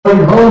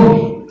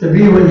to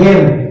be with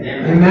Him.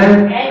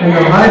 Amen.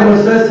 And the Bible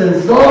says,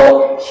 and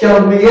so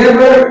shall we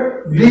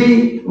ever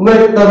be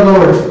with the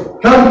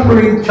Lord.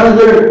 Comfort each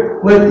other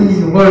with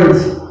these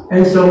words.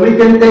 And so we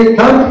can take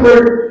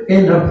comfort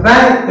in the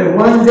fact that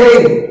one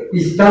day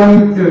He's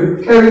coming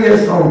to carry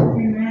us home.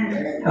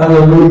 Amen.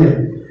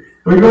 Hallelujah.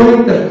 We're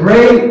going to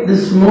pray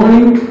this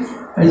morning.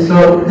 And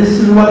so this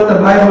is what the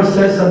Bible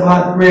says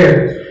about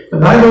prayer. The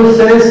Bible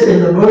says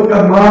in the book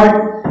of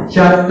Mark,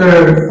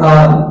 chapter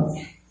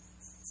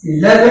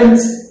 11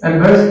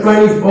 and verse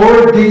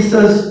 24,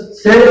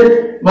 Jesus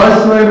said,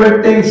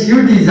 whatsoever things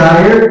you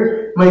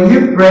desire, when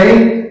you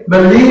pray,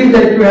 believe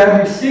that you have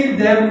received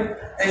them,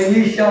 and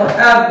you shall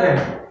have them.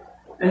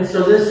 And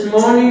so this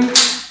morning,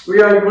 we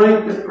are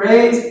going to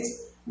pray.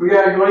 We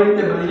are going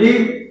to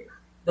believe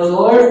the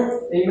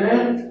Lord,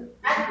 amen,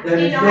 that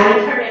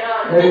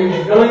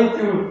He's going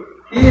to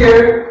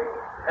hear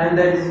and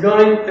that He's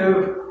going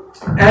to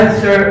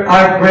answer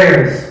our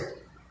prayers.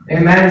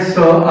 Amen.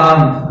 So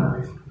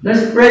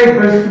let's pray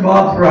first of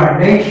all for our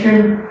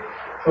nation,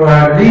 for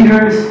our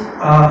leaders.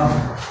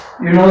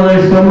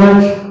 There's so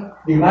much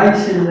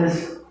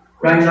divisiveness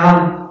right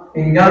now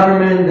in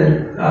government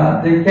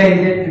that they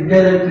can't get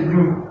together to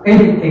do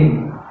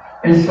anything.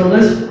 And so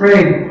let's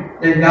pray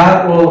that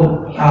God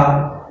will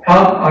help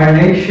our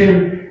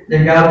nation,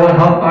 that God will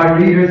help our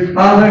leaders.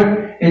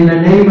 Father, in the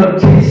name of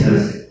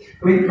Jesus,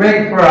 we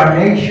pray for our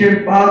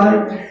nation,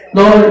 Father.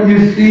 Lord,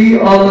 you see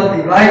all the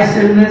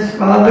divisiveness,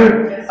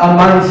 Father,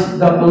 amongst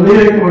the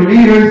political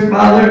leaders,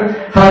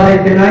 Father, how they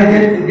cannot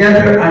get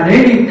together on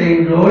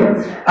anything,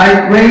 Lord.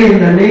 I pray in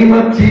the name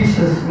of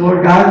Jesus,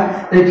 Lord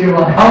God, that you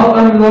will help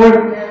them,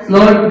 Lord.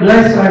 Lord,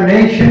 bless our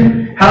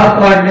nation, help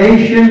our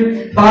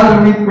nation.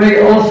 Father, we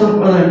pray also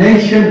for the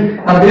nation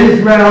of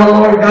Israel,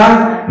 Lord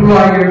God, who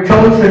are your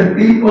chosen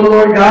people,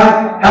 Lord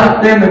God.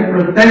 Help them and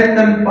protect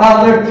them,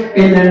 Father,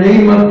 in the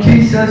name of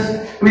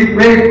Jesus. We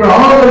pray for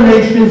all the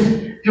nations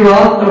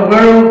throughout the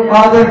world,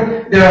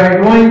 Father, that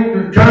are going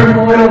through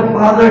turmoil,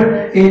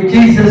 Father, in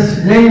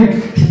Jesus' name,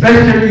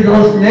 especially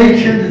those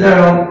nations that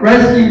are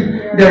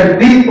oppressing their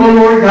people,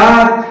 Lord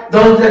God,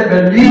 those that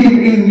believe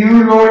in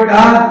you, Lord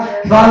God.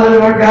 Father,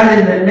 Lord God,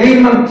 in the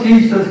name of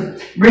Jesus,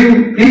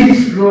 bring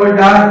peace, Lord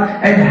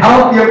God, and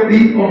help your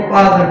people,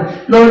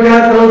 Father. Lord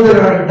God, those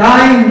that are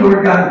dying,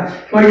 Lord God,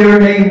 for your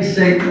name's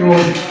sake,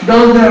 Lord.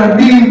 Those that are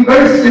being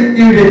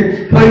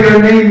persecuted for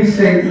your name's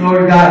sake,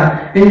 Lord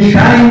God. In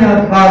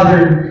China,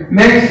 Father,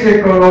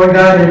 Mexico, Lord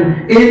God,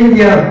 in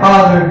India,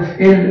 Father,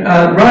 in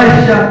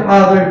Russia,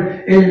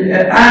 Father, in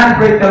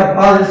Africa,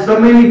 Father. So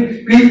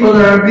many people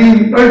that are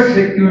being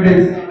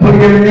persecuted for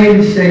your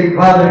name's sake,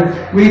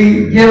 Father.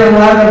 We get a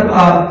lot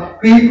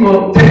of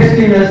people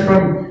texting us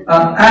from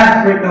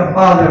Africa,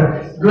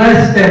 Father.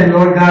 Bless them,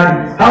 Lord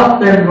God.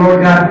 Help them,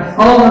 Lord God.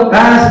 All the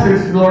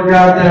pastors, Lord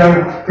God, that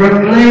are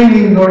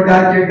proclaiming, Lord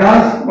God, your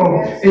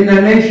gospel in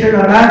the nation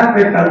of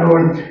Africa,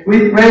 Lord.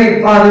 We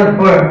pray, Father,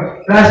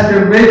 for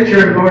Pastor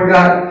Richard, Lord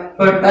God,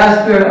 for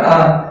Pastor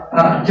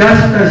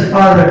Justice,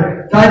 Father.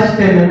 Touch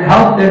them and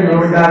help them,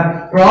 Lord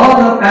God. For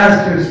all the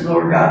pastors,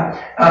 Lord God.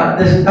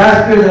 This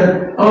pastor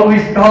that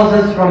always calls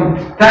us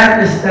from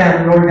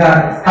Pakistan, Lord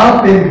God.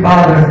 Help him,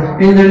 Father,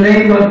 in the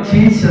name of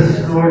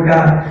Jesus, Lord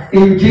God.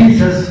 In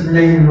Jesus'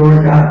 name,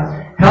 Lord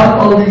God.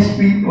 Help all these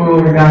people,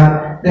 Lord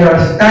God, that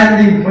are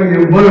standing for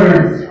your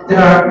word, that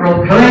are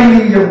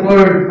proclaiming your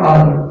word,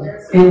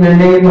 Father, in the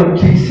name of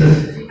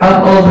Jesus.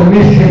 Help all the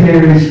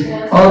missionaries,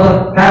 all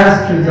the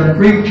pastors, the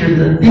preachers,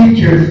 the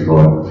teachers,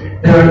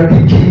 Lord, that are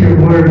teaching your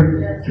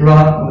word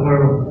throughout the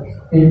world.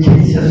 In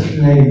Jesus'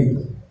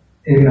 name,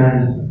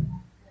 amen.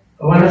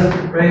 I want us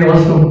to pray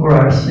also for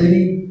our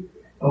city.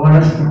 I want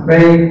us to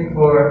pray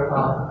for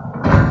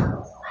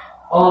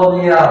all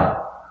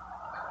the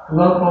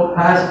local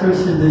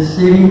pastors in the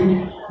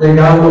city, that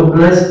God will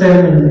bless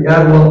them and that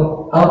God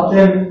will help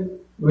them.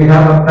 We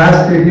have a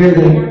pastor here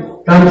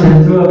that comes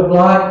at 2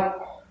 o'clock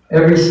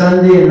every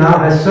Sunday and now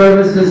has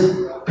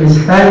services in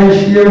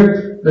Spanish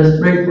here. Let's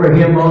pray for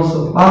him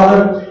also.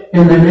 Father,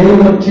 in the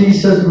name of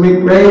Jesus,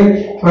 we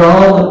pray for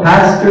all the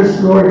pastors,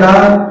 Lord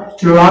God,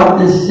 throughout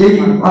this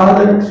city,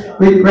 Father.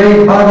 We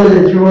pray, Father,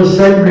 that you will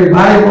send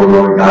revival,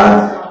 Lord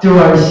God, to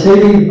our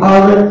city,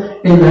 Father.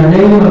 In the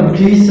name of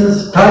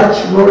Jesus,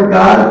 touch, Lord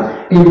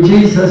God, in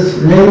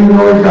Jesus' name,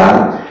 Lord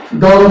God.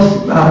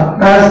 Those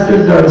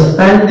pastors that are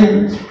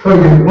standing for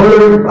your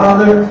word,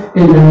 Father,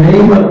 in the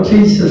name of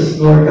Jesus,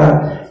 Lord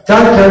God.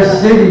 Touch our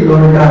city,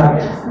 Lord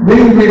God.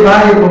 Bring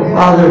revival,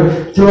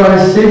 Father, to our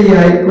city,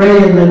 I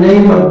pray in the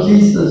name of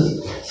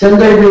Jesus.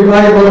 Send a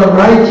revival of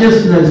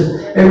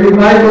righteousness, a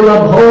revival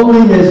of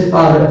holiness,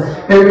 Father,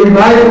 a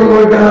revival,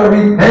 Lord God, of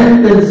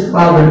repentance,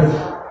 Father,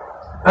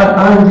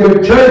 upon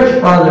your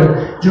church,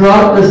 Father,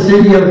 throughout the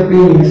city of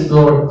Phoenix,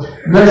 Lord.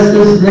 Bless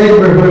this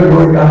neighborhood,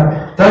 Lord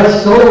God.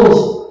 Touch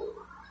souls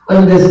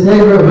in this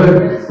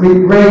neighborhood,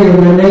 we pray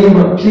in the name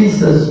of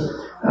Jesus.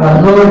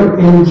 Lord,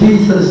 in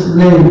Jesus'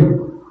 name.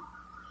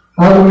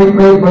 Father, we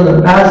pray for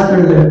the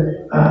pastor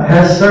that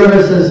has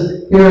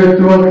services here at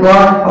 2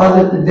 o'clock.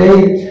 Father,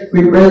 today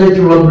we pray that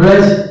you will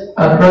bless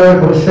Brother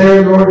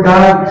Jose, Lord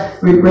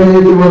God. We pray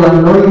that you will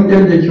anoint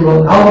him, that you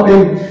will help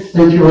him,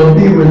 that you will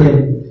be with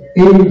him.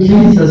 In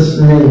Jesus'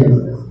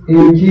 name.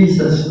 In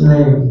Jesus'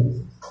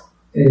 name.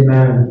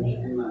 Amen.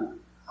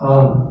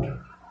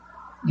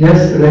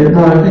 Yesterday,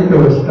 no, I think it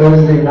was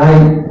Thursday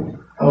night,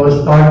 I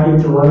was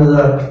talking to one of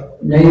the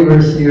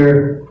neighbors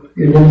here.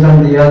 He lives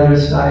on the other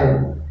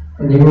side.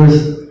 And he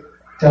was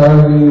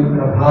telling me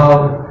of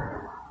how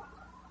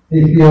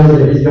he feels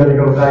that he's going to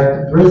go back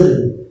to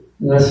prison.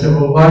 And I said,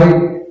 well, why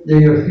do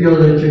you feel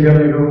that you're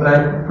going to go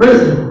back to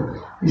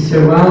prison? He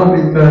said, well,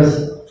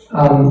 because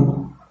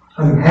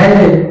I'm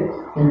headed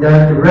in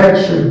that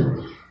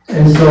direction.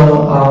 And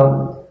so,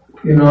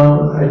 I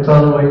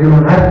told him, well, you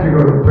don't have to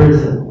go to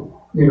prison.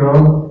 You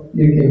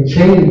can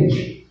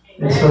change.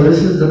 And so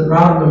this is the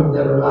problem,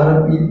 that a lot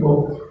of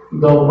people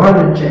don't want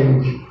to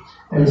change.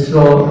 And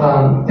so,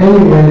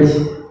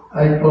 anyways,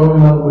 I told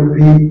him I would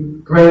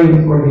be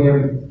praying for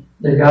him,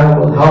 that God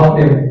will help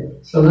him.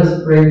 So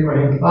let's pray for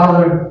him.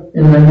 Father,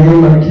 in the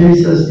name of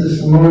Jesus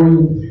this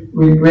morning,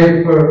 we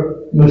pray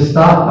for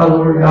Mustafa,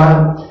 Lord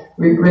God.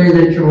 We pray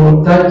that you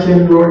will touch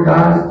him, Lord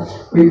God.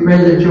 We pray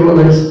that you will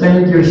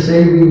extend your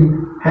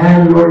saving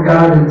hand, Lord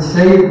God, and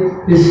save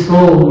his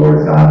soul,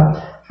 Lord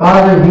God.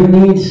 Father, he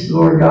needs,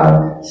 Lord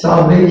God,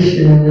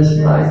 salvation in his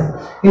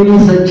life. He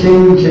needs a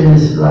change in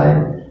his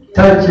life.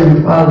 Touch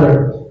him,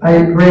 Father.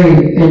 I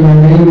pray in the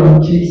name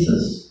of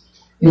Jesus.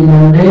 In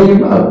the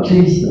name of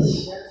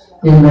Jesus.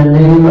 In the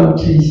name of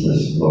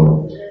Jesus,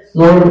 Lord.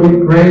 Lord,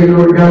 we pray,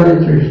 Lord God,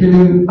 that your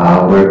healing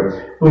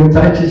power will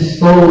touch his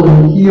soul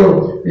and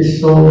heal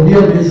his soul,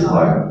 heal his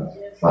heart.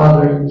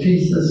 Father, in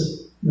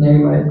Jesus'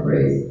 name I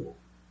pray.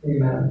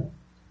 Amen.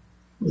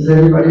 Does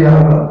anybody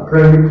have a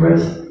prayer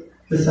request?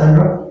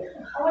 Cassandra?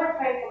 I want to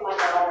pray for my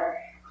daughter.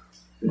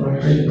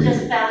 She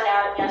just found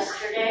out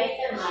yesterday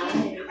that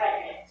she's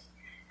pregnant.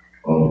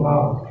 Oh,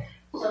 wow.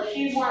 So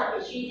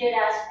she did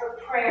ask for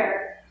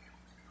prayer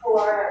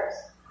for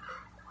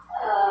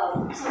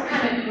some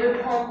kind of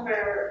group home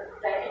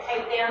that can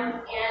take them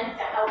in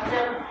to help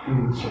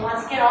them. She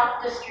wants to get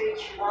off the street.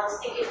 She wants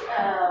to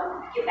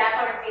get back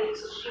on her feet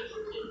so she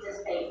can keep this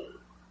baby.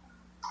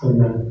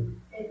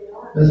 Amen.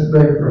 Let's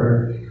pray for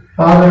her.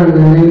 Father, in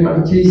the name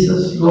of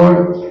Jesus,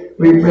 Lord,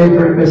 we pray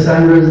for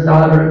Cassandra's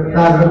daughter,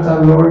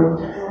 Tabitha, Lord.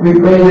 We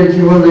pray that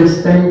you will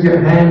extend your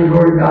hand,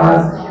 Lord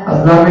God,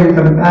 of loving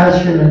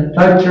compassion and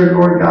touch her,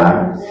 Lord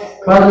God.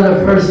 Father,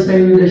 the first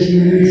thing that she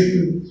needs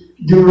to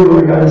do,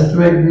 Lord God, is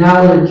to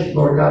acknowledge,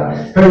 Lord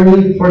God, her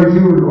need for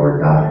you,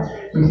 Lord God.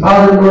 And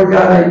Father, Lord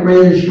God, I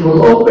pray that she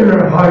will open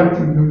her heart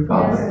to you,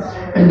 Father.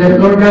 And that,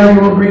 Lord God,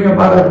 you will bring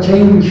about a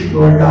change,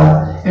 Lord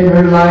God, in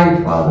her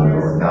life, Father,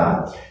 Lord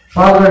God.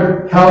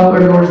 Father, help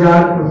her, Lord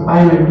God, to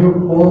find a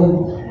new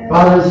home,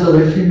 Father, so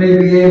that she may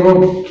be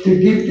able to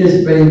keep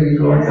this baby,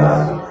 Lord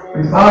God.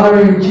 And Father,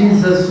 in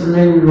Jesus'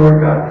 name,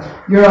 Lord God,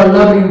 you're a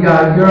loving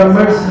God, you're a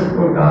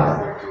merciful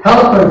God.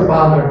 Help her,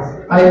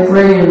 Father. I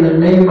pray in the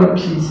name of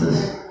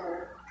Jesus.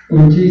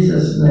 In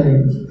Jesus'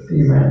 name,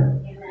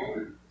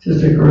 amen.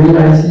 Sister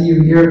Karina, I see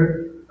you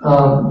here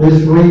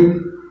this week.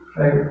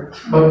 I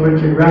spoke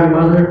with your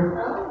grandmother,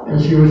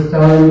 and she was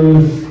telling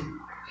me,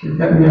 she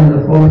kept me on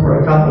the phone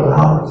for a couple of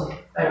hours,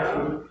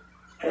 actually.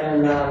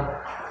 And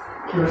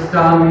she was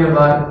telling me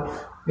about,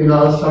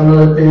 some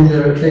of the things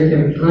that are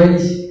taking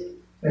place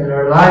in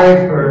her life,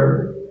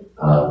 her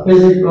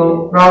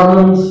physical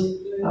problems.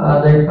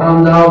 They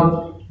found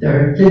out that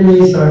her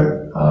kidneys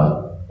are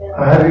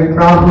having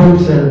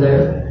problems,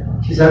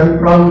 and she's having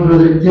problems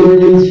with her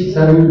kidneys, she's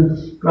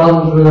having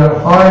problems with her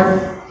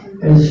heart.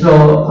 And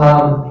so,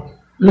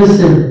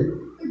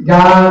 listen,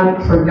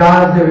 for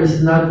God there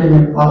is nothing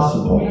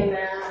impossible. Amen.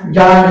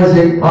 God is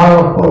a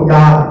powerful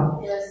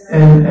God. Yes.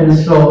 And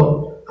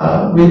so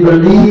we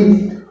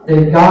believe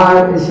that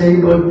God is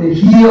able to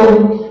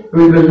heal.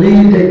 We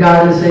believe that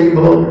God is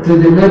able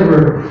to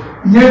deliver.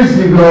 Years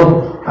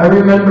ago, I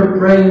remember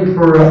praying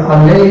for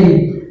a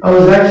lady. I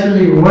was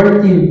actually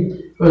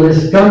working for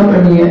this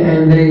company,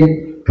 and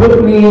they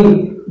put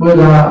me with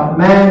a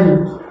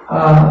man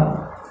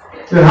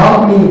to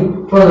help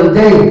me for the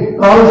day.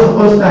 I was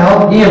supposed to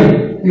help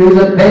him. He was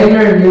a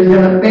painter, and he was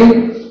going to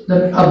paint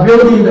a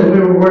building that we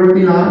were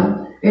working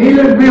on. And he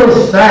looked real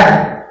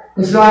sad.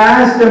 And so I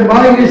asked him,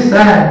 why are you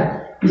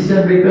sad? He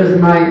said, because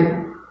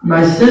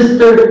my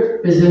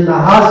sister is in the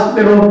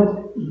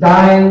hospital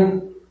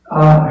dying.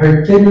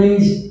 Her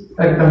kidneys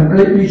have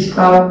completely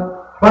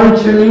stopped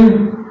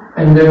functioning,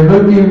 and they're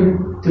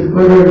looking to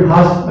put her in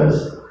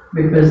hospice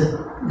because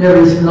there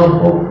is no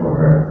hope for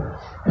her.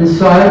 And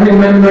so I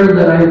remember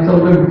that I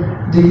told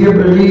him, do you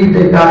believe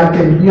that God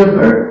can heal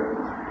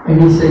her?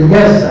 And he said,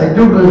 yes, I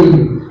do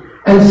believe.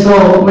 And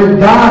so with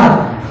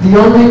God, the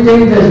only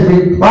thing that's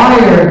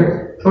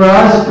required for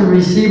us to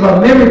receive a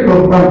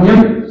miracle from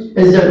Him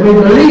is that we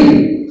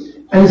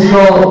believe. And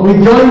so we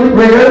joined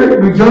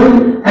prayer, we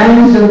joined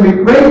hands, and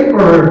we prayed for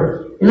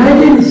her. And I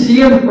didn't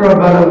see him for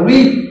about a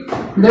week.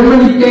 And then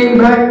when he came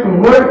back to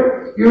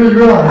work, he was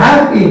real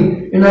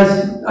happy. And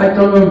I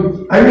told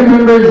him, I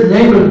remember his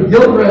name was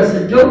Gilbert. I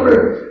said,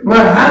 Gilbert, what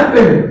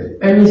happened?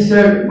 And he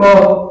said,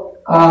 well,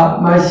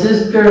 my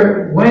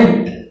sister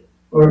went.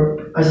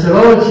 Or I said,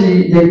 oh,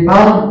 they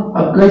found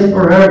a place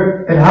for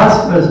her at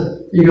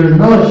hospice. He goes,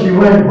 no, she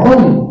went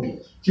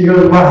home. She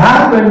goes, what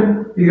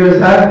happened? He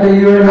goes, after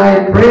you and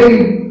I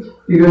prayed,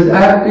 he goes,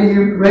 after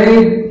you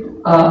prayed,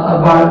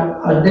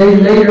 about a day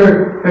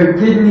later, her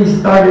kidneys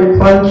started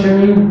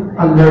functioning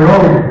on their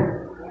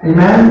own.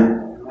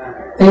 Amen?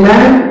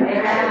 Amen?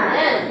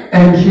 Amen.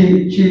 And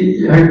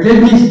her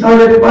kidneys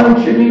started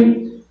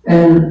functioning,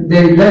 and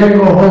they let her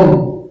go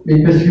home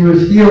because she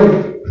was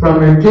healed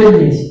from her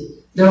kidneys.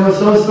 There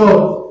was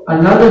also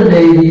another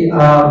lady,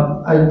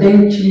 I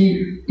think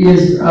she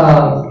is,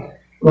 well,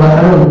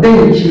 I don't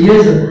think she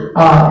is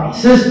a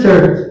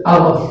sister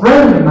of a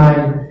friend of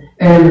mine,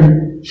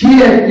 and she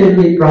had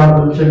kidney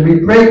problems, and we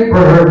prayed for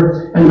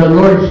her, and the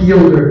Lord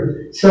healed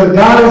her. So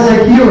God is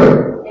a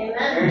healer.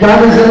 Amen.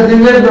 God is a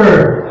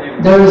deliverer.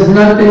 There is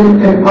nothing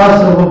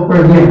impossible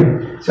for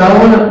Him. So I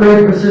want to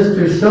pray for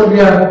Sister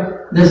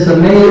Sylvia this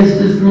Emmaus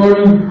this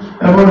morning.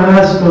 I want to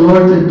ask the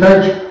Lord to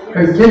touch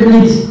her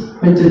kidneys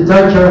and to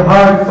touch her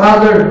heart.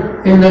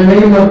 Father, in the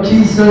name of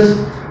Jesus,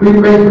 we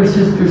pray for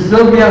Sister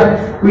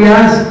Sylvia. We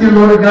ask you,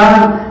 Lord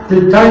God,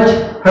 to touch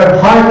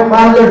her heart,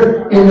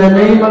 Father, in the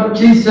name of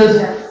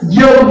Jesus.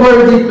 Your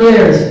word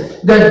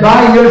declares that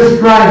by your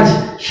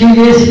stripes she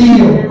is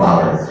healed,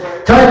 Father.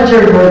 Touch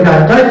her, Lord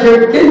God. Touch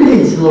her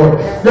kidneys, Lord.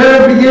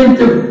 Let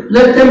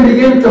them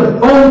begin to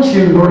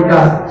function, Lord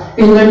God,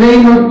 in the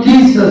name of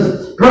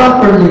Jesus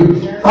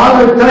properly.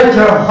 Father, touch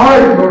her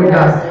heart, Lord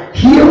God.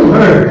 Heal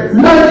her.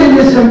 Nothing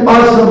is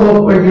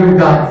impossible for you,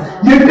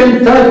 God. You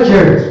can touch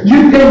her.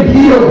 You can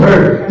heal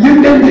her.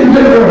 You can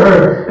deliver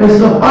her. And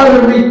so,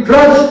 Father, we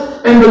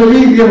trust and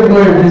believe your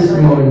word this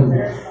morning.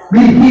 Be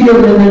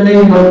healed in the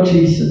name of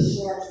Jesus.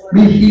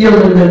 Be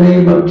healed in the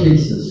name of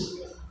Jesus.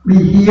 Be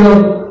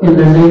healed in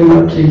the name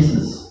of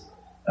Jesus.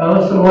 I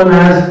also want to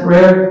ask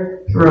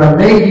prayer for a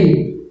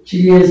lady.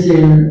 She is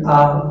in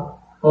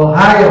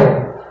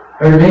Ohio.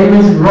 Her name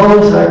is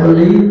Rose, I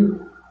believe,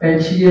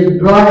 and she is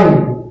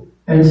blind.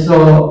 And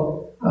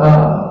so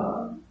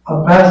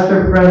a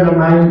pastor friend of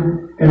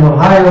mine in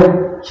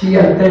Ohio, she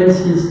attends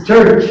his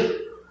church.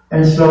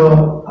 And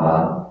so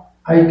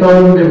I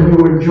told him that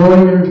we would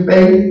join in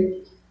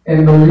faith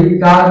and believe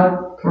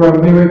God for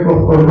a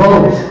miracle for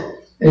Rose.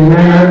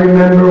 Amen. I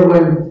remember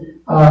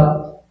when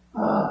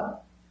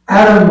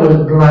Adam was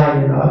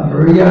blind,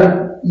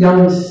 Maria's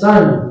young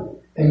son,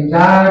 and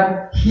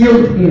God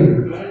healed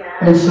him.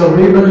 And so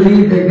we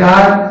believe that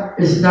God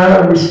is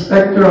not a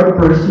respecter of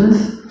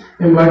persons,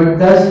 and what He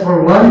does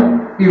for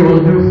one, He will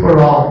do for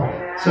all.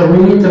 So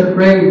we need to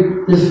pray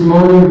this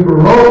morning for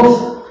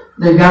Rose,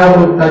 that God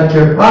will touch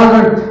her.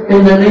 Father,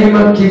 in the name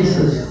of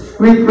Jesus,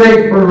 we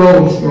pray for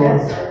Rose,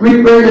 Lord.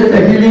 We pray that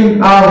the healing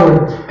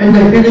power and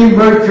the healing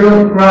virtue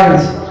of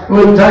Christ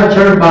will touch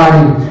her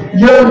body.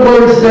 Your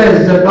word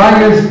says that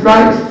by your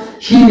stripes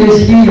she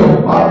is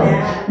healed,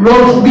 Father.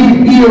 Rose,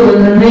 be healed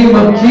in the name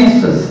of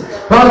Jesus.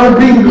 Father,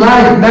 bring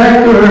life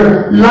back to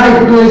her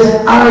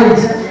lifeless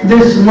eyes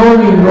this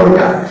morning, Lord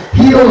God.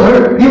 Heal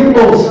her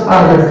pupils,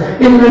 Father,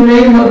 in the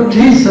name of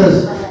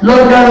Jesus.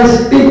 Lord God, I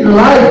speak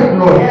life,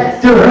 Lord,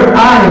 to her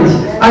eyes.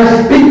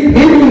 I speak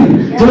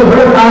healing to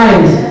her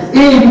eyes.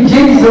 In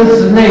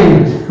Jesus'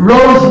 name,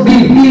 Rose,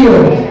 be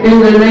healed in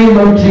the name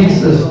of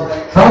Jesus.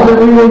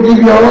 Father, we will give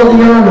you all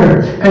the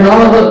honor and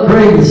all the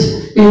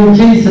praise in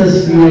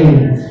Jesus'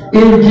 name.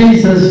 In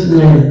Jesus'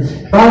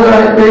 name. Father,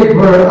 I pray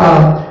for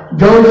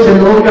George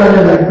and Lord God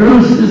de la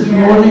Cruz this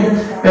morning.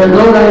 And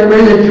Lord, I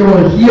pray that you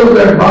will heal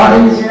their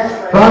bodies.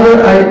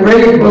 Father, I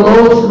pray for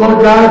those,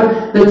 Lord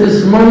God, that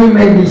this morning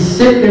may be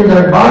sick in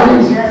their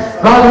bodies.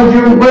 Father,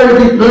 your word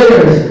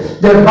declares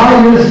that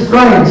by your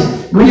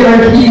stripes we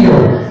are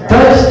healed.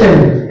 Touch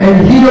them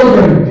and heal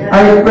them,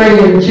 I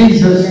pray in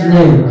Jesus'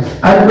 name.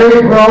 I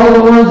pray for all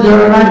the ones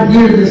that are not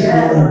here this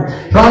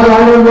morning. Father,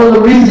 I don't know the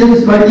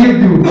reasons, but you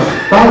do.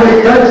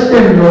 Father, touch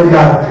them, Lord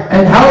God,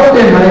 and help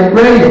them, I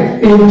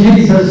pray, in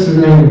Jesus'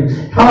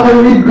 name. Father,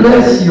 we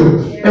bless you,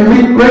 and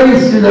we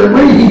praise you that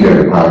we're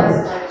here,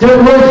 Father, to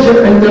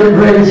worship and to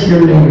praise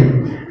your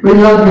name. We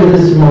love you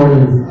this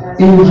morning.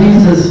 In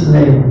Jesus'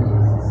 name,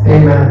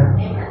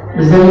 amen.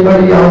 Does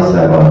anybody else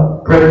have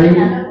a prayer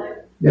need?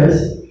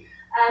 Yes?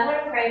 I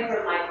want to pray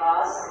for my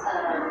boss,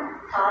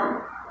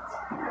 Tom.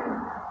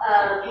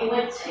 He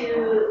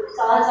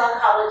saw his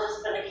oncologist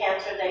for the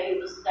cancer that he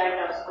was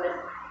diagnosed with.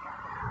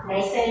 And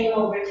they sent him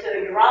over to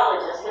a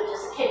urologist, which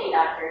is a kidney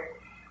doctor.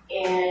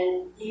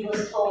 And he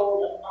was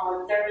told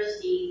on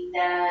Thursday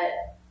that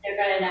they're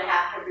going to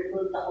have to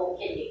remove the whole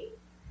kidney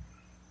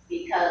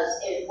because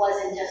it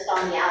wasn't just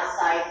on the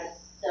outside.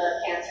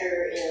 The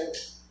cancer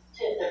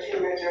the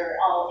tumors are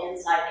all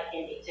inside the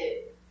kidney too.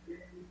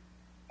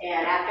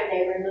 And after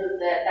they remove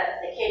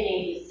the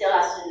kidney, he still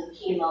has to do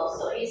chemo.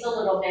 So he's a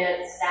little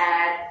bit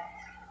sad,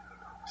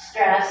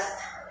 stressed,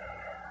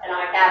 and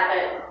like that.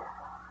 But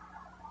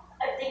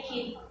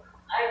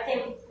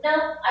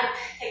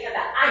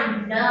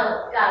I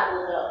know God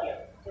will heal him.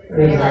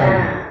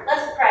 Amen.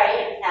 Let's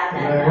pray and have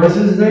that. What's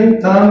his name?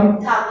 Tom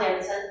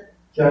Jensen.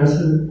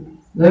 Johnson.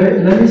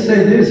 Let me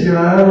say this,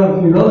 I don't know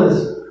if you know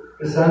this,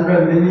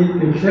 Cassandra, maybe you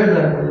can share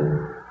that with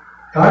you.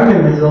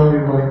 Carmen is only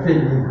one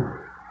kidney,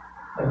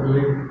 I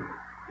believe.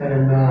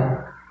 And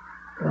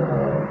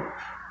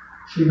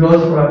she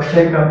goes for a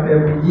checkup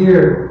every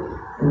year.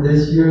 And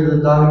this year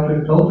the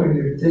doctor told her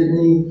your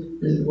kidney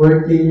is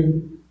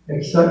working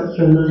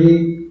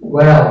exceptionally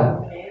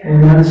well.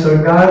 Amen.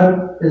 So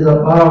God is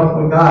a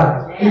powerful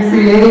God. He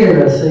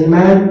created us,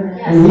 amen.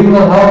 Yes. And He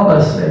will help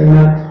us,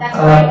 amen. That's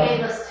why He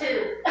gave us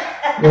two.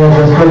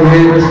 That's what He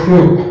gave us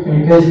too.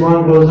 In case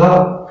one goes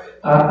up.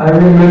 I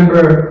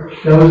remember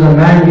there was a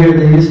man here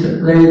that used to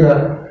play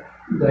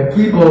the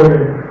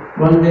keyboard.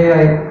 One day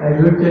I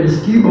looked at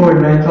his keyboard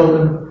and I told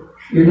him,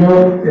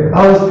 if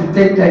I was to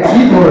take that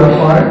keyboard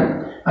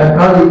apart, I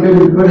probably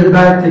couldn't put it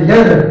back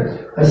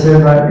together. I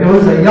said, but it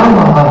was a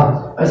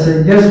Yamaha. I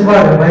said, guess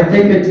what? If I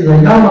take it to the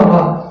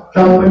Yamaha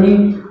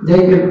company,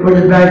 they can put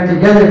it back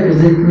together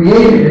because they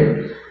created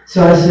it.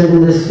 So I said,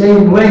 in the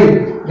same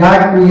way,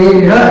 God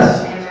created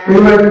us. We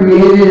were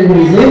created in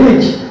His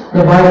image,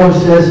 the Bible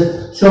says.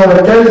 So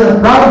if there's a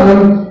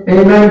problem,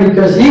 amen,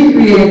 because He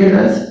created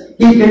us,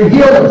 He can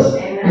heal us.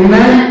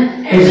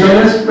 Amen. And so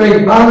let's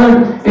pray.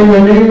 Father, in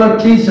the name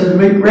of Jesus,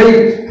 we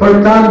pray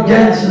for Tom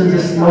Jensen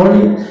this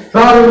morning.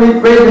 Father, we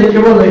pray that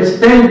you will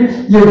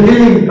extend your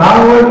healing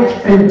power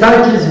and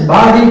touch his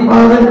body,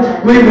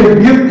 Father. We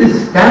rebuke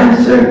this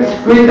cancer.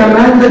 We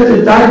command it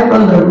to die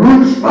from the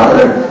roots,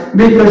 Father,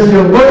 because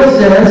your word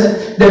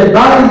says that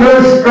by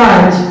your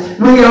stripes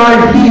we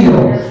are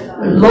healed.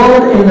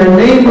 Lord, in the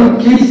name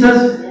of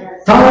Jesus,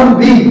 Tom,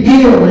 be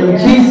healed in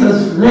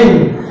Jesus'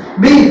 name.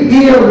 Be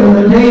healed in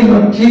the name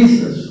of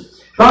Jesus.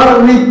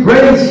 Father, we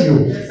praise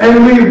you,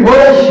 and we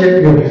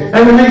worship you,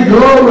 and we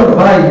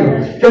glorify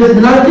you, because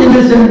nothing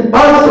is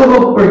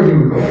impossible for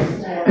you, Lord.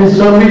 And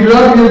so we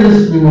love you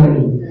this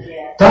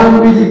morning. Tom,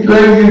 we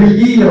declare you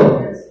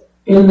healed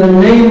in the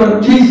name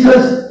of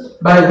Jesus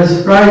by the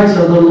stripes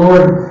of the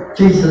Lord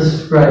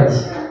Jesus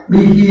Christ.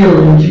 Be healed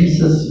in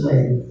Jesus'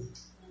 name.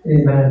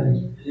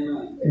 Amen.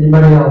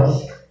 Anybody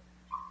else?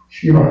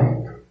 Shiva.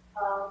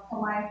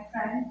 For my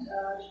friend,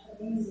 her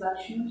name is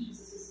Lakshmi. She's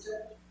a sister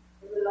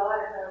in the Lord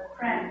and a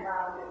friend.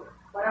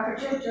 One of her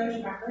church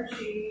members,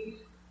 she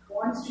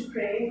wants to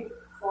pray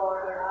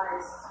for her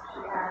eyes. She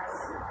has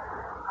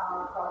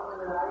problem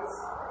with her eyes.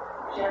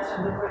 She has to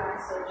undergo an eye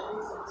surgery,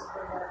 so it's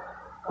for that.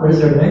 What is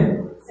her name?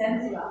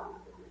 Cynthia.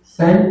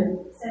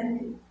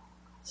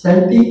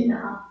 Senti?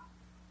 Uh-huh.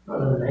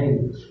 What a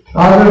name.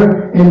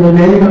 Father, in the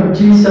name of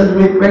Jesus,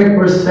 we pray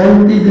for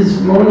Sandy this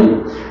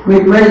morning. We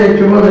pray that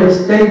you will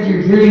extend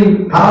your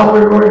healing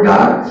power, Lord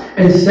God,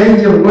 and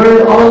send your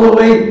word all the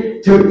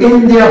way to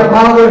India,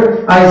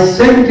 Father. I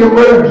send your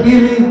word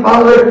healing,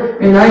 Father,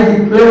 and I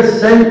declare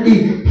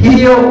Sandy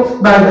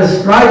healed by the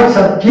stripes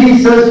of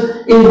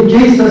Jesus in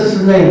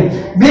Jesus' name.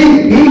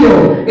 Be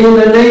healed in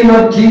the name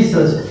of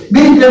Jesus.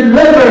 Be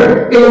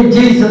delivered in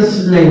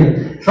Jesus'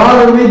 name.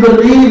 Father, we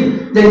believe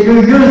that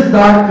you use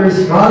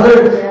doctors,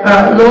 Father,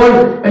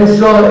 Lord, and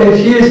so if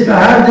she is to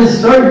have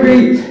this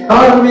surgery,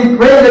 Father, we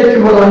pray that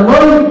you will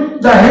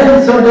anoint the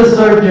hands of the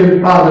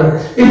surgeon, Father,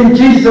 in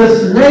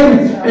Jesus'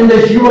 name, and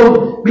that she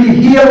will be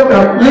healed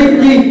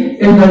completely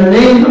in the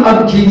name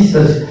of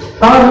Jesus.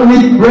 Father,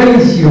 we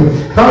praise you.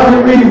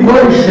 Father, we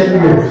worship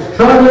you.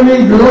 Father,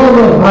 we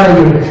glorify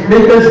you,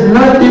 because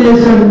nothing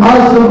is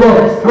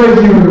impossible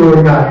for you,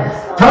 Lord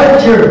God.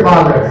 Touch her,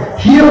 Father.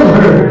 Heal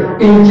her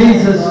in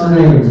Jesus'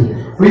 name.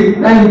 We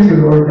thank you,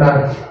 Lord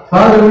God.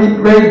 Father, we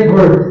pray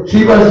for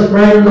Shiva's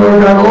friend,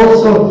 Lord God,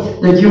 also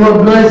that you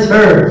will bless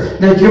her,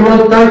 that you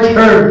will touch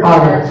her,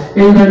 Father,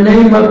 in the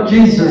name of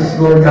Jesus,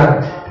 Lord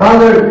God.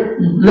 Father,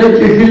 let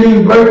your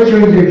healing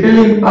virtue, your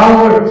healing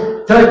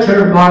power touch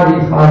her body,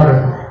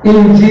 Father,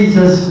 in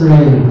Jesus'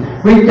 name.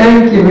 We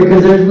thank you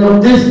because there's no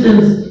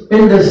distance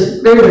in the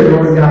Spirit,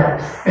 Lord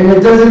God. And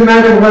it doesn't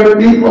matter where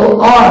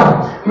people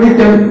are. We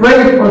can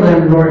pray for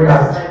them, Lord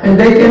God. And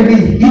they can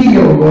be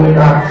healed, Lord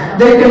God.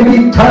 They can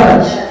be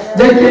touched.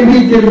 They can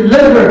be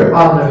delivered,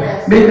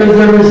 Father. Because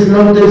there is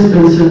no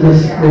distance in the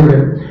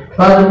Spirit.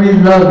 Father, we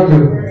love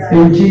you.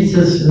 In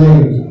Jesus'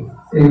 name.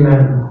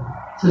 Amen.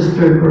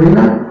 Sister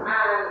Corina?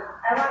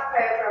 I want to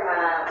pray for my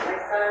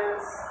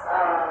son's,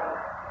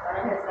 one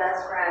of his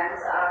best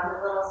friends, his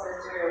little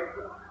sister,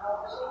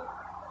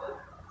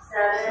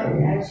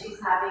 7, and she's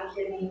having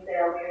kidney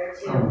failure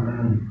too.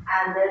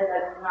 And then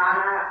the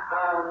nana,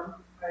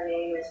 her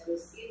name is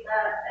Lucita,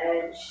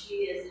 and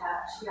she has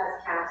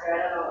cancer. I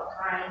don't know what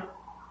kind,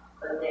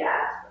 but they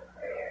asked for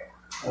prayer.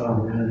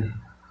 Oh, man.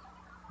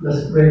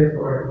 Let's pray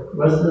for her.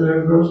 What's the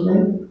little girl's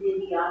name?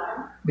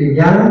 Viviana.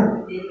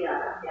 Viviana?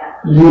 Viviana, yeah.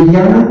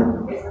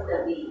 Liliana? It's with the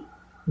V.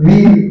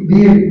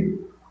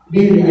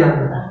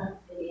 Viviana.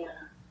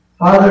 Viviana.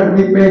 Father,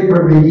 we pray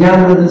for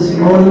Viviana this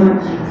morning.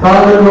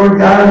 Father, Lord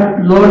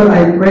God, Lord,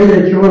 I pray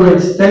that you will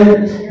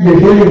extend your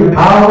healing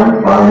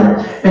power,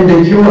 Father, and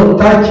that you will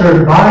touch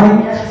her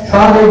body.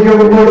 Father,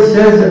 your word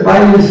says that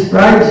by your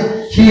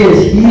stripes She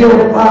is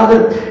healed,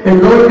 Father.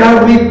 And Lord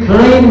God, we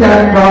claim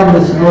that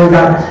promise, Lord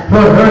God, for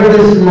her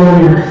this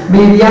morning.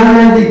 Miriam,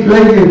 I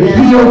declare you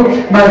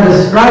healed by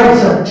the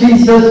stripes of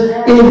Jesus,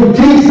 in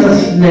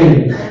Jesus'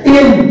 name.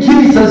 In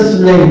Jesus'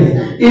 name.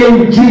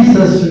 In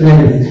Jesus'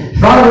 name.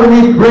 Father,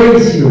 we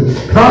praise you.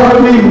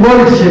 Father, we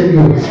worship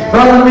you.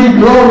 Father, we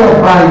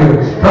glorify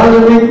you.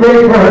 Father, we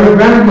pray for her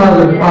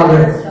grandmother,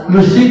 Father,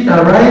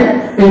 Lucita, right?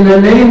 In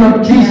the name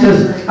of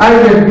Jesus, I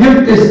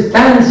rebuke this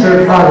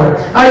cancer, Father.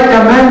 I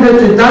command it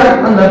to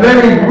die from the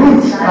very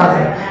roots,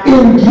 Father.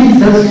 In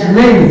Jesus'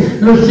 name.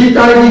 Lucita,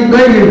 I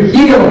declare you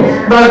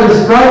healed by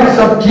the stripes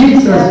of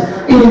Jesus.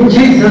 In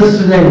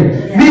Jesus' name.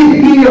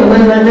 Be healed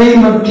in the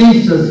name of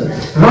Jesus.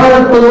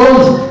 Father, for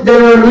those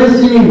that are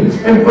listening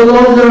and for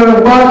those that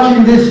are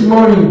watching this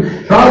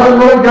morning, Father,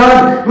 Lord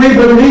God, we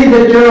believe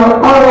that you're a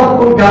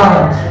powerful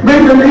God.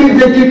 We believe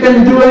that you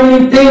can do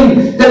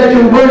anything that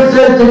your word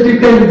says that you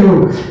can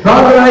do.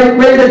 Father, I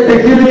pray that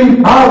the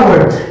healing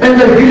power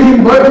and the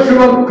healing virtue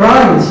of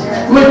Christ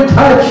will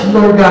touch,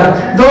 Lord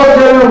God, those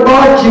that are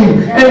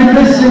watching and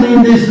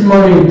listening this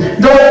morning,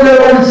 those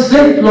that are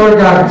sick, Lord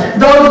God,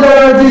 those that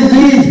are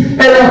diseased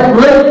and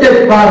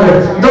afflicted,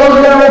 Father,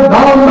 those that are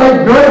bound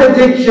by drug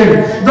addiction,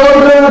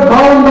 those that are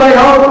bound by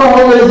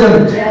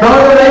alcoholism,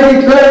 Father, I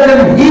declare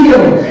them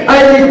healed.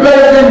 I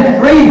declare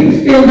them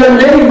free in the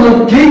name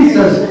of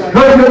Jesus. For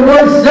your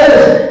word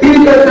says,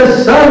 he that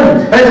the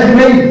Son has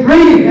made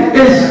free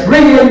is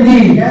free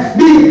indeed.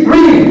 Be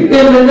free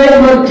in the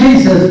name of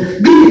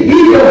Jesus. Be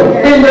healed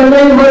in the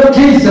name of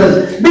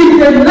Jesus. Be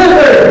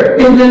delivered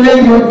in the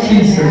name of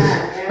Jesus.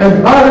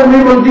 And Father,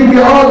 we will give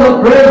you all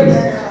the praise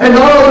and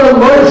all the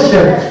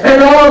worship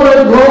and all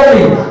the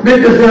glory,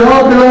 because it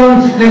all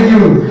belongs to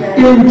you.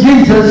 In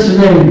Jesus'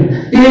 name.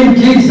 In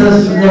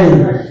Jesus'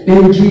 name.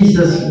 In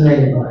Jesus'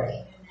 name.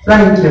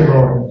 Thank you,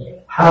 Lord.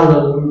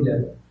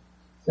 Hallelujah.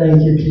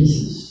 Thank you,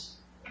 Jesus.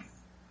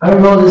 I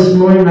don't know, this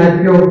morning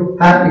I feel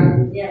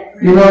happy.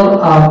 You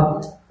know,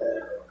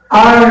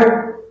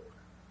 our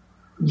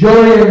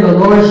joy in the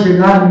Lord should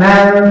not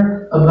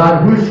matter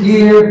about who's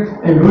here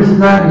and who's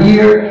not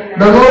here.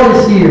 The Lord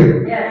is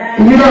here.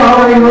 And you know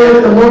how we know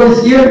that the Lord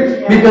is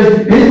here?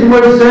 Because His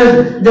word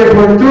says that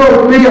when two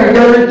or three are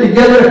gathered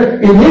together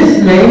in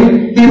His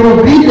name, He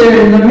will be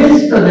there in the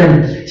midst of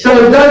them.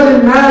 So it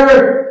doesn't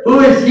matter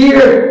who is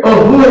here or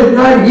who is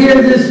not here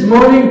this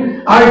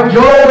morning. Our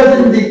joy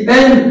doesn't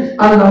depend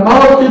on the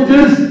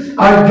multitudes.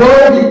 Our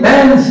joy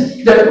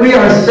depends that we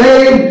are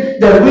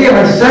saved, that we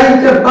are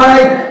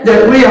sanctified,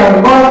 that we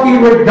are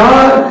walking with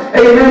God.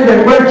 Amen.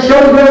 That we're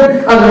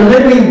children of the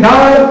living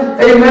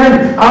God.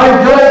 Amen.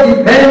 Our joy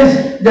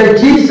depends that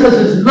Jesus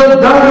has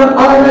looked down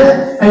on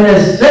us and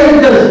has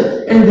saved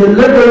us and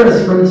delivered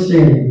us from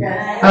sin.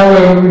 Yes.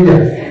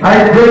 Hallelujah.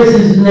 I praise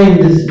His name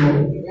this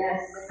morning.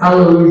 Yes.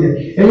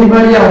 Hallelujah.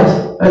 Anybody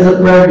else has a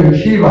prayer in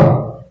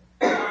Shiva?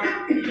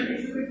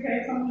 If you could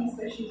pray for me,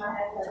 especially my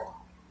head,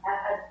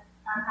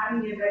 I'm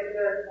having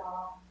irregular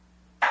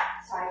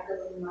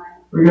cycles in my...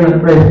 We're going to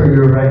pray for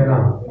you right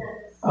now.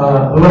 Yes.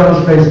 Who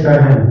else raised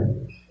their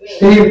hand?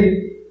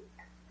 Steve?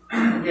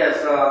 Yes,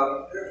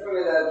 pray for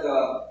me that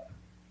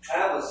I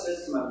have a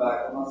cyst in my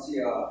back. I'm going to see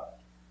a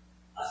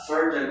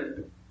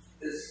surgeon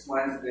this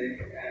Wednesday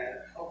and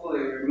hopefully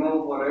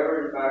remove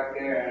whatever is back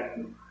there,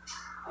 and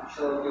I'm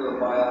sure they'll do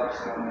a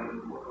biopsy on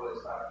it. Hopefully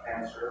it's not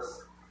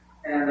cancerous.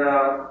 And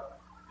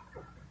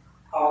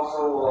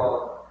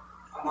also,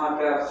 I'm going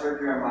to have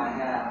surgery on my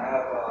hand. I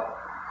have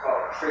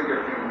called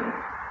trigger finger,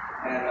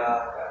 and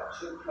got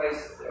two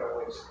places there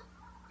which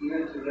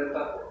even to lift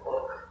up a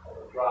book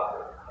or drop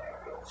it,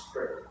 I can't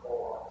strip the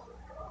whole off.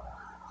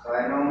 So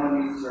I know I'm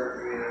going to need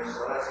surgery there,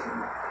 so that's in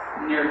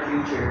the near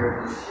future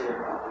here this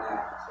year on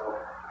that. So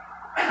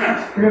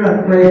we're going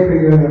to pray for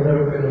you in a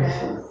little bit or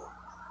so.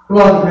 Who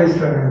else raised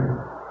their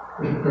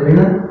hand?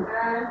 Karina?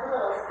 It's a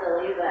little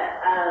silly, but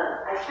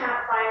I can't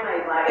find my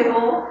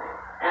Bible.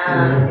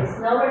 It's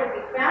nowhere to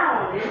be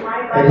found in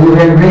my Bible. Have you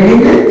been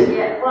reading it?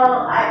 Yeah,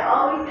 well, I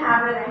always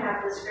have it. I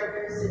have the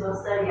scriptures to go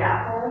study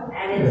at home,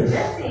 and it's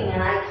missing.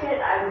 And I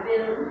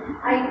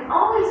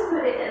always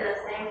put it in the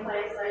same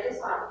place. So I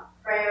just want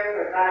prayer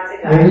for God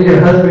to guide. Maybe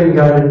your husband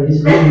got it.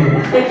 He's reading it.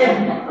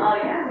 Oh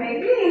yeah,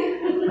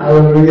 maybe.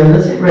 Hallelujah.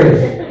 Let's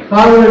pray.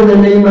 Father, in the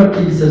name of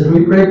Jesus,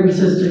 we pray for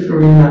Sister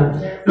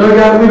Karina. Lord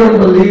God, we don't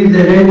believe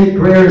that any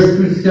prayer is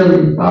too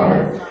silly,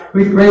 Father.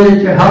 We pray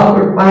that you help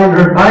her find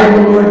her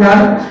Bible, Lord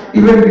God,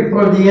 even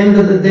before the end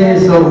of the day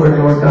is over,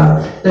 Lord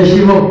God, that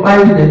she will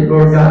find it,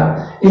 Lord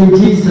God, in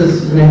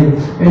Jesus' name,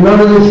 in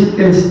order that she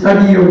can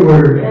study your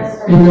word.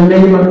 In the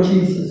name of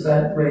Jesus,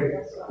 I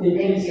pray. In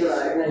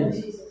Jesus'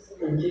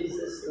 name. In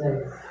Jesus'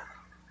 name.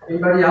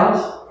 Anybody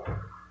else?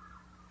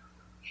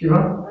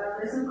 Shiva?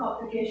 There's some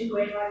complication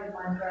going on with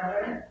my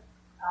brother.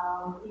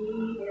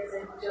 He is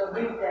into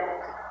big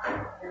debt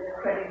with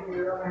the credit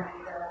bureau, and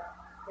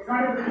he's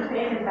not able to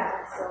pay him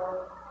back,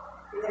 so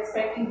he's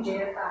expecting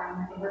jail time,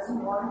 and he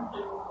doesn't want to.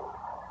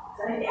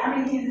 So I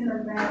mean, he's in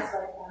a mess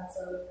right now,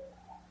 so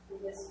he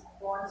just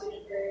wants you to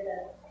pray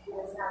that he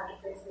doesn't have to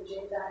face the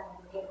jail time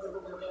and he gets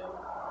able to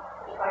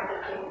fight the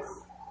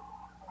case.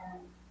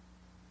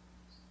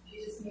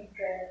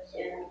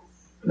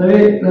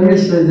 let me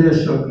say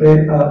this,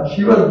 okay?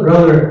 Shiva's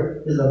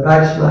brother is a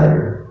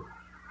backslider.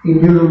 He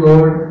knew the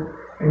Lord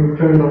and he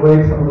turned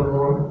away from the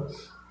Lord.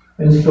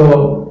 And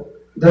so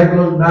that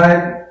goes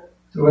back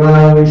to what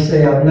I always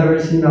say. I've never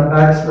seen a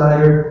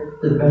backslider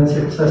that's been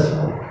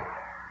successful.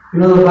 You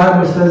know, the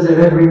Bible says that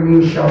every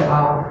knee shall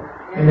bow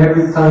and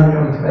every tongue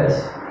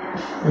confess.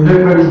 And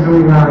look what he's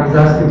doing now. He's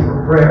asking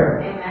for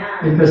prayer.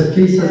 Amen. Because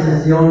Jesus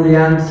is the only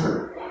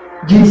answer.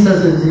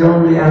 Jesus is the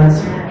only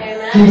answer.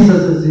 Amen.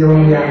 Jesus is the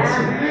only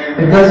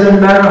answer. It doesn't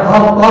matter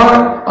how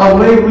far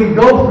away we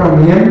go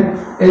from Him.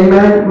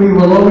 Amen. We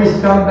will always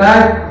come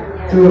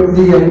back to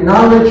the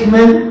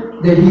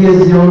acknowledgement that He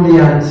is the only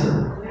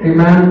answer.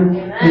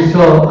 Amen. And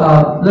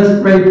so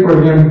let's pray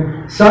for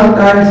him.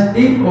 Sometimes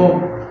people,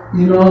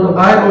 you know, the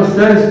Bible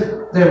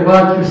says that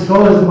what you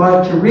sow is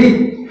what you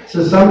reap.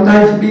 So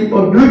sometimes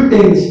people do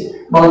things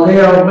while they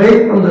are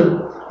away from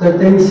the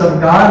things of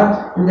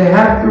God, and they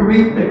have to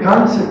reap the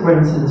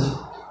consequences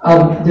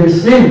of their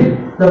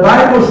sin. The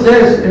Bible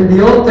says in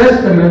the Old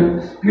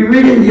Testament, if you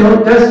read in the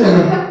Old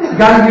Testament,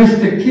 God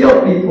used to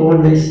kill people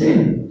when they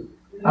sinned.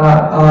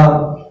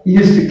 He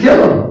used to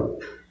kill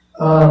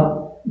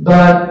them.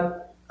 But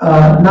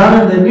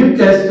not in the New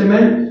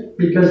Testament,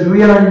 because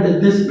we are in the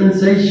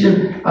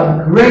dispensation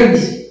of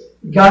grace.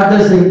 God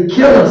doesn't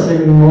kill us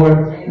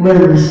anymore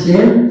when we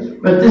sin,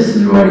 but this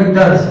is what He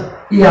does.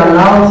 He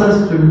allows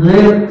us to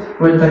live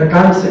with the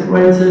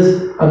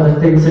consequences of the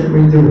things that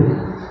we do.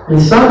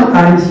 And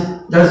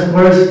sometimes that's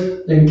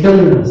worse than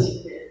killing us.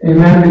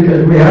 Amen?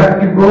 Because we have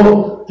to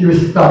go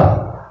through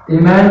stuff.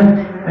 Amen?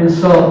 And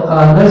so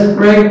let's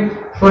pray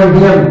for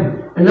him.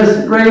 And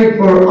let's pray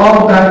for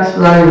all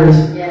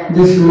backsliders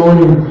this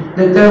morning,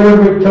 that they will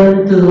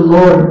return to the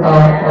Lord.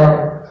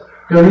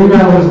 Karina,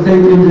 I was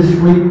thinking this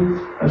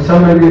week of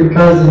some of your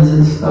cousins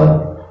and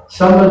stuff.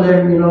 Some of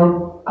them, you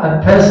know, I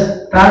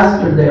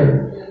pastored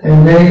them.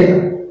 And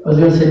I was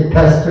going to say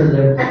pastor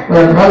them.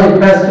 Well, I probably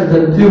pastored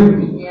them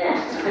too.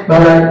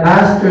 But I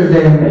pastored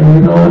them, and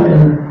you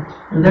know,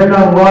 and they're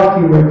not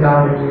walking with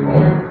God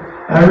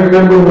anymore. I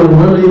remember when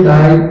Willie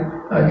died,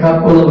 a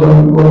couple of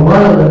them, well,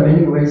 one of them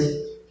anyways,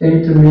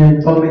 came to me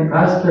and told me,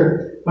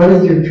 Pastor, what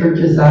is your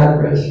church's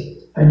address?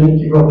 I need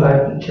to go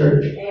back to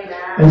church. Amen.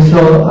 And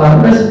so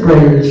let's pray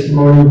this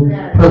morning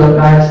for the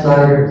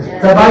backslider.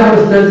 The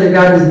Bible says that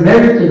God is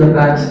married to the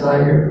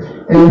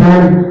backslider.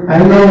 Amen. I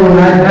know when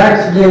I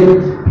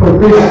backslid for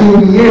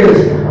 15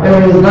 years,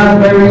 it was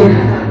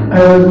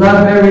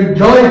not very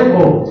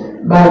joyful.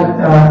 But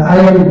I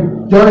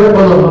am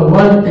joyful of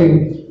one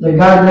thing, that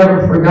God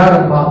never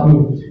forgot about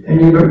me,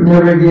 and He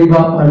never gave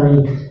up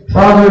on me.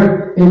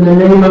 Father, in the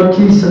name of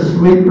Jesus,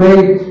 we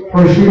pray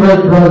for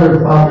Shiva's brother,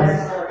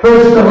 Father.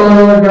 First of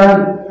all, Lord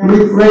God,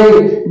 we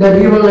pray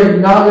that he will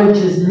acknowledge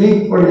his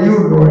need for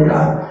you, Lord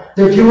God.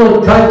 That you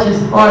will touch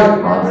his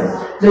heart,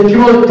 Father. That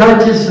you will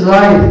touch his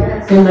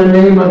life in the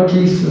name of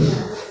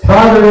Jesus.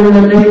 Father, in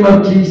the name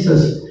of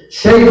Jesus,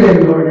 save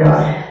him, Lord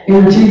God.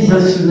 In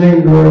Jesus'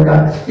 name, Lord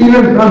God.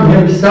 Even from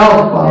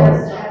himself,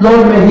 Father.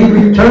 Lord, may he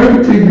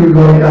return to you,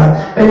 Lord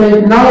God, and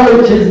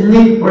acknowledge his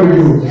need for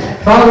you.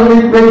 Father,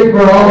 we pray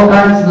for all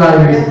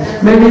backsliders.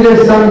 Maybe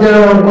there's some that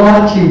are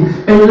watching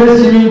and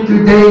listening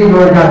today,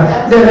 Lord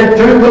God, that have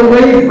turned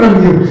away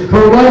from you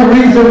for one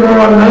reason or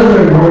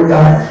another, Lord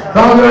God.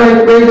 Father,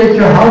 I pray that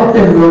you help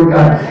them, Lord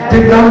God,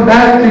 to come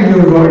back to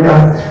you, Lord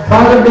God.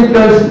 Father,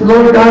 because,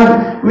 Lord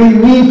God, we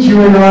need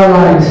you in our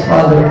lives,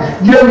 Father.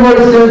 Your word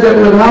says that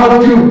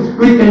without you,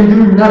 we can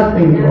do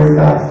nothing, Lord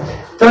God.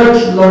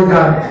 Touch, Lord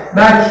God,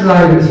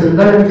 backsliders, and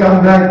let them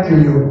come back to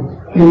you.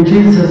 In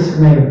Jesus'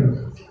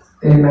 name.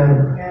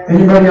 Amen.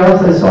 Anybody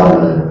else? I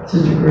saw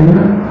Sister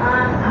Karina. I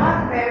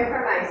want to pray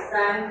for my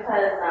son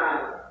because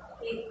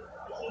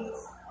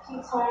he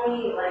told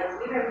me, like,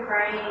 we've been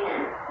praying,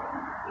 and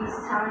he's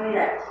telling me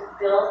that he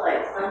feels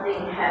like something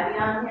heavy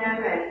on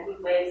him, and he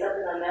wakes up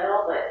in the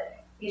middle, but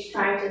he's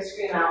trying to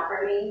scream out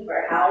for me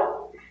for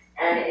help,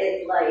 and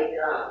it's like,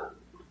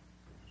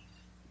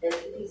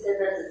 he says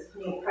that it's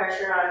putting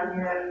pressure on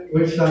him.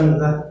 Which son is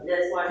that?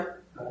 This one.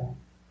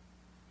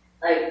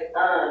 Like,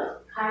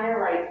 kind of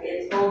like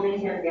it's holding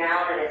him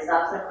down and it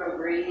stops him from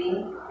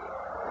breathing.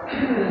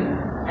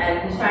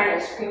 And he's trying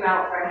to scream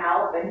out for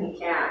help and he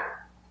can't.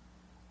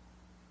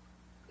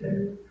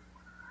 Okay.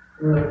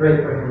 I'm going to pray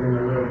for him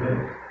in a little bit.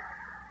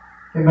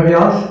 Anybody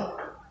else?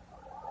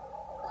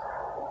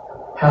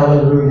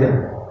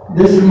 Hallelujah.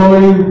 This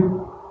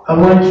morning, I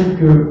want you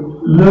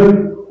to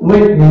look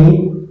with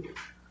me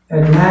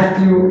at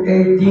Matthew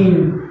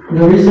 18.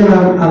 The reason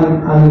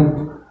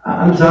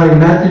I'm sorry,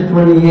 Matthew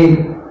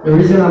 28. The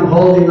reason I'm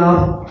holding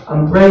off,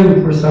 I'm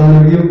praying for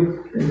some of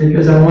you, is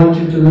because I want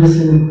you to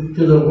listen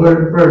to the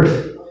word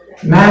first.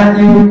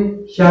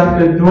 Matthew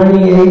chapter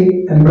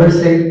 28 and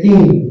verse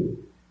 18.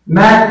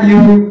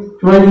 Matthew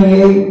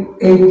 28,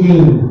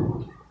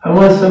 18. I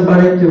want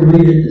somebody to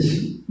read it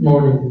this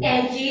morning.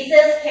 And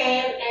Jesus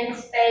came and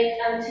spake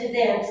unto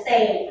them,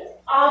 saying,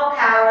 All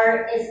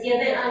power is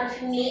given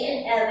unto me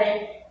in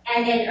heaven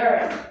and in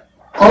earth.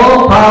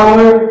 All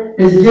power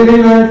is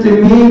given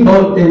unto me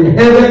both in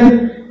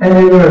heaven and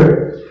in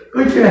earth.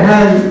 Put your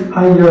hand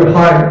on your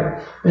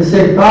heart and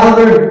say,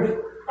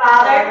 Father,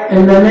 Father,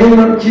 in the name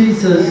of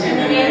Jesus, in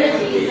the name of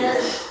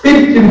Jesus,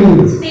 speak to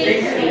me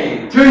speak to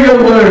me through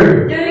your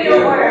word. through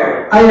your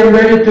word. I am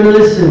ready to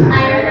listen.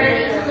 I am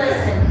ready to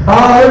listen.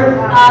 Father,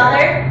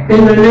 Father,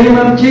 in the name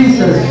of in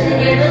Jesus, the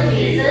name of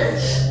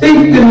Jesus,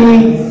 speak to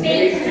me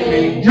speak to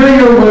me through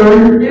your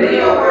word. through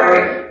your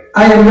word.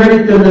 I am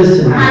ready to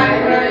listen. I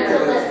am ready to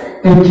listen.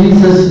 In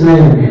Jesus'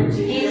 name. In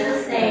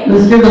Jesus' name.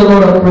 Let's give the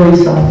Lord a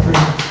praise offering.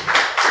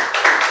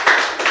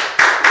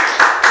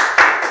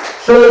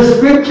 So the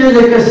scripture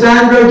that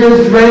Cassandra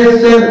just read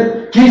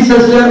said,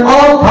 Jesus said,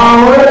 all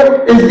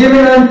power is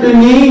given unto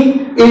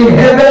me in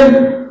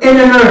heaven and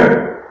in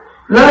earth.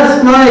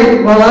 Last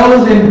night while I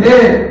was in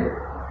bed,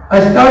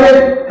 I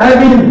started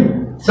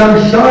having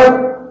some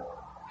sharp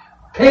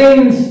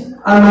pains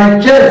on my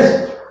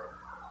chest.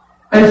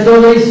 And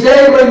so they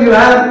say when you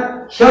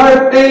have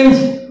sharp pains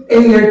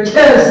in your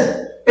chest,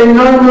 it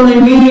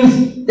normally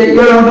means that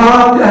you're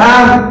about to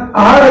have a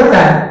heart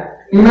attack.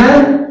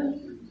 Amen?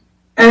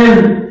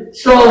 And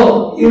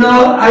so,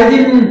 I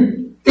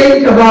didn't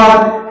think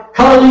about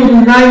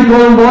calling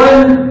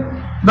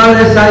 911, but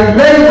as I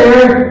lay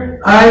there,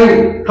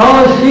 I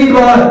called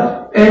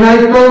Sheba and I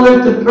told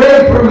her to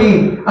pray for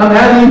me. I'm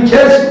having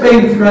chest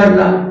pains right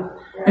now.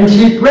 And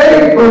she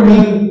prayed for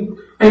me,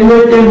 and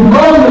within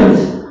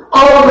moments,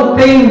 all the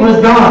pain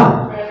was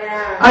gone.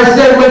 I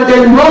said,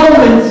 within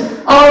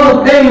moments, all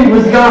the pain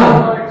was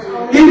gone.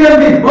 Even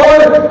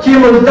before she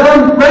was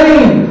done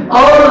praying,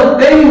 all the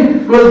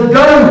pain was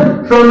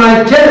gone from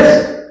my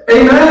chest.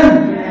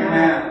 Amen?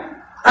 Amen.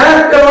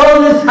 After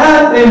all this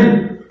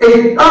happened,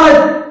 a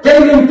thought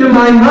came into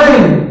my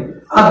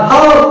mind of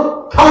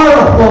how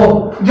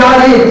powerful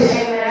God is.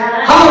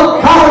 How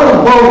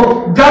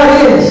powerful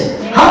God is.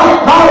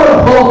 How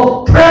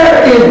powerful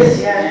prayer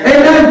is.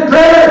 Amen.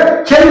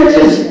 Prayer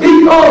changes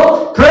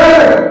people.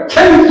 Prayer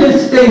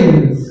changes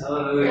things.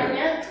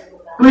 Hallelujah.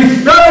 We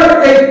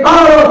serve a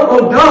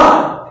powerful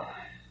God.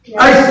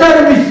 I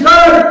said we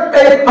serve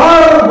a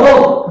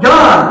powerful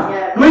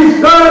God. We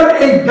serve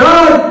a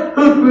God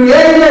who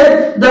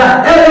created the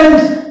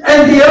heavens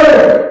and the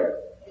earth.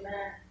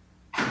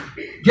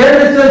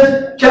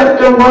 Genesis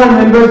chapter 1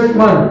 and verse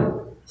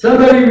 1.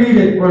 Somebody read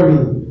it for me.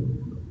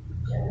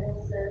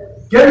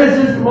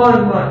 Genesis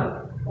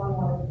 1:1.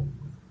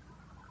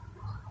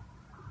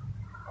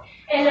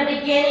 In the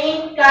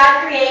beginning,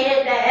 God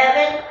created the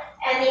heaven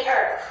and the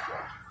earth.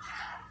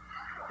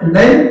 And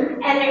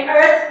then? And the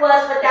earth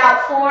was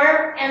without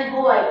form and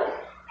void,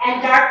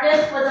 and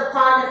darkness was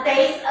upon the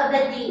face of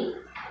the deep.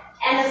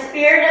 And the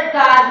Spirit of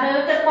God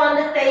moved upon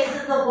the face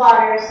of the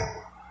waters.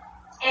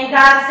 And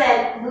God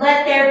said,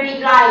 let there be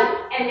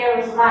light, and there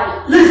was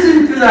light.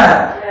 Listen to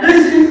that.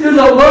 Listen to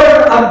the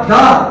word of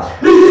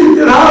God. Listen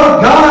to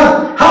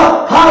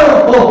how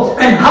powerful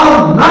and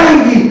how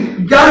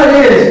mighty God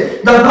is.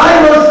 The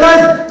Bible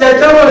says that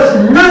there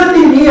was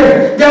nothing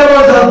here. There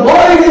was a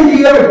void in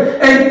the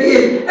earth, and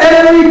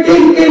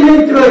everything came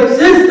into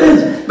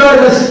existence by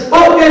the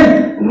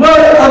spoken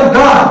word of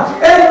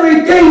God.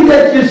 Everything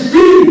that you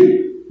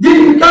see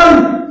didn't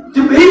come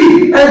to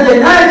be as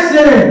an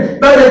accident,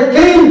 but it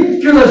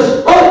came through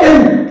the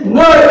spoken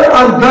word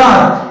of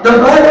God. The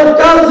Bible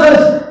tells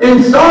us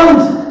in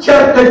Psalms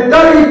chapter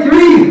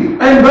 33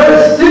 and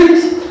verse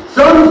 6,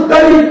 Psalms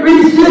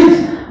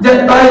 33:6,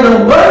 that by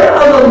the word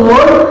of the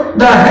Lord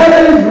the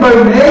heavens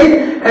were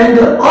made, and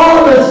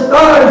all the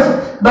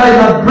stars by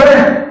the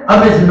breath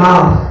of his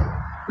mouth.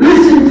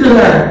 Listen to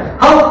that.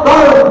 How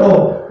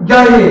powerful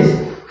God is.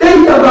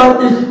 Think about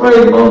this for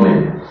a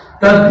moment.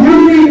 The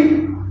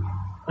beauty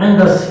and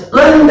the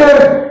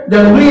splendor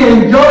that we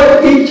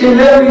enjoy each and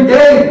every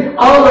day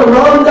all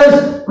around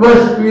us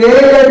was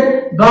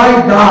created by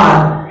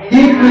God.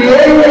 He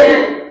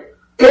created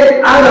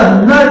it out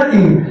of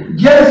nothing,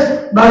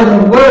 just by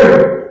the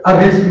word of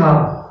his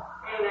mouth.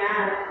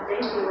 Amen.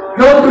 Thank you, Lord.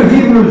 Go to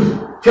Hebrews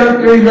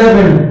chapter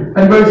 11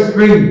 and verse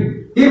 3.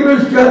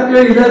 Hebrews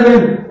chapter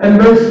 11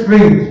 and verse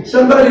 3.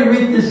 Somebody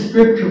read this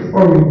scripture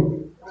for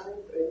me.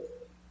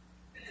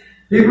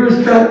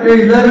 Hebrews chapter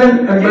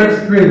 11 and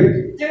verse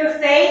 3. Through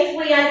faith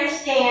we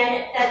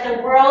understand that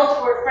the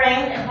worlds were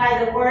framed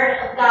by the word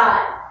of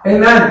God.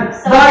 Amen.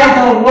 By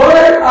the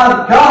word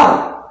of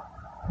God.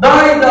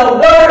 By the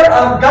word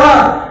of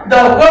God,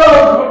 the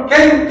world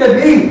came to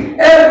be.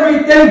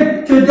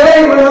 Everything.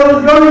 Today when I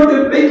was going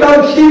to pick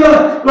up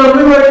Sheba, when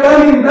we were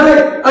coming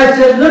back, I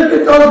said, look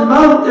at those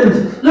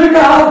mountains. Look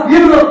at how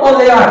beautiful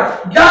they are.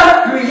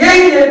 God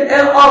created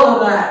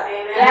all of that.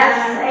 Yes,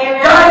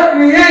 amen. God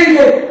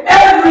created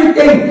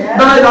everything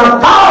by the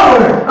power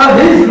of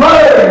his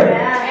word.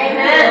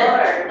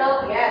 Amen.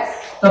 Oh,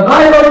 yes. The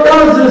Bible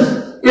tells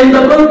us in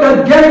the book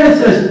of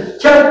Genesis,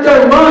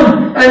 chapter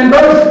 1 and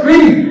verse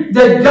 3,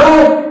 that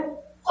God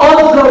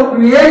also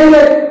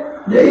created,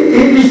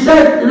 he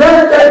said,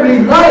 let there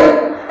be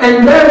light,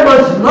 and there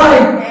was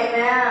light.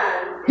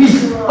 Amen. He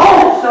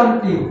spoke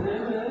something.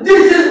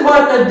 This is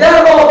what the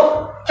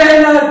devil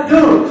cannot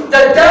do.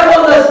 The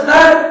devil does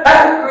not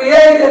have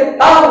creative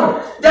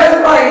power.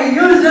 That's why he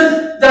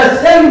uses the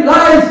same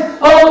lies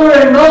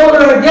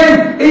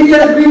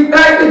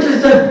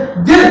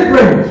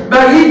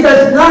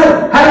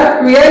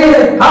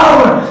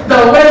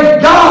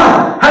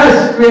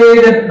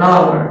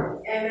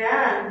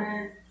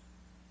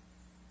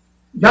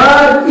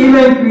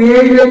even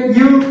created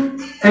you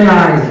and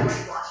I.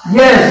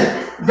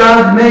 Yes,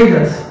 God made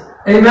us.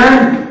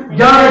 Amen?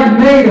 God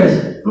made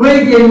us.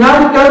 We did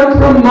not come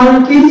from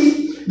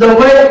monkeys, the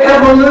way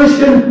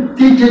evolution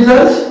teaches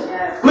us.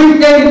 Yes. We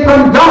came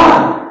from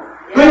God.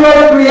 We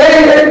were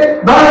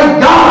created by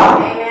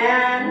God.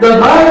 Amen. The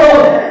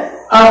Bible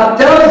Yes.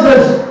 tells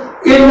us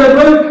in the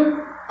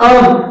book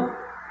of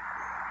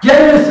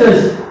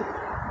Genesis,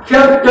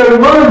 chapter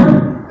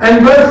 1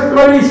 and verse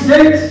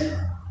 26.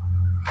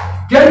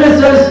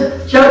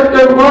 Genesis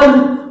chapter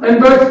 1 and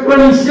verse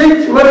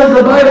 26. What does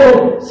the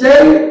Bible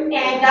say?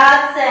 And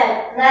God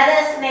said, let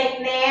us make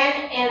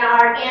man in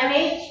our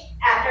image,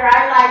 after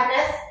our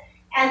likeness,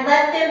 and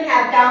let them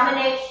have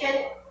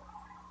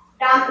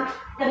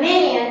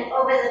dominion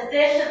over the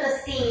fish of the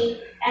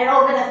sea, and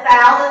over the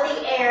fowl of the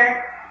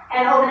air,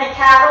 and over the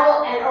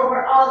cattle, and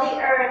over all the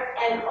earth,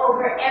 and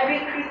over every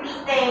creepy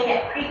thing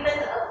that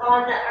creepeth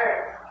upon the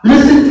earth.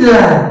 Listen to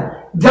that.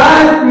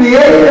 God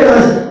created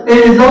us in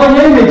His own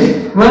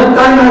image. One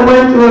time I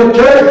went to a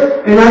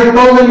church and I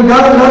told them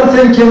God loves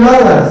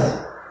enchiladas.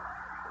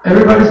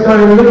 Everybody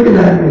started looking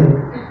at me.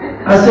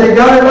 I said,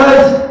 God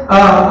loves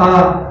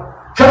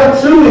chop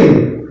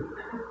suey.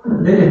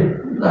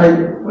 Like,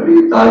 what are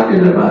you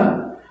talking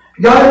about?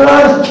 God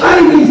loves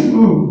Chinese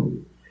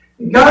food.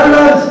 God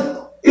loves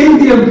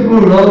Indian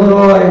food,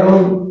 although I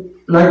don't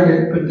like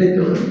it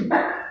particularly.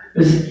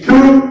 It's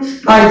too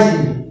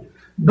spicy.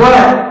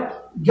 But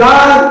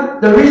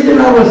God, the reason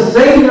I was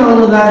saying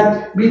all of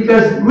that,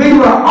 because we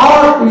were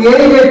all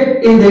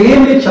created in the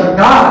image of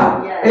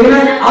God. Yes.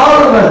 Amen.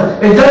 All of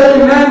us. It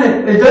doesn't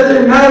matter. It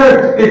doesn't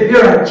matter if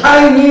you're a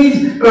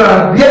Chinese or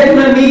a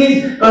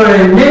Vietnamese or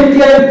an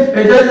Indian.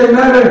 It doesn't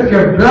matter if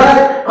you're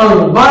black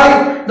or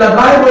white. The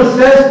Bible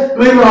says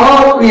we were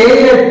all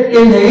created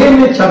in the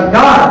image of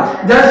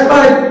God. That's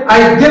why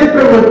I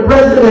differ with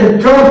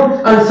President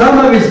Trump on some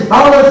of his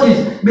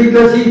policies,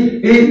 because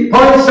he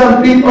points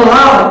some people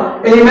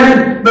out.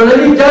 Amen. But let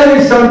me tell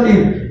you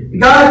something.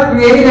 God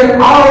created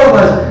all of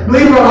us.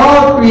 We were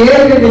all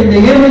created in the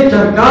image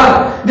of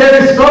God.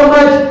 There is so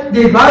much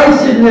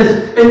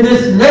divisiveness in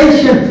this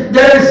nation.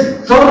 There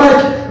is so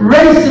much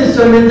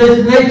racism in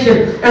this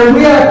nation. And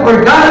we have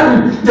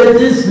forgotten that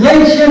this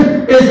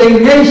nation is a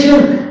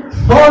nation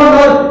formed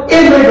of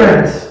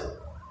immigrants.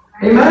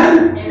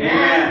 Amen?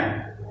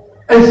 Amen.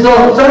 And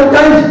so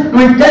sometimes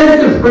we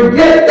tend to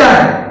forget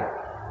that.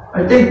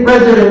 I think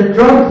President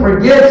Trump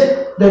forgets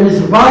that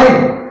his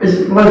wife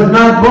was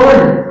not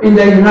born in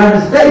the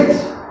United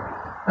States.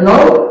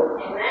 Hello?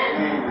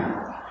 Amen.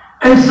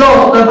 And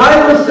so the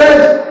Bible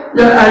says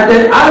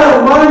that out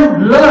of one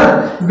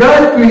blood,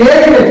 God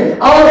created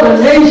all the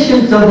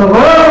nations of the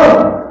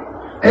world.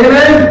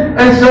 Amen?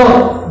 And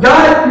so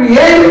God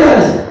created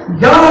us.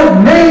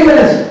 God made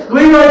us.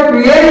 We were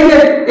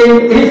created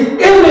in His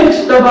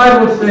image, the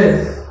Bible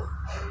says.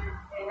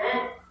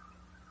 Amen.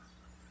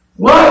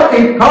 What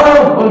a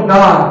powerful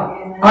God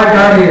our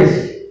God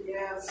is.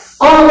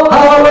 All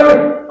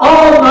power,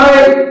 all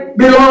might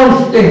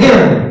belongs to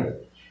Him.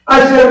 I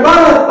said, what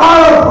a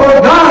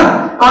powerful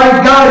God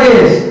our God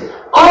is.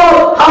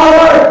 All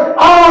power,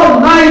 all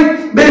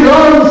might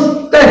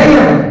belongs to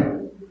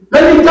Him.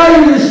 Let me tell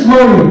you this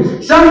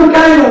morning, some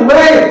kind of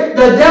way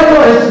the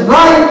devil has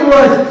lied to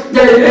us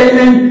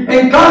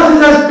and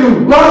causes us to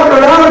walk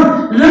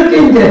around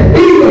looking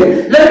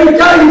defeated. Let me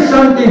tell you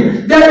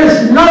something. There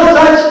is no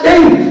such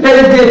thing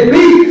as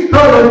defeat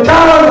for the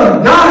child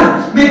of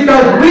God,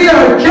 because we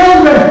are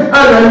children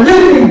of the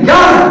living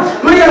God.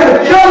 We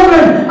are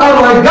children of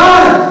a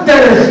God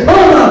that is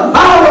full of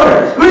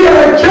power. We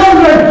are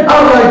children of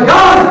a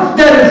God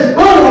that is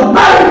full of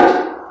might.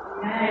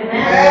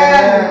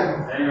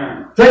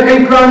 Amen.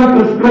 Second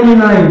Chronicles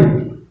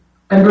 29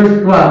 and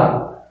verse 12.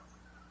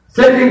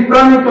 Second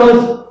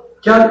Chronicles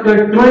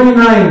chapter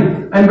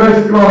 29 and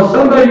verse 12.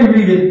 Somebody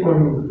read it for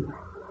me.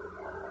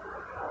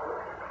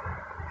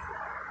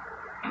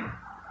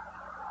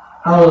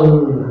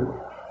 Hallelujah.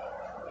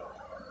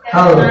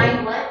 Hallelujah.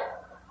 9 what?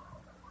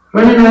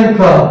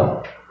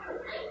 29:12.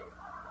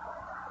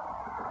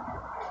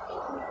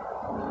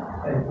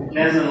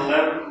 Then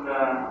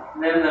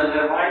the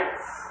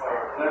Levites or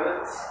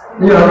Levites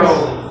Yes.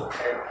 rose.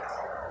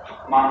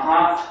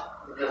 Mahath,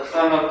 the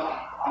son of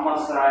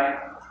Amasai,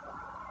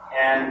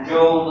 and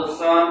Joel, the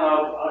son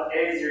of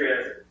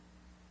Azariah,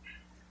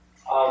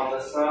 the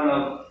son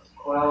of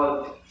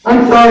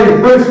I'm sorry,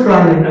 First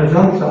Chronicles,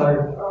 I'm sorry.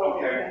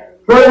 Okay.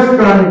 First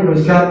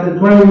Chronicles chapter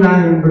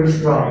 29 and verse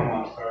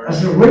 12. I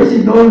said, where's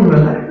he going with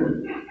that?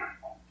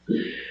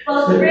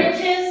 Both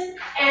riches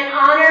and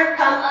honor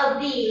come of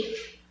thee,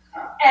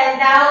 and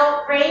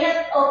thou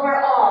reignest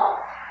over all.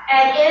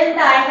 And in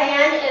thy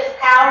hand is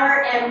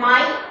power and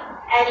might,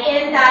 and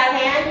in thy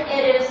hand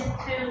it is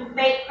to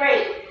make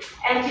great,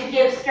 and to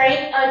give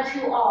strength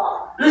unto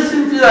all.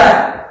 Listen to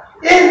that.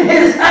 In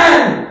His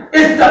hand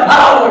is the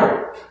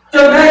power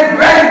to make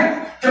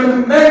great,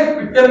 to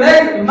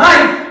make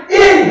might.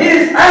 In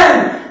His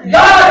hand.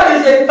 God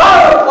is a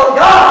powerful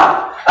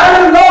God. I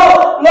don't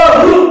know,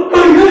 Lord,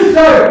 who you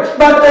serve,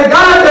 but the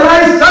God that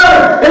I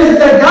serve is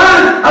the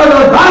God of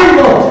the Bible.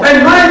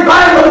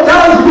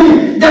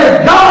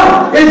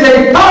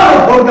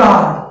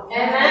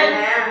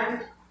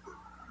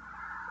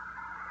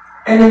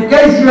 And in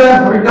case you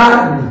have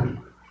forgotten,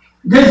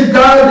 this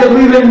God that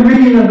we've been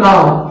reading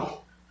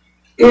about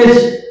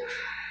is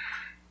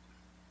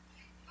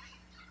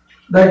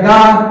the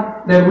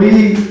God that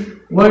we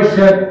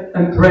worship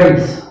and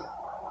praise.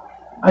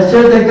 I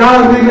said the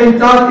God we've been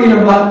talking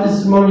about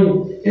this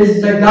morning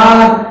is the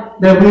God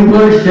that we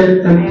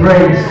worship and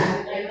praise.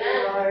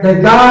 Amen.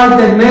 The God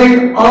that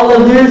made all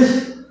of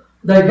this,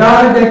 the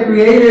God that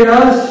created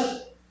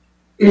us,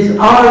 is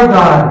our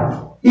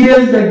God. He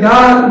is the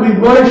God we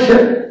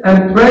worship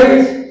and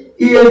praise.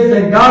 He is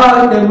the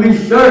God that we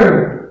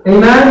serve.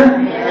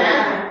 Amen?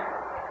 Amen.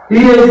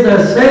 He is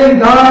the same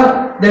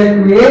God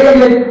that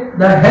created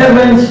the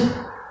heavens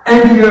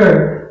and the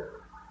earth.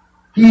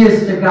 He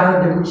is the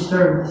God that we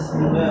serve this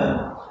morning.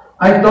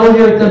 I told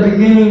you at the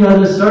beginning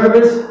of the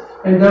service,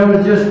 and there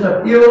was just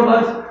a few of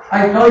us,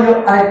 I told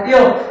you I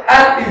feel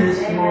happy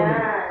this morning.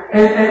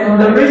 And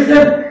the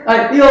reason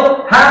I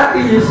feel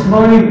happy this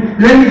morning,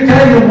 let me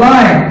tell you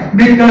why.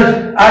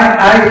 Because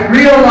I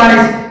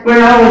realized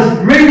when I was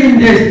reading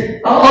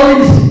this, all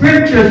these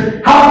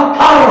scriptures, how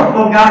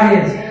powerful God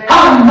is,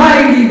 how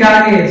mighty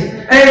God is.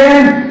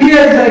 Amen. He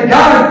is the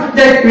God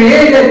that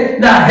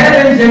created the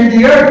heavens and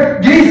the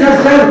earth. Jesus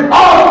said,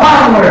 all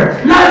power,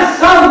 not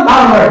some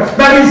power,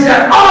 but he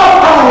said, all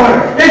power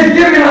is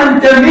given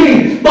unto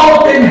me,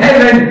 both in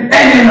heaven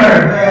and in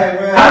earth.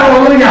 Amen.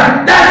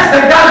 Hallelujah. That's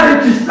the God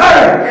that you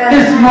serve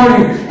this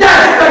morning.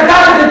 That's the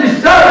God that you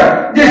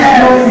serve this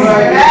morning.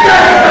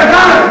 That's the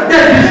God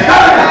that you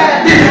serve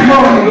this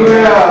morning.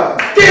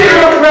 Give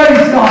him a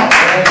praise song.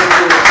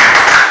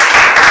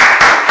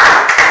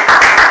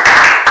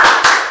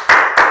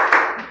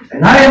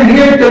 And I am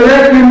here to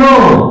let you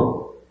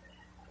know,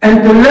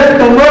 and to let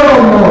the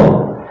world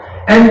know,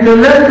 and to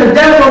let the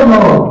devil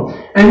know,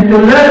 and to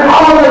let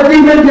all the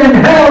demons in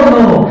hell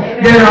know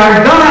that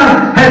our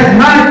God has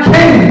not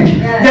changed,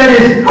 that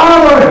his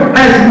power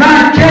has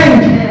not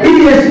changed.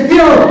 He is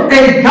still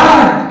a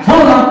God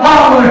full of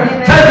power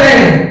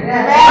today.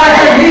 I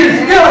said he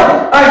is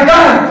still a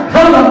God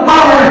full of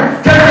power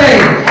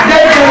today.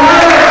 There's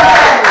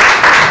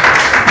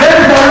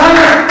a lot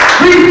of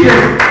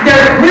preachers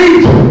that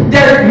preach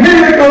that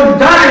miracles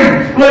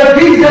died with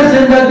Jesus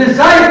and the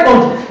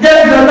disciples.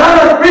 There's a lot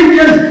of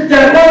preachers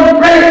that won't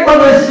pray for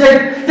the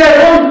sick, that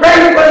won't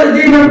pray for the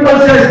demon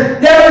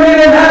possessed. They don't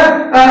even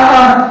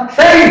have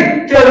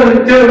faith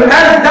to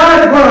ask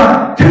God for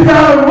a $2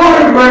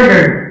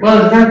 Whataburger.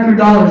 Well, it's not $2,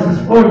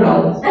 it's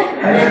 $4.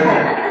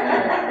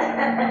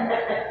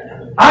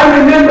 I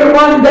remember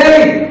one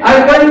day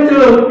I went to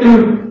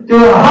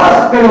a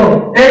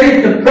hospital,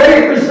 to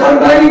pray for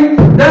somebody.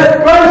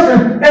 That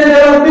person ended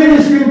up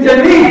ministering to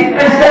me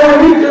instead of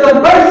me to the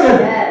person.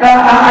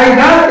 I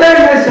got there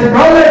and I said,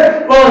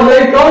 brother, well,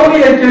 they told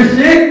me that you're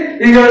sick.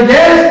 He goes,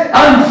 yes,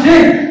 I'm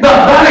sick,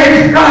 but by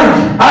his stripes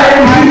I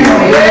am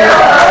healed.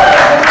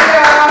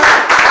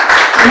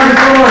 And I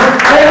said, well,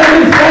 I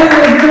understand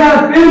that you're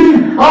not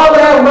feeling all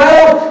that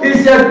well. He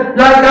said,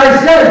 like I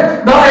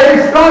said, by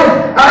his stripes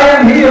I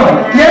am healed.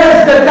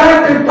 Yes, the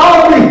doctor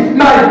told me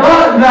my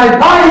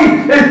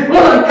body is full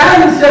of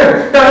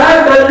cancer, but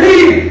I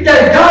believe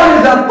that God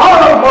is a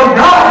powerful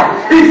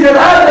God. He said,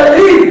 I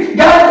believe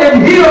God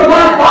can heal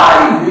my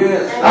body.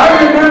 Yes.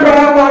 I remember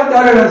I walked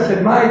out and I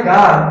said, my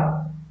God.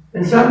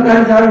 And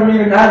sometimes I don't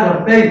even have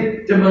the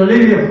faith to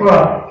believe you for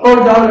a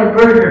 $4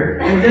 burger.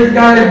 And this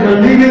guy is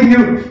believing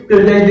you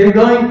that you're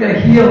going to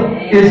heal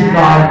his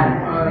body.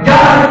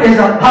 God is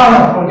a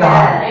powerful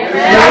God.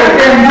 God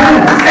can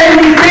do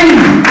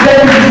anything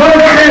that his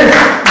word says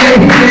that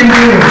he can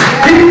do.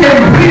 He can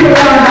heal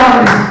our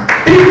bodies.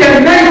 He can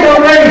make a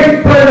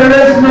way where there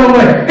is no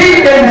way.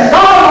 He can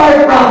solve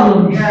our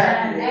problems.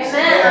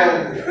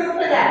 Amen. Proof of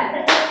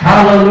that.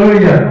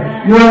 Hallelujah.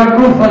 You are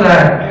proof of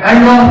that. I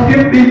know a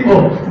few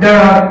people that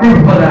are proof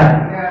of that.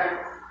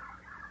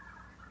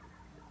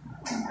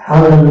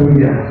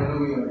 Hallelujah.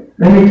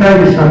 Let me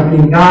tell you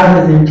something. God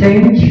hasn't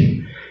changed.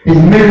 His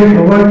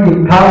miracle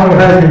working power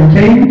hasn't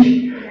changed.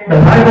 The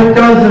Bible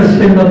tells us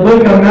in the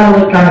book of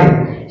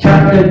Malachi,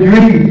 chapter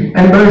 3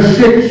 and verse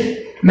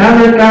 6.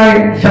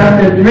 Malachi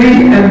chapter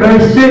 3 and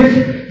verse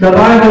 6. The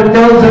Bible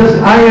tells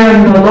us, I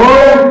am the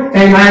Lord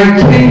and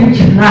I change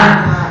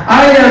not.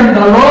 I am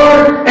the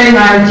Lord and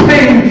I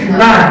change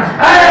not.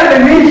 I have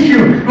an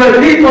issue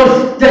with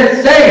people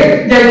that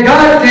say that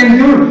God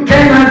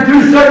cannot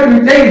do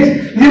certain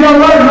things. You know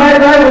what? My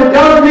Bible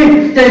tells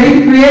me that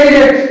he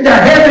created the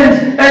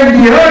heavens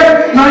and the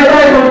earth. My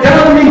Bible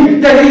tells me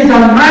that he's a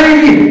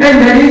mighty and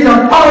that he's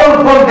a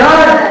powerful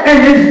God.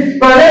 And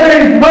whatever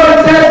his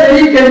word says that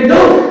he can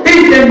do,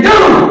 he can do.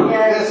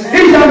 Yes.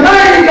 He's a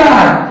mighty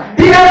God.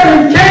 He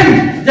hasn't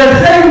changed. The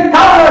same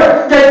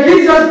power that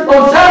Jesus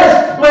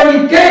possessed when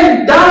he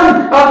came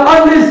down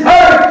upon this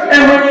earth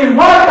and when he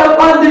walked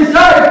upon this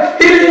earth,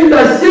 healing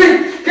the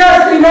sick,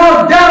 casting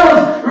out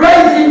devils,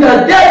 raising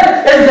the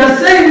dead, is the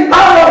same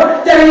power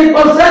that he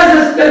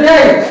possesses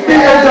today.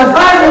 Because the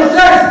Bible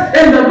says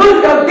in the book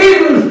of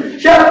Hebrews,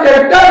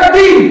 chapter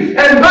 13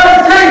 and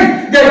verse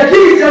 8, that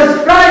Jesus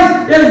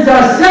Christ is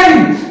the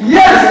same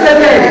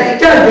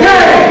yesterday,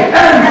 today,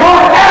 and forever.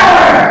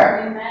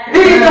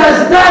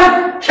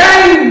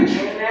 change.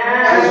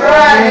 That's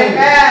right.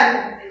 Amen.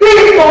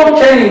 People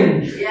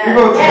change. Yes.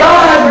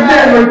 God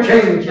never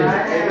changes.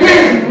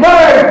 His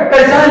word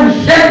is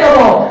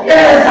unshakable. It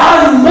is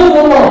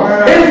unmovable.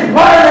 His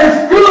word is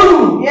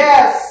true.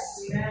 Yes.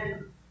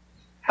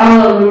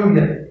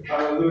 Hallelujah.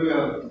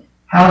 Hallelujah.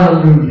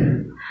 Hallelujah.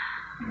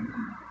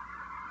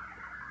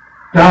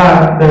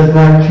 God does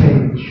not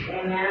change.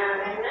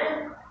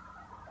 Amen.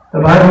 The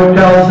Bible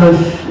tells us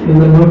in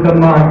the book of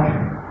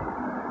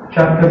Mark,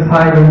 chapter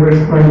 5 and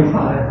verse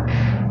 25.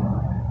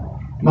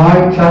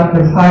 Mark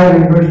chapter 5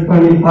 and verse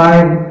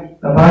 25,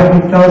 the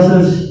Bible tells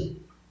us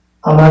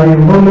about a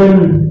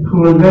woman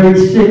who was very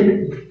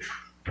sick.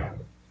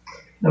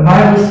 The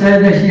Bible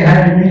said that she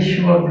had an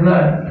issue of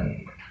blood.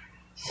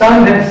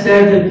 Some have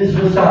said that this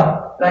was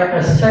like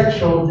a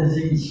sexual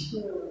disease.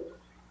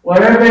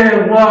 Whatever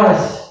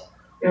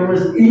it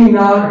was eating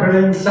out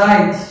her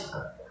insides.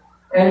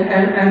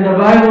 And the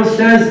Bible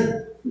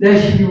says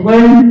that she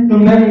went to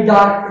many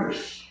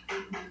doctors,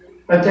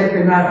 but they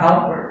could not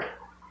help her.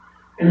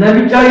 And let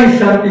me tell you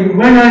something,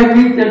 when I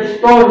read that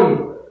story,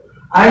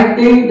 I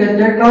think that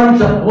there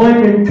comes a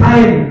point in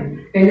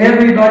time in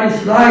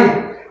everybody's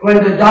life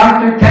when the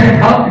doctor can't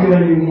help you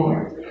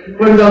anymore.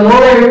 When the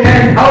lawyer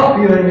can't help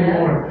you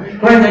anymore.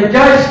 When the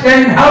judge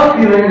can't help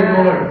you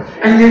anymore.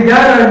 And you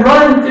gotta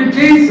run to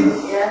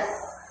Jesus. Yes.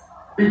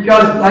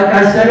 Because, like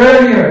I said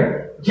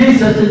earlier,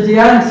 Jesus is the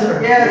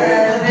answer.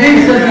 Yes.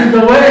 Jesus is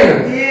the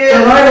way. Yes.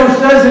 The Bible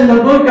says in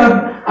the book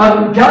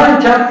of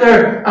John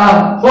chapter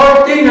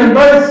 14 and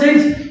verse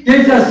 6,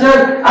 Jesus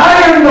said,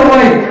 I am the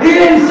way. He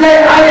didn't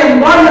say, I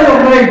am one of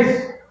the ways.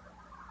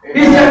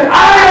 He said,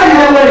 I am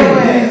the way.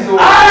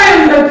 I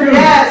am the truth.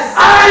 Yes.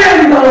 I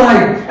am the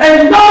light.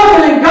 And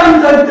nobody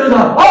comes unto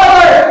the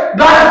Father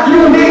but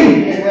through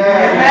me.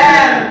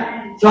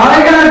 Amen. So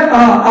I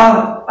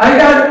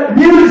got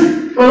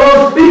news for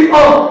those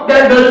people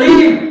that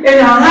believe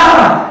in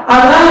Allah.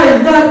 Allah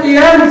is not the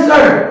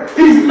answer.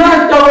 He's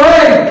not the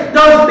way.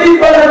 Those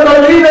people that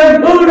believe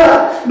in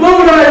Buddha,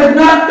 Buddha is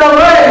not the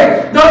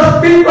way. Those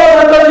people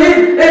that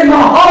believe in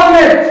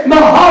Muhammad,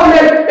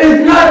 Muhammad is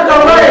not the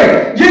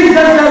way. Jesus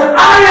said,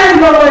 I am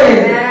the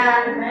way.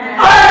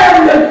 I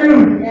am the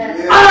truth.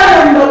 I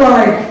am the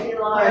light.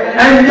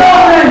 And no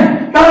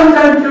man comes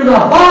unto the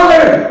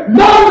Father.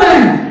 No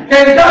man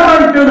can come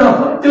unto the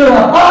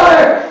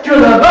Father, to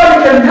the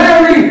Virgin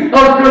Mary,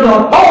 or to the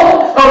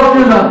Pope, or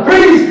to the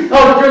priest,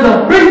 or to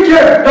the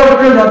preacher, or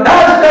to the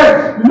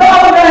pastor. No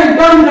man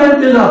comes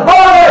unto the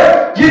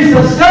Father,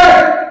 Jesus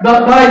said,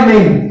 but by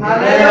me.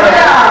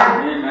 Hallelujah.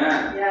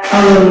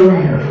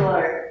 Hallelujah.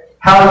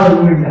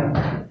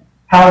 Hallelujah.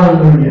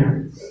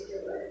 Hallelujah.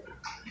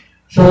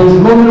 So this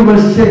woman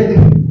was sick.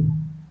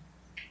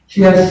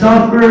 She has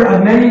suffered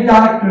of many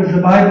doctors,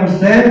 the Bible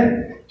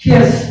said. She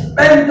has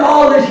spent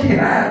all that she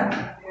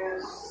had.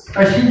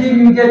 But she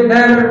didn't get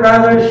better,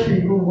 rather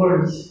she grew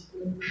worse.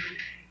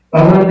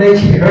 But one day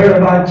she heard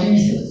about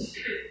Jesus.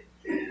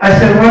 I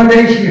said one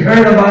day she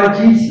heard about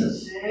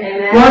Jesus.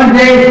 Amen. One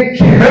day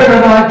she heard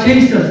about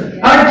Jesus.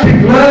 Aren't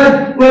you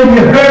glad when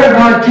you heard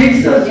about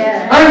Jesus?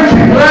 Yes. Aren't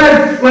you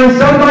glad when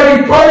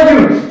somebody told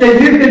you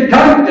that you could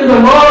come to the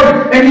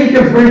Lord and He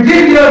can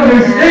forgive you of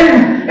your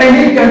sins, and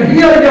He can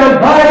heal your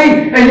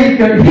body, and He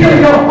can heal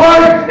your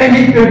heart, and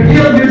He can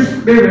heal your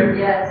spirit?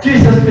 Yes.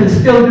 Jesus can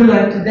still do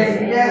that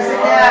today. Yes,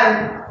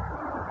 again.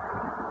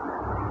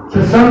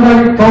 So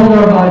somebody told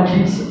her about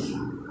Jesus.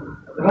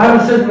 The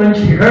Bible says when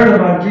she heard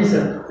about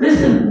Jesus,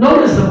 listen,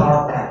 notice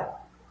about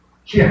that.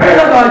 She heard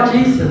about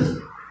Jesus.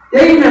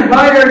 They didn't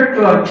invite her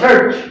to a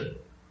church.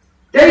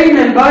 They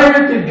didn't invite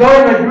her to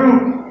join a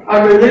group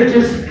of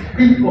religious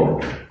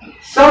people.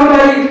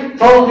 Somebody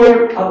told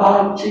her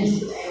about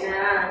Jesus.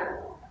 Amen.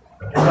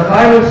 And the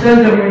Bible says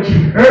that when she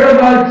heard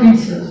about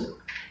Jesus,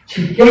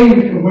 she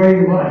came to where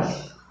He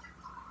was.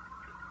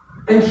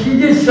 And she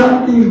did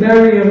something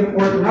very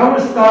important. I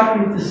was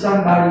talking to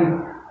somebody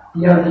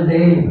the other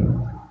day,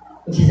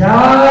 and she said,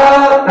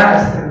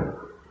 Pastor,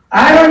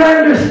 I don't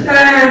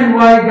understand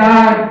why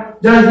God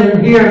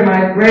doesn't hear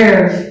my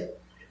prayers.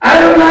 I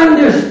don't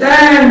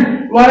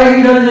understand why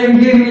He doesn't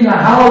give me the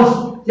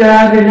house that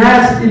I've been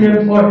asking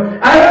Him for.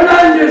 I don't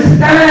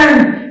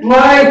understand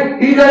why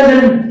He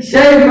doesn't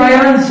save my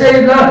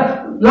unsaved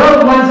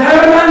loved ones.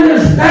 I don't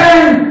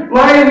understand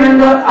why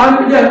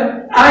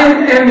I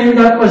am in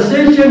the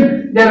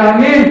position that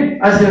I'm in.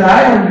 I said,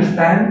 I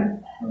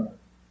understand.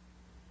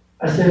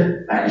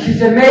 She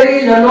said,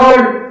 maybe the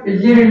Lord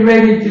is getting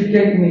ready to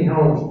take me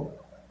home.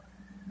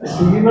 I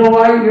said, you know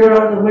why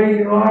you're the way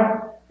you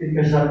are?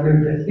 Because of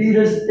your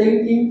defeatist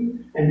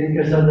thinking and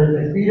because of the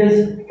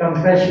defeatist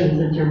confessions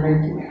that you're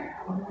making.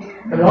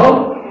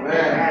 Hello?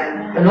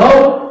 Amen.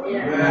 Hello?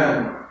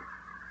 Amen.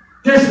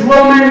 This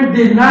woman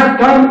did not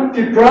come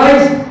to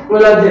Christ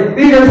with a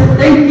defeatist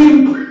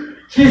thinking.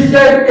 She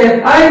said,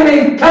 if I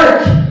may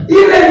touch,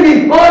 even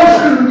before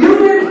she knew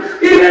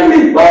it, even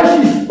before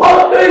she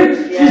spoke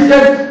it, she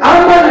said,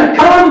 I'm going to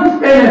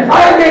come, and if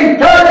I may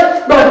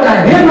touch but the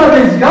hem of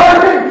His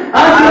garment,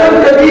 I'm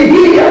going to be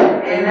healed.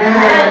 Amen.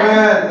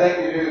 Amen. Thank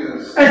you,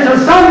 Jesus. And so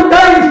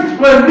sometimes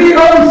when when we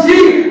don't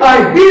see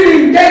our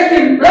healing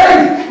taking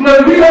place,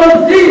 when we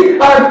don't see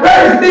our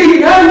prayers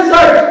being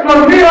answered,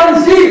 when we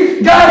don't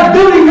see God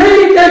doing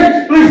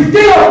anything, we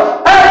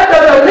still have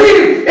to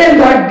believe in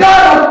the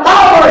God of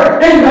power,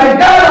 in the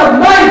God of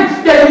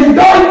might, that He's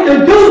going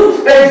to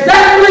do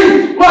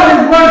exactly what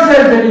His word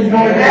says that He's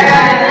going to do.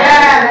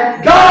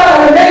 God,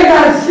 I may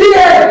not see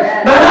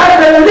it, but I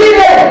believe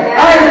it.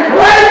 I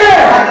claim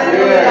it.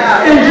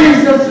 In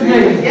Jesus'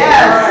 name.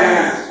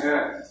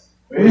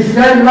 We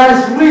said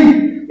last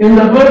week in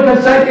the book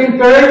of 2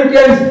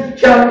 Corinthians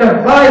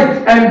chapter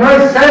 5 and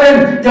verse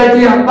 7 that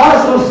the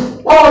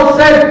Apostle Paul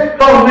said,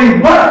 for we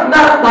walk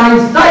not by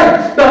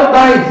sight, but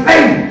by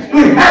faith.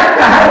 We have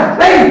to have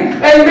faith,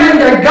 amen,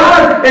 that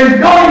God is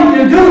going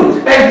to do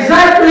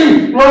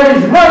exactly what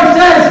His word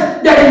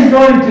says that He's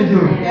going to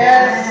do.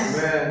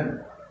 Yes.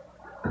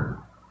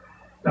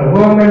 The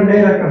woman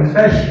made a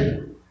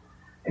confession,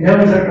 and it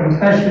was a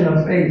confession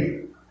of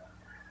faith.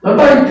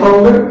 Nobody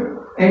told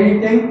her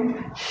anything.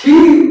 She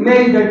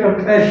made the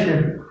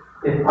confession,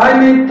 if I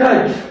may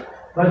touch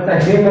but the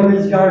hem of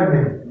His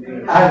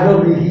garment, I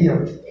will be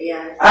healed.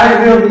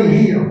 I will be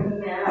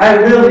healed. I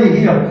will be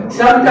healed.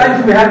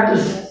 Sometimes we have to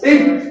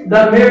speak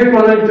the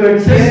miracle into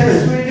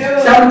existence.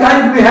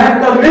 Sometimes we have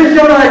to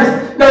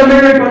visualize the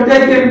miracle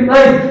taking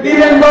place.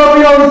 Even though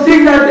we don't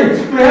see nothing,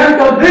 we have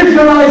to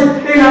visualize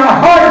in our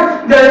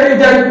heart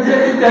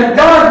that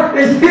God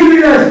is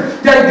healing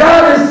us, that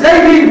God is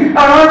saving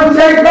our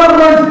unsaved loved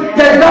ones,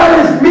 that God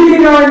is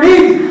meeting our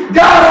needs.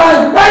 God,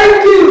 I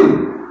thank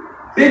you.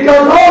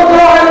 Because although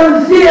I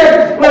don't see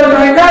it with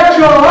my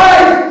natural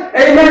eyes,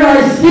 amen,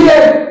 I see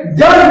it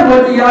done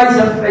with the eyes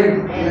of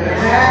faith.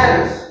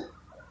 Yes.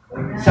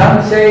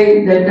 Some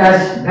say that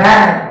that's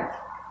bad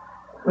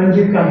when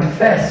you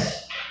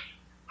confess.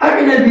 How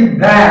can it be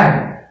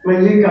bad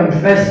when you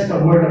confess the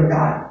Word of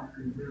God?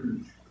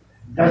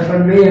 That's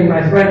when me and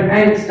my friend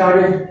Hank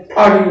started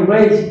parting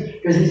ways,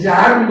 because he said,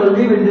 I don't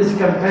believe in this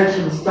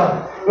confession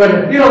stuff. But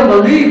if you don't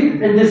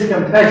believe in this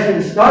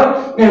confession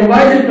stuff, then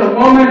why did the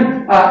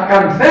woman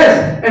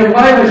confess, and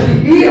why was she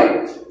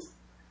healed?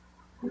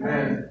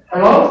 Amen.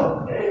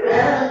 Hello?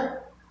 Amen.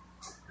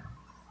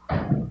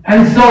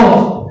 And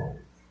so,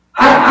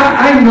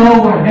 I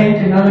know what Hank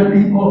and other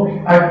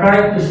people are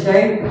trying to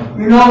say.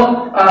 You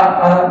know,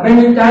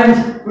 many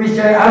times we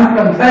say, I'm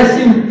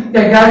confessing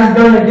that God is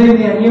going to give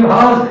me a new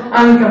house.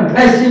 I'm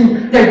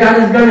confessing that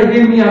God is going to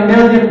give me $1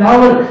 million.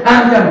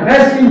 I'm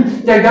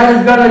confessing that God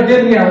is going to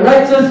give me a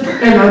Lexus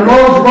and a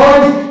Rolls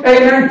Royce.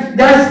 Amen.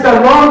 That's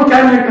the wrong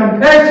kind of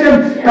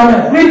confession.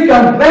 But if we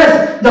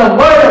confess the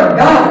Word of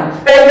God,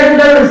 amen,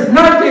 there is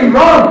nothing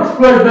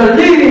wrong with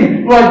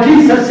believing what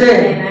Jesus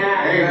said.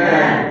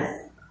 Amen.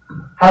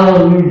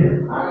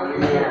 Hallelujah.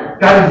 Hallelujah.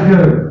 God is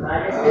good.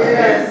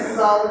 Yes,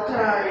 all the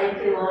time.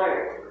 Thank you,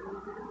 Lord.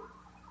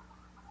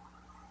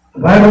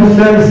 The Bible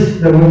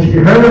says that when she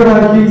heard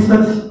about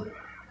Jesus,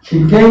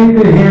 she came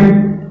to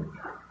Him.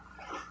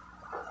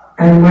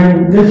 And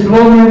when this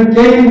woman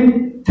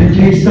came to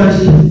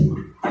Jesus,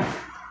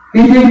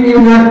 He didn't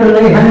even have to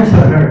lay hands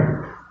on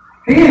her.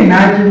 Can you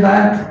imagine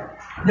that?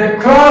 The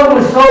crowd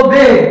was so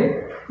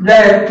big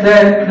that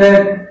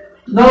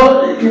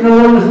no,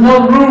 there was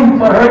no room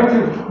for her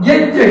to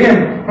get to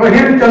Him, for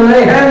Him to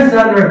lay hands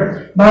on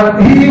her.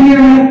 But He didn't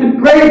even have to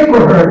pray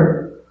for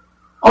her.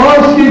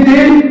 All she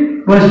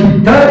did was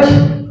she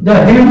touched the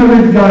hem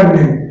of His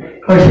garment.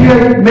 For she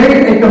had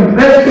made a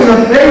confession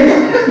of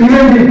faith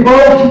even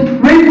before she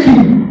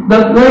reaching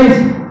the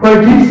place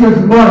where Jesus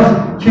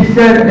was. She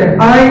said, if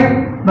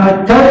I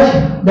but touch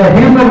the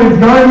hem of His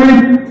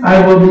garment,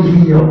 I will be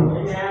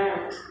healed.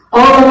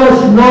 All of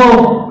us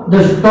know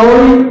the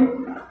story.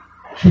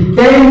 She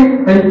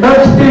came and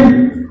touched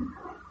Him,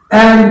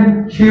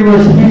 and she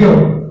was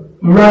healed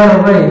right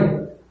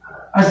away.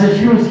 I said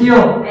she was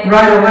healed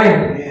right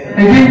away.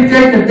 It didn't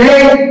take a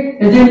day,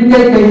 it didn't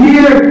take a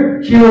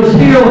year, she was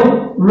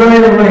healed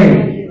right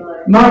away.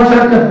 Mark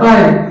chapter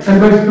 5 and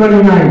verse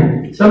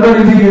 29.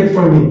 Somebody read it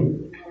for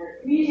me.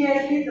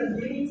 Immediately the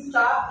bleeding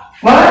stopped.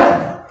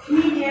 What?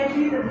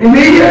 Immediately the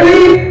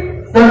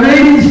Immediately the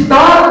bleeding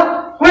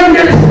stopped. When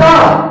did it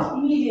stop?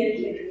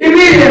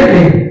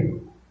 Immediately.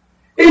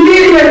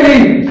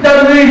 Immediately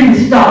the bleeding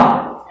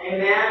stopped.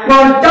 Amen.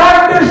 What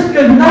doctors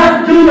could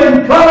not do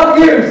in 12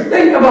 years.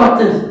 Think about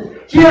this.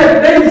 She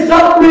had been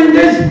suffering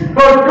this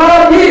for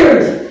 12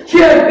 years. She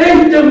had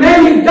been to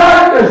many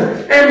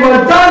doctors. And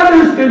what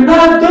doctors could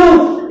not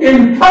do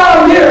in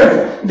 12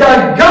 years,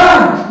 the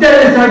God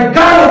that is a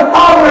God of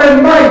power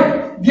and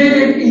might did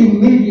it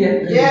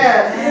immediately.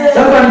 Yes.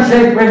 Somebody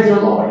say praise the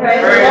Lord.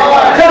 Praise Praise the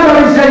Lord.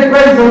 Somebody say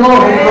praise the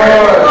Lord.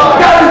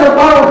 God is a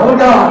powerful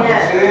God.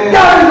 Yes.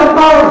 God is a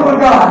powerful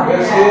God.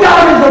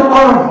 God is a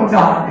powerful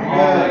God.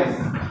 Yes.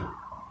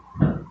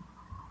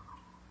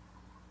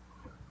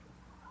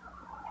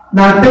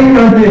 Now think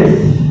of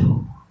this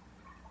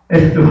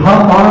as to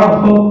how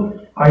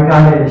powerful our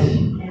God is.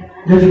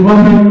 This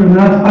woman could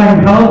not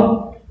find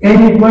help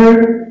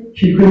anywhere.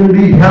 She couldn't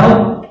be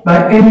helped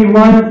by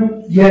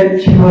anyone,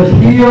 yet she was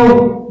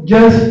healed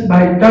just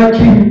by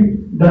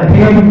touching the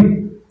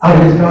hem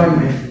of his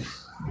garment.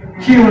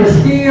 She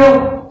was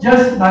healed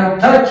just by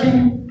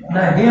touching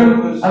the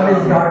hem of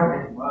his garment.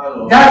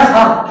 That's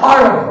how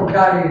powerful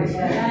God is.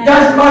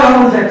 That's why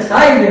I was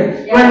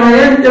excited when I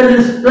entered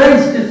this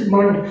place this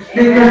morning,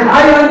 because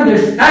I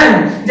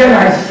understand that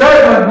I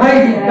serve a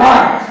mighty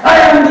God.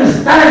 I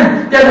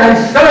understand that I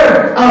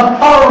serve a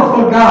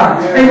powerful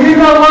God. And you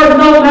know what?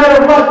 No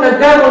matter what the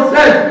devil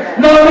says,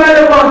 no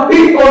matter what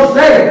people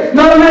say,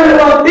 no matter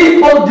what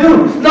people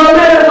do, no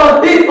matter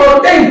what people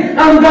think,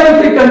 I'm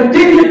going to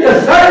continue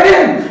to serve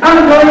Him.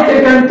 I'm going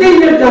to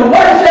continue to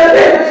worship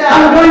Him.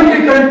 I'm going to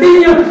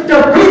continue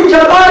to preach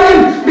about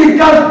Him,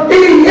 because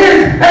He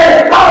is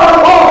a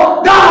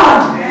powerful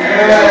God.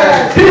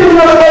 Yes. To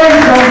the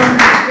praise of Him.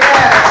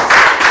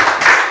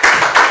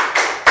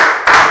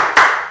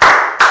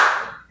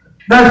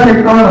 That's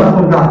a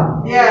powerful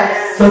God.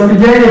 Yes. So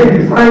today, if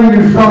you find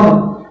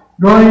yourself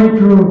going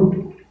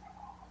through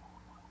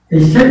a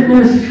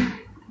sickness,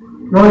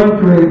 going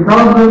through a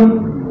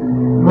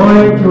problem,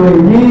 going through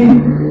a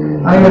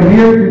need, I am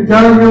here to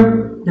tell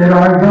you that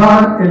our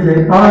God is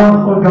a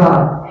powerful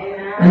God.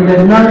 And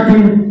that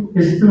nothing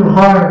is too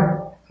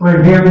hard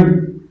for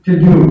Him to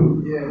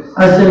do. Yes.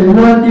 I said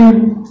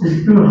nothing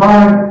is too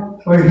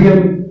hard for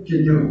Him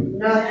to do.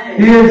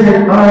 Nothing. He is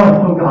a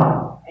powerful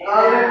God.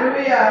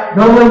 Hallelujah.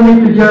 Go with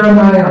me to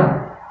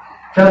Jeremiah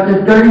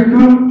chapter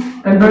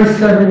 32 and verse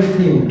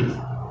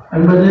 17.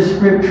 And with this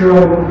scripture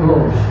I will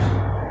close.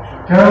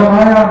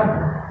 Jeremiah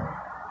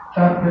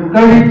chapter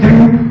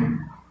 32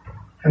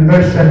 and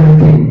verse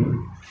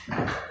 17.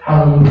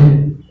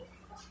 Hallelujah.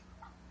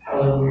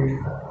 Hallelujah.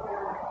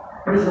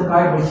 What does the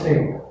Bible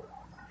say?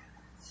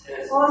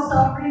 O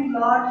sovereign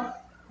Lord,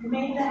 you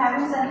made the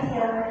heavens and the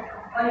earth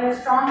by your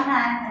strong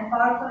hand and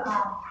powerful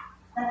arm.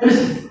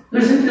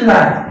 Listen to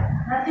that.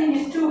 Nothing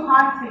is too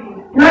hard for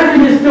you.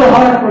 Nothing is too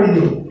hard for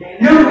you.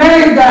 You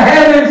made the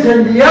heavens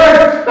and the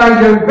earth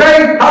by your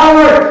great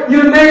power.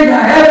 You made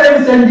the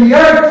heavens and the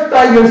earth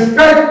by your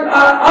stretched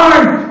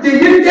arm. Do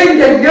you think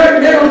that your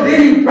little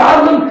bitty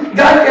problem,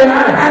 God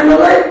cannot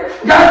handle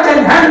it? God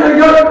can handle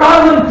your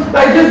problem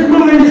by just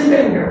moving His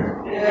finger.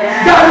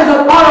 Yes. God is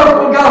a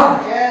powerful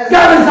God. Yes.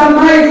 God is a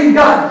mighty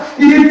God.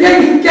 Do you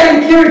think He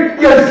can cure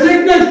your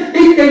sickness?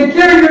 He can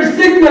cure your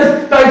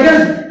sickness by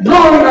just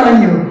blowing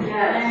on you.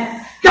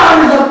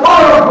 God is a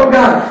powerful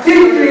God.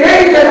 He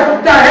created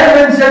the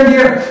heavens and the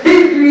earth.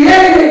 He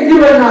created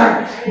you and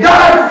I.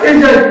 God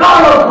is a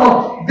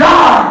powerful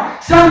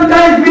God.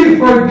 Sometimes we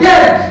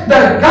forget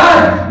the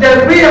God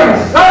that we are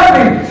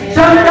serving.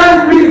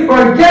 Sometimes we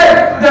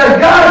forget the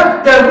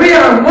God that we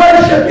are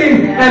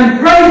worshiping and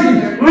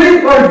praising.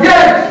 We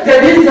forget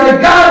that He's a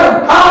God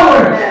of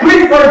power.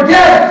 We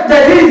forget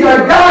that He's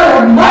a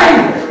God of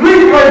might.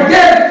 We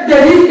forget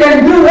that He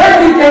can do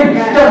everything.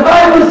 The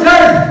Bible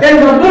says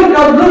in the book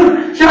of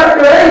Luke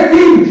chapter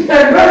 18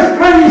 and verse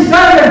 27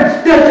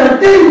 that the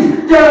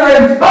things that are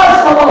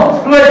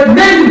impossible with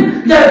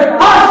men, they're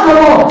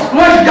possible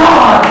with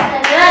God.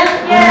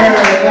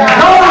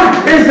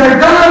 God is a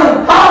God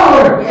of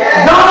power.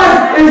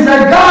 God is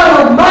a God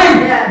of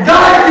might.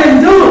 God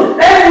can do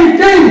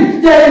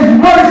everything that His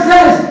word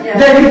says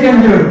that He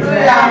can do.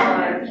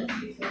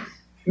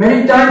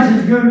 Many times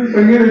it's good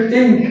for you to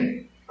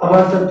think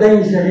about the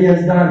things that He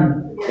has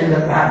done in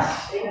the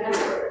past.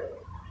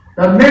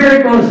 The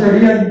miracles that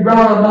He has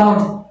brought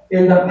about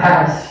in the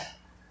past.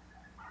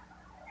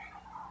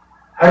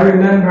 I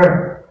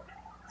remember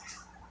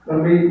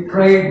when we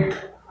prayed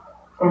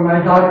for my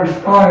daughter's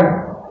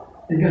car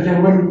because they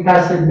wouldn't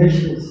pass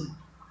admissions.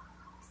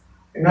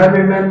 And I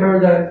remember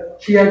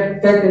that she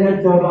had taken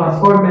it to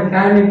about 4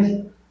 mechanics,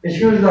 and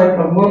she was like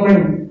a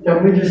woman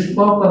that we just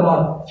spoke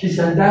about. She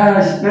said, Dad,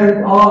 I spent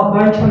a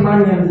bunch of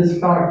money on this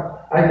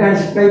car. I can't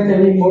spend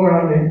any more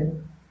on it.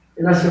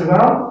 And I said,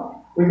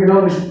 well, we can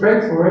always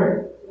pray for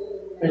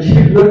it. And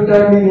she looked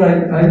at me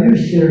like, are you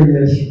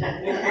serious?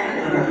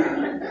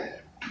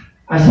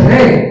 I said,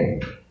 hey,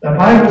 the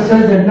Bible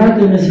says that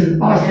nothing is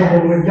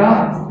impossible with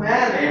God.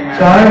 Amen.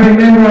 So I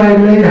remember I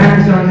laid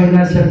hands on her and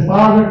I said,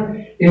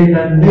 Father, in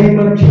the name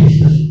of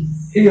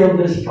Jesus, heal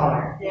this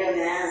car.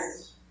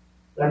 Yes.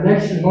 The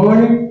next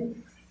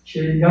morning,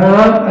 she got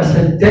up, I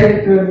said, take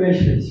it to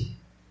admissions.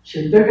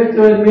 She took it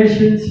to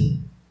admissions.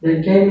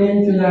 They came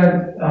into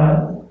that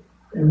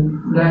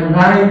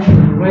line, she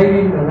was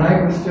waiting, the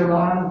light was still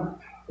on.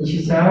 And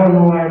she said, I don't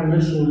know why I'm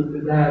listening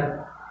to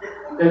that.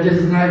 They're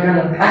just not going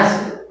to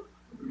pass it.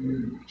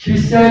 She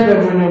said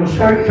that when it was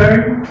her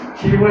turn,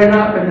 she went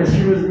up, and as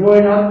she was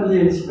going up to the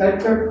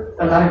inspector,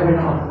 the light went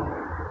off.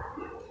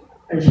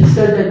 And she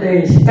said that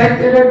they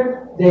inspected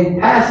her, they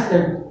passed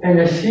her, and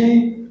as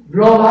she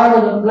drove out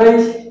of the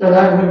place, the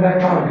light went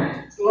back on.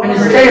 And it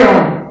stayed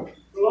on.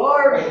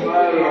 Glory.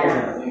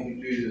 Thank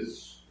you,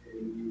 Jesus.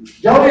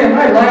 Joey, am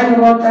I lying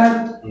about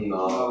that?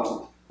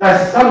 No.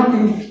 That's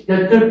something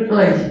that took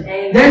place.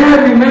 Then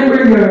I remember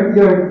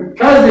your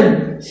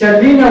cousin,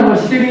 Selena,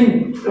 was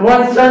sitting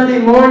one Sunday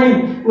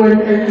morning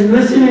and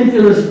listening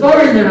to the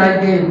story that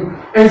I gave.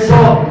 And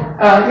so,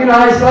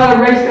 I saw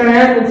her raise her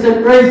hand and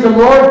said, praise the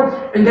Lord.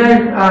 And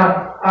then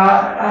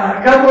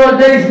A couple of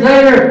days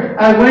later,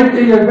 I went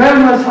to your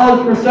grandma's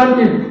house for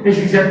something, and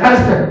she said,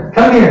 Pastor,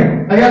 come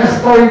here. I got a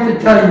story to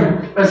tell you.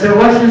 I said,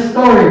 what's your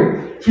story?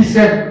 She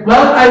said,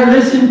 well, I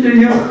listened to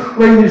you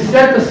when you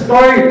said the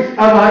story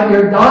about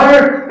your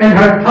daughter and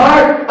her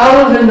car.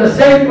 I was in the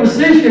same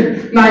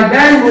position. My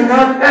van would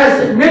not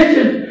pass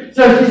admission.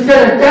 So she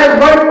said, if that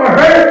worked for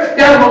her,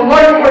 that will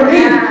work for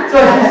me. So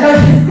she said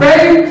she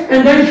prayed,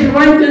 and then she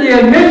went to the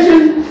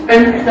admissions,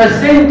 and the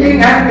same thing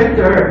happened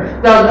to her.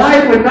 The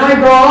light would not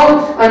go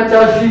out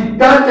until she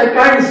got the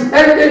car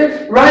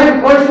inspected. Right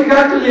before she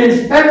got to the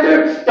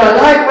inspector, the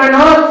light went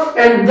off,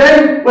 and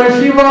then when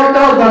she walked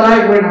out, the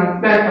light went on,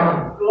 back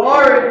on.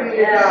 Glory be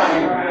to God.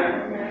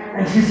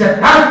 And she said,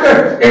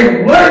 Pastor,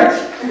 it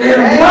works. It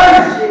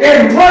works.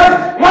 It works.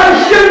 Why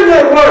shouldn't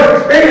it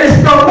work? It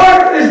is the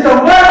work, it's the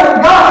will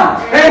of God.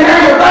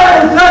 Amen. The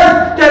Bible says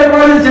that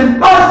what is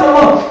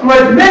impossible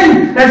with me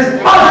is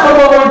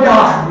possible with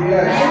God.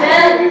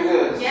 Amen.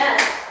 Yes.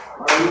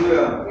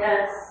 Hallelujah.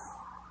 Yes.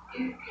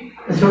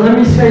 And so let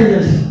me say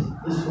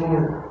this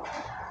morning.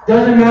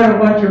 Doesn't matter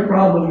what your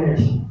problem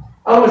is.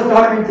 I was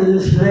talking to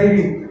this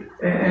lady,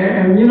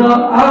 and you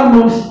know, I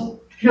almost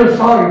feel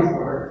sorry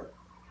for her.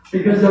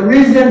 Because the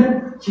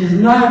reason she's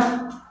not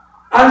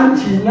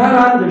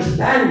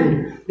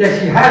understanding that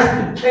she has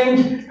to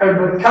change her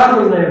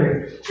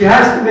vocabulary. She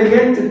has to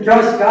begin to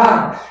trust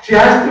God. She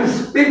has to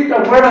speak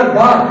the word of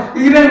God.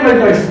 Even when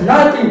there's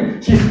nothing,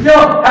 she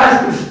still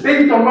has to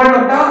speak the word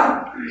of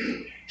God.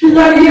 She's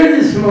not here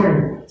this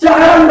morning. So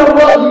how in the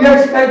world do you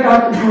expect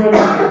God to do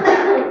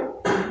anything?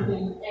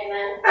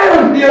 Amen. I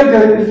don't feel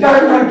good because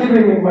God's not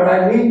giving me what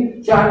I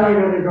need, so I'm not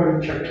going to go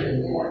to church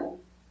anymore.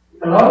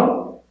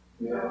 Hello?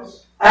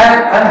 Yes.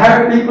 I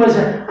heard people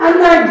say, I'm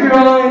not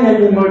growing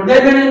anymore.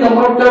 They've been in the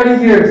Lord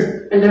 30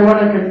 years and they want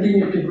to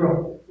continue to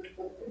grow.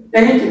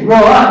 They need to grow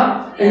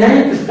up and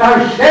they need to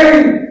start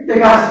sharing the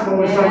gospel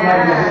with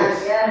somebody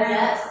else.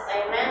 Yes.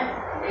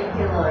 Amen. Thank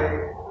you,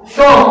 Lord.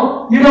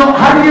 So, you know,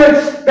 how do you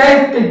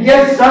expect to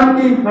get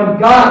something from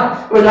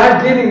God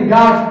without giving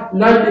God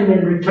nothing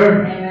in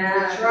return? Amen.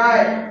 That's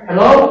right.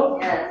 Hello?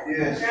 Yes.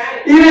 Yes.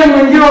 Even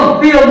when you don't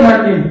feel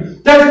nothing.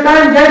 There's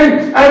times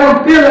I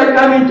don't feel like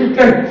coming to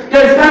church.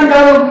 There's times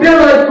I don't feel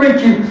like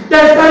preaching.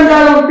 There's times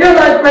I don't feel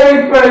like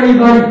praying for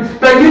anybody.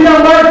 But you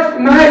know what?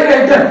 My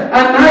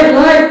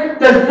life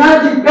does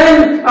not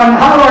depend on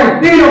how I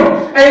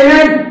feel.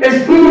 Amen.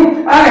 It's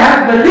who I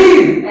have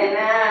believed.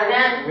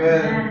 Amen.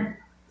 Amen.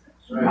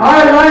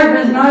 Our life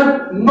is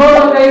not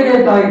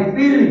motivated by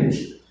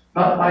feelings,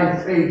 but by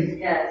faith.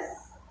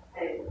 Yes.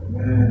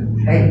 Amen.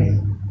 Faith.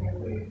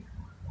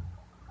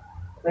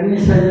 Let me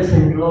say this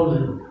in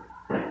closing.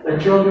 The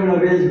children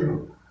of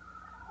Israel,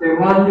 they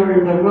wandered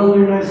in the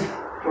wilderness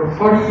for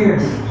 40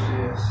 years.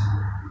 Yes.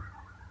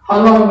 How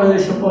long were they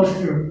supposed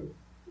to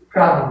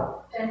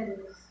travel? 10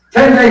 days.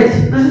 10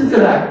 days. Listen to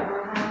that.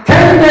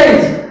 10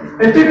 days.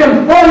 It took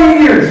them 40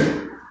 years.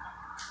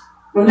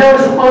 When they were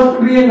supposed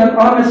to be in the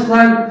promised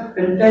land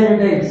in 10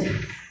 days.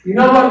 You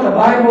know what the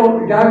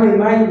Bible, God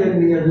reminded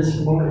me of this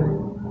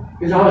morning.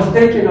 Because I was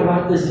thinking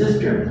about this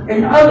sister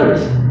and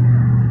others.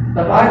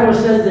 The Bible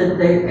says that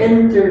they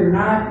enter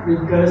not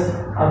because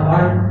of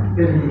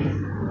unbelief.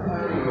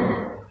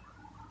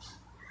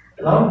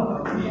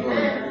 Hello?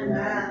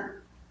 Amen.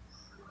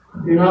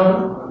 You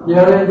know, the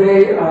other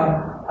day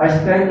I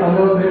spent a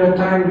little bit of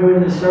time during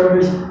the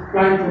service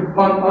trying to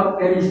pump up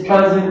Eddie's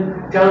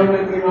cousin, telling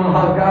him, you know,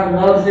 how God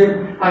loves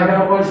him, how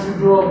God wants to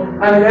do.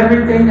 I mean,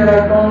 everything that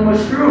I told him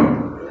was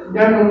true.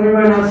 Then when we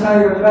went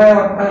outside, he was right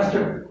out,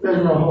 Pastor,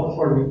 there's no hope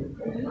for me.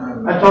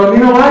 I told him,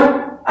 you know what?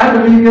 I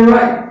believe you're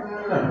right.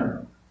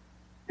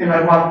 And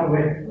I walked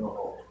away.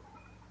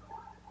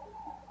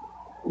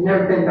 He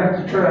never came back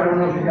to church. I don't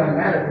know if he got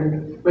mad at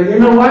me. But you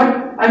know what?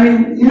 I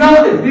mean, you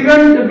know, if you're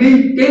going to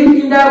be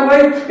thinking that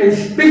way and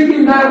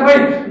speaking that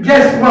way,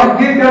 guess what?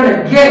 You're going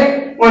to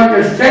get what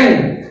they're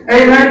saying.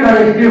 Amen.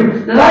 But if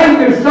you line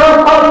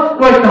yourself up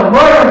with the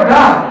Word of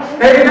God,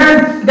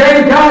 amen,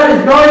 then God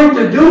is going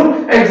to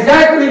do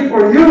exactly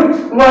for you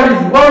what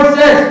His Word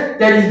says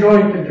that He's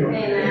going to do.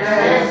 Amen.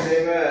 Yes.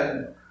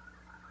 Amen.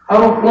 I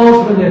will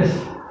close with this.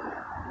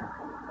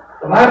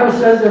 The Bible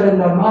says that in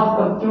the mouth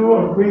of 2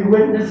 or 3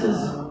 witnesses,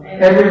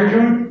 every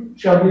truth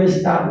shall be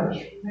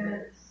established.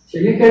 So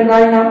you can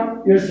line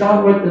up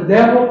yourself with the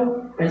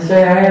devil and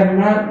say, I am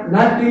not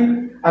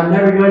nothing, I'm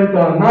never going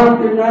to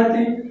amount to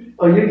nothing.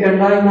 Or you can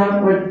line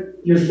up with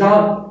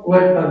yourself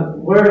with the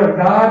Word of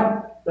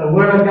God. The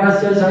Word of God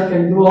says, I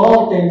can do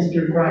all things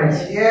through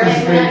Christ.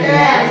 Yes.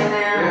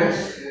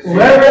 Yes.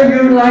 Whoever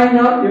you line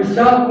up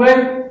yourself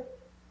with,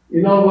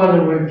 you know,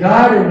 whether with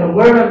God and the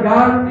Word of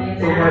God,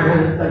 or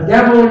with the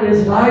devil and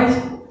his lies,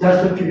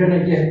 that's what you're going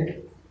to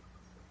get.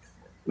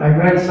 My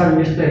grandson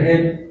used to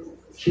hit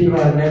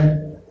Shiva, and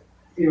then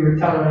he would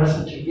tell us that's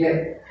what you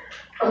get.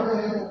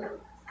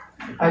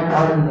 I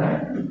taught him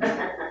that.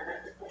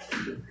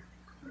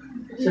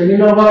 So you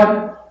know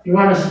what? You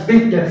want to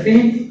speak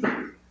defeat?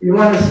 You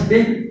want to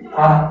speak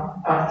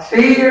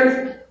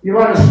fear? You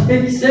want to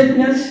speak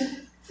sickness?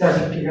 That's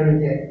what you're going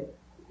to get.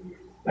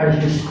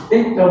 as you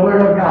speak the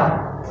word of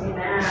God.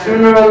 Amen.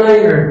 Sooner or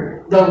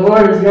later, the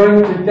word is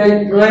going to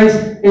take place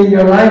in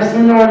your life.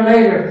 Sooner or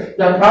later,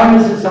 the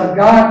promises of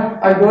God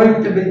are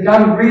going to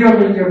become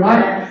real in your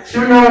life.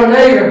 Sooner or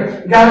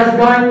later, God is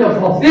going to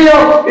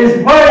fulfill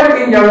His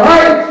word in your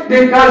life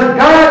because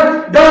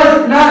God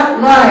does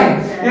not lie.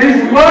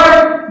 His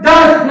word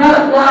does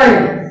not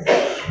lie.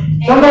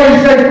 Somebody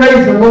say,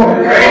 praise the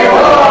Lord. Praise the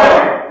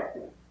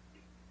Lord.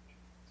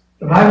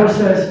 The Bible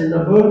says in the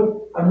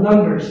book of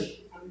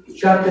Numbers,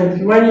 chapter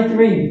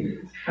 23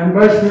 and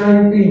verse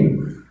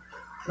 19.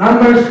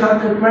 Numbers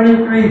chapter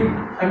 23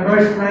 and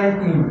verse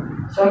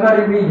 19.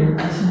 Somebody read it.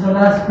 This is the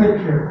last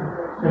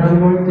scripture that I'm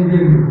going to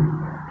give you.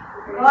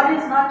 God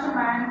is not a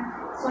man,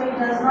 so He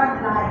does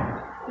not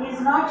lie. He is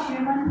not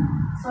human,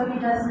 so He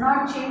does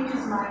not change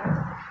His mind.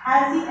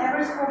 Has He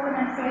ever spoken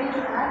and failed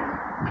to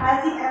act?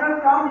 Has He ever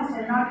promised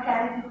and not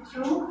carried it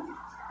through?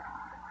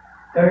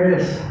 There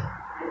it is.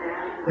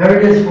 There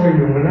it is for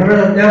you. Whenever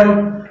the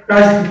devil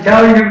tries to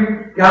tell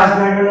you God's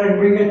not going to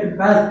bring it to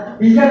pass,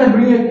 He's going to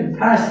bring it to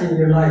pass in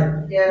your life.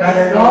 Yes. But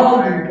it all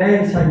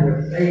depends on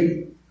your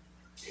faith.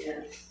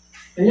 Yes.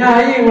 And yeah,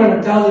 I didn't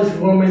want to tell this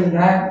woman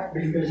that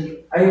because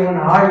I didn't want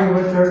to argue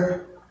with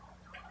her.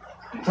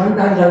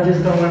 Sometimes I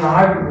just don't want to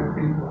argue with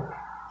people.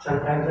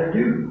 Sometimes I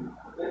do.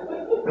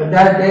 But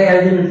that day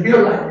I didn't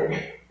feel like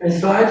it. And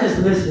so I just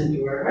listened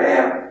to her.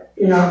 Well,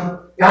 you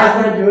know,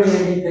 God's not doing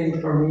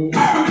anything for me.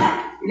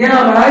 You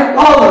know, but I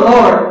told the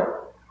Lord,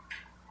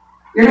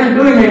 you're not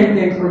doing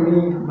anything for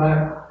me,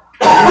 but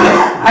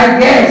I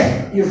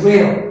guess you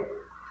will.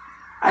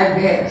 I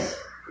guess.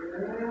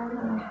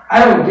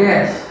 I don't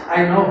guess.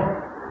 I know.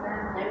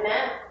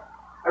 Amen.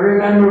 I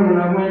remember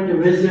when I went to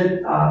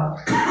visit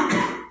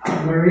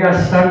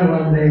Maria's son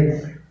one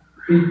day.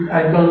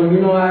 I told him,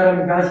 you know,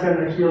 Adam, God's going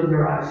to heal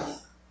your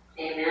eyes.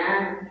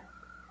 Amen.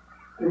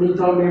 And he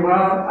told me,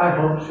 well, I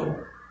hope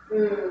so.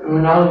 And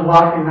when I was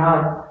walking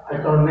out, I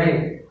told him,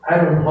 hey, I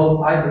don't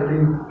hope, I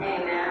believe.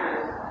 Amen.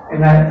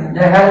 And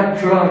they had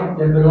a truck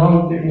that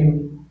belonged to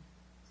him.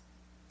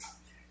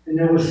 And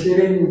they was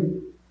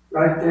sitting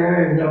right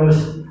there, and there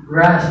was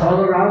grass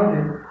all around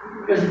it.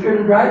 Because he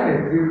couldn't drive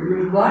it. He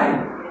was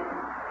blind.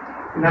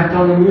 And I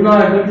told him, you know,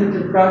 I looked at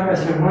the truck, I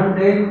said, one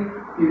day,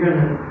 you're going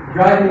to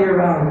drive me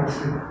around, I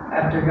said,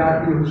 after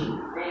God heals you.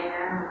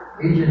 Amen.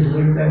 He just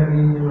looked at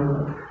me, you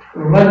know. He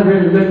wasn't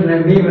really looking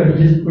at me, but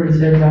he just put his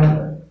head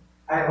down.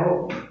 I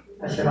hope.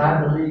 I said,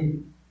 I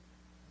believe.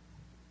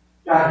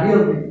 God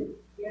healed me.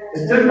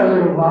 It took a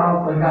little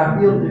while, but God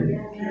healed me.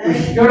 He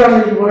stood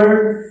on His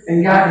word,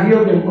 and God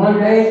healed him. One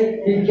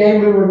day, he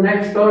came, we were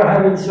next door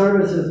having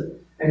services,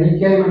 and he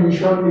came and he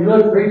showed me,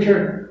 look,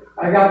 preacher,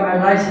 I got my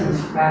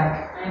license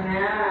back.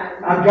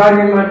 Amen. I'm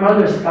driving my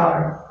mother's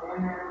car.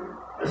 Amen.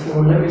 I said,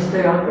 well, let me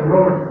stay off the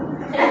road.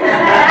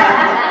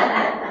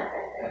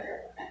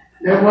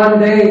 Then one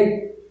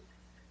day,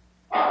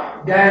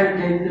 Dad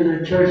came to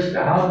the church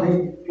to help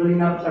me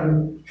clean up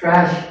some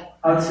trash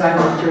outside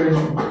the church.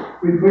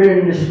 We put it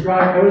in his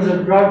truck. There was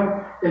a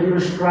truck that he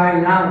was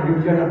trying out. He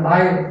was going to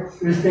buy it.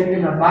 He was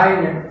thinking of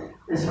buying it.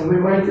 And so we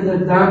went to the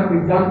dump.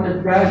 We dumped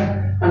the trash.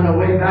 On the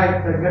way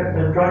back,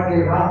 the truck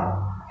gave up.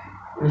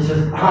 And he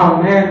says,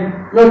 oh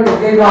man, look, it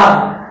gave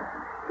up.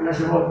 And I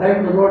said, well,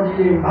 thank the Lord you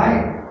didn't buy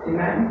it.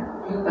 Amen.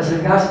 I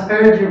said, God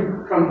spared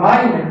you from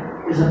buying it.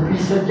 It's a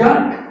piece of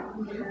junk.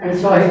 And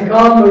so he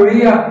called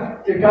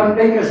Maria to come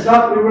pick us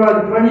up. We were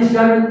on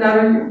 27th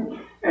Avenue,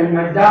 and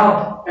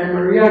McDowell and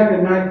Maria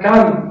could not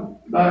come.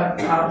 But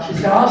she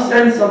said, I'll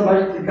send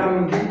somebody to come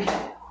and get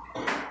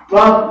you.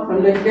 Well,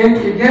 when they came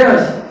to get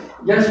us,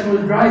 guess who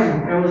was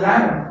driving? It was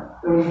Adam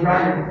who was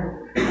driving.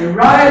 And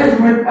right as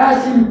we're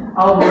passing,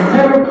 I will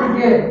never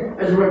forget,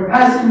 as we're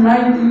passing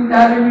 19th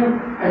Avenue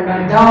and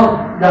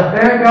McDowell, the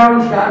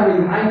fairgrounds got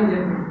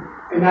reminded me.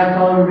 And I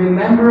told him,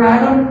 remember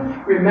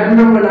Adam?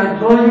 Remember when I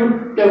told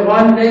you that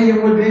one day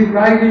you would be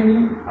driving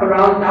me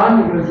around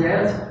town? He goes,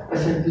 yes. I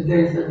said,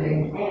 today's the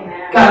day.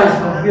 Amen. God has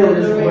fulfilled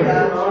His word.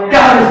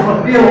 God has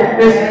fulfilled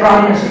His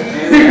promise.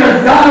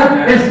 Because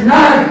God is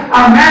not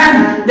a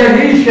man that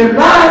He should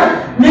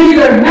lie,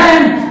 neither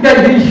man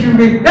that He should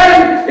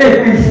repent.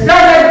 If He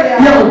said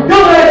it, He'll do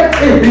it.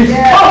 If He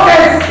spoke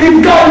it, He's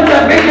going to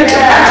bring it to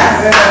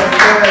pass.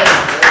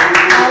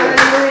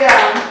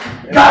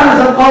 Hallelujah. God is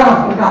a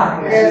powerful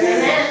God. Yes.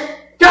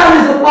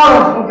 God is a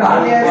powerful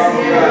God.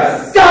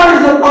 Yes.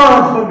 God is a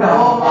powerful Oh,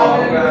 God.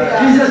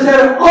 hallelujah. Jesus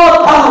said,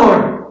 all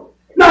power,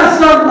 not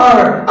some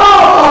power,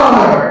 all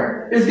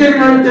power is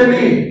given unto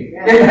me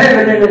in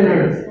heaven and in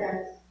earth.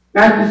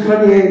 Matthew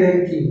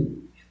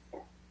 28:18.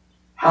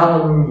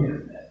 Hallelujah.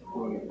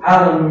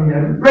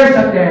 Hallelujah. Raise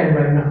up your hand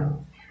right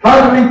now.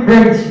 Father, we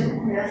praise you.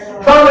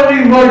 Father,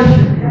 we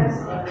worship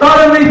you.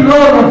 Father, we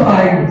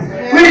glorify you.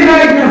 We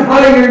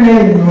magnify your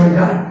name, Lord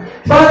God.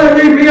 Father,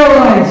 we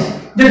realize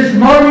this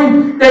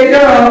morning that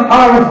you're a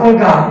powerful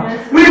God.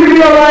 We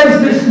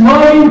realize this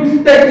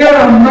morning that you're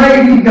a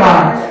mighty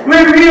God. We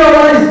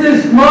realize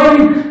this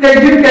morning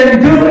that you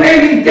can do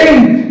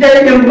anything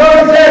that your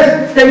word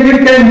says that you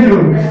can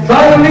do.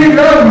 Father, we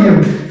love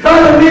you.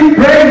 Father, we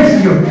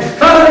praise you.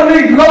 Father,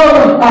 we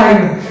glorify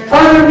you.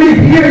 Father, we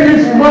hear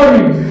this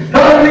morning,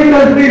 Father,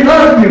 because we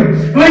love you.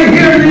 We're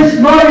here this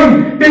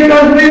morning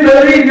because we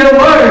believe your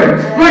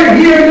word. We're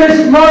here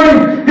this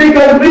morning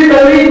because we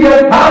believe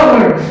your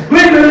power.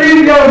 We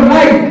believe your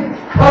might.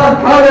 Oh,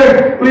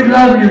 Father, we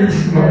love you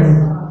this morning.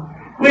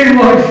 We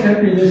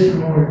worship you this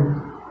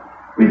morning.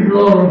 We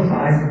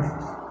glorify you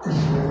this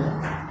morning.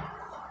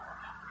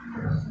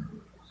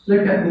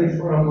 Look at me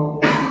for a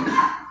moment.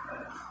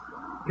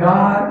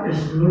 God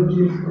is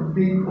looking for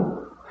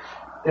people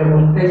that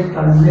will take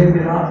the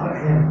limit off of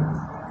him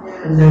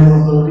and they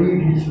will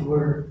believe his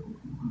word.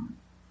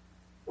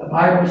 The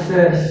Bible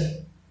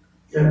says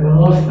that with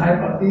those type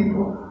of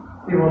people,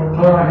 he will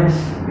pour out his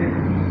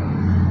spirit.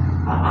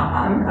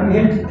 I'm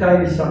here to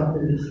tell you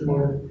something this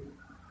morning.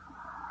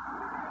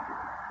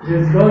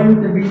 There's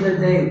going to be the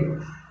day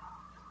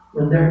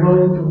when they're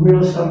going to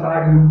wheel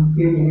somebody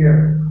in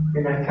here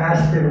in a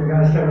casket and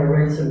God's going to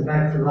raise them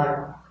back to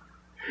life.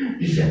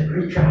 You said,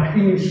 preacher, how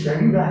can you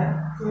say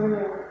that?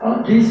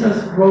 Oh,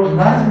 Jesus rose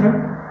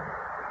Lazarus.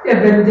 He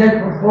had been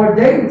dead for 4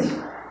 days,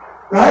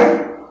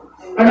 right?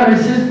 And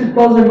his sister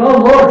told him, oh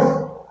Lord,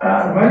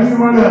 why do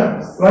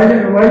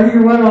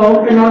you want to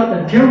open up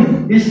the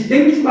tomb? He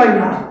stinks by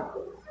now.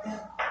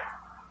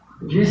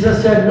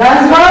 Jesus said,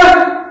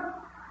 Lazarus,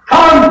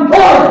 come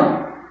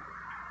forth!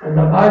 And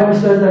the Bible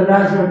says that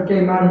Lazarus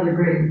came out of the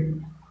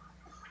grave.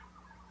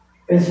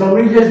 And so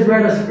we just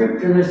read a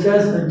scripture that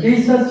says that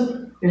Jesus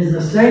is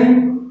the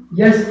same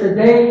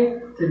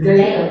yesterday,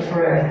 today, and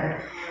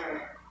forever.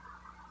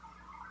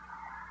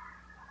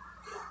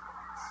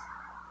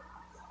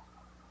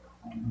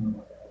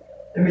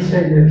 Let me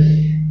say this.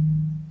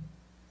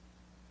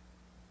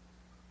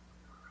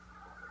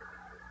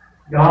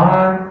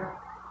 God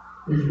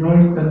is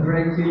going to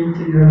break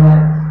into your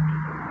life.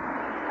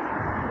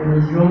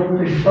 And He's going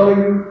to show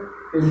you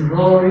His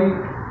glory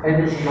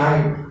and His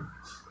might.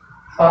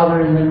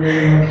 Father, in the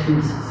name of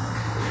Jesus.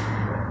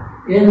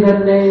 In the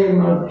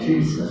name of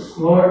Jesus,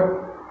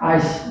 Lord, I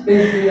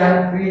speak the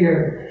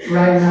atmosphere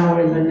right now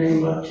in the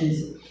name of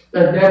Jesus.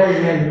 The devil's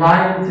been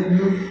lying to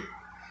you.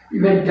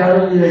 You've been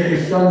telling you that your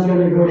son's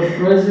going to go to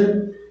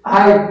prison.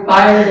 I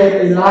find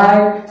every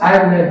lie. I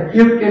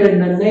rebuke it in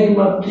the name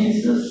of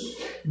Jesus.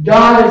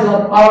 God is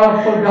a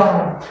powerful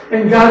God.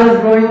 And God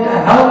is going to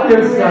help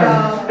your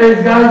son.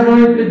 And God is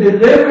going to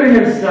deliver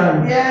your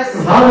son. Yes.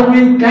 Father,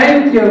 we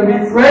thank you.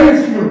 We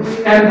praise you.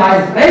 And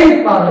by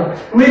faith, Father,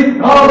 we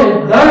call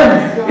it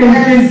done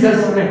in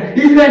Jesus' name.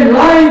 He's been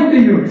lying to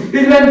you.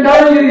 He's been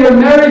telling you your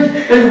marriage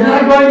is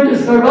not going to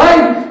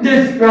survive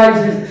this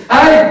crisis.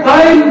 I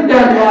bind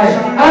that lie.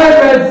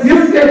 I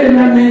rebuke it in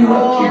the name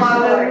of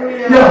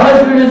Jesus. Your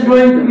husband is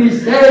going to be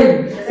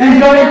saved. He's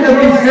going to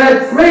be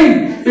set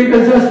free.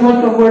 Because that's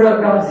what the Word of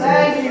God says.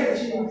 Thank you,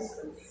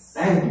 Jesus.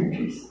 Thank you,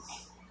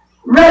 Jesus.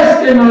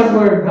 Rest in my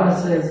Word, God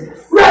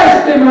says.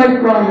 Rest in my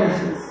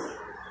promises.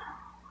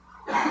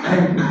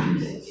 Thank you,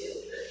 Jesus.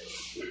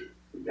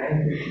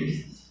 Thank you,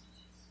 Jesus.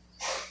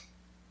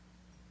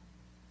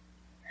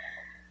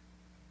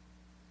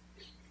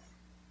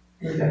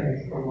 Look at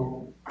me for a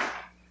moment.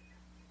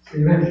 So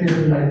you went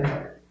feeling like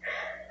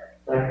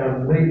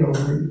a weight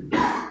over you.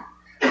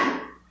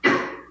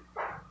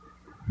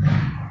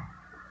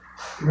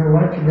 You know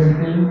what you've been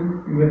feeling?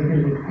 You've been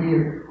feeling fear.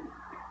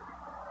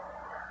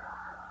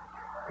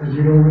 Because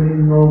you don't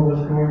really know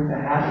what's going to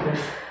happen.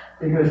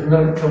 Because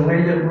look, the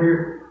way that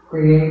we're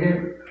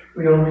created,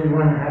 we only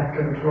want to have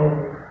control.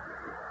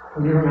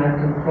 You don't have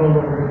control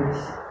over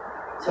this.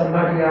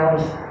 Somebody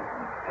else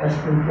has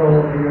control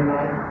over your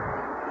life.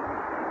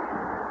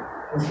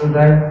 And so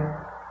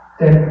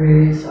that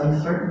creates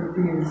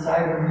uncertainty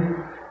inside of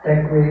you,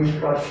 that creates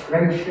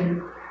frustration,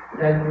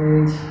 that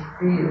creates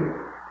fear.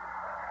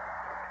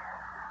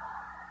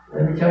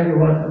 Let me tell you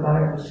what the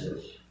Bible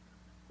says.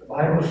 The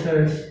Bible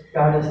says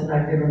God has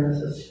not given us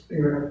a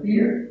spirit of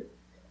fear,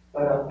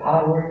 but of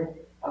power,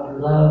 of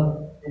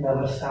love, and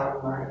of a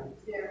sound mind.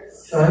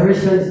 Yes. So ever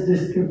since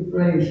this took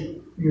place,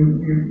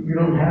 you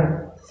don't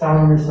have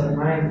soundness of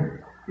mind.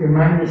 Your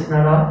mind is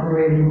not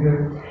operating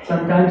good.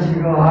 Sometimes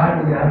you go out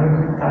and you have a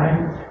good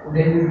time, and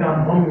then you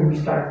come home and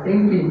you start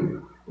thinking.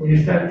 And you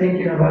start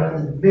thinking about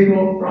this big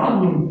old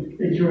problem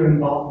that you're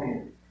involved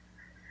in.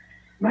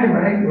 Am I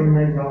right or am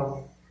I wrong?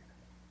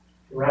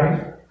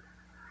 Right?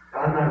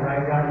 I'm not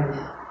right, God is.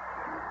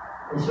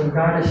 And so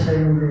God is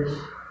saying this.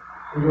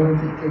 I'm going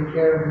to take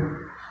care of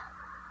you.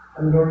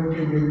 I'm going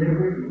to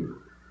deliver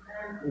you.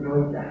 I'm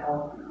going to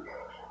help you.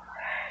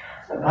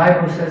 The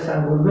Bible says,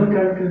 I will look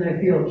unto the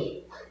hills.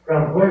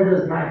 From where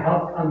does my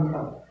help come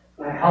from?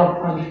 My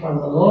help comes from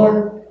the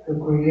Lord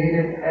who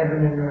created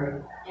heaven and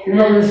earth. You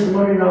know, this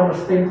morning I was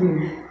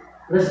thinking,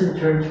 listen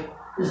church,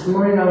 this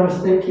morning I was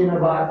thinking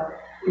about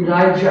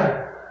Elijah.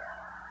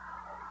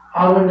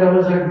 How when there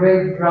was a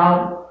great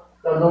drought,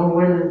 the Lord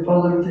went and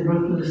told him to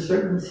go to the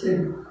certain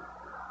city.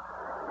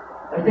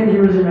 I think he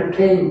was in a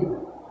cave.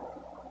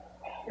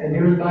 And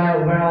he was by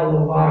a well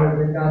of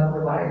water that God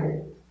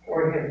provided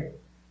for him.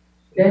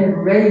 Then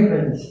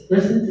ravens,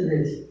 listen to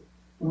this,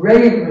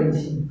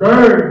 ravens,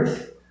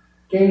 birds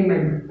came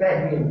and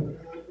fed him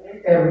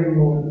every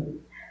morning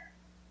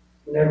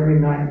and every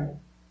night.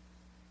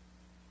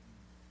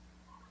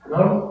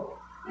 Hello?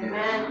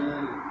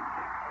 Amen.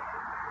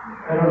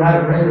 I don't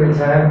have Ravens,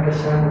 I have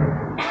Cassandra.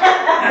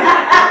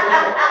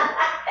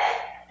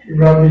 She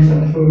brought me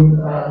some food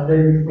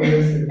day before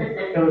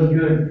yesterday. It was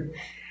good.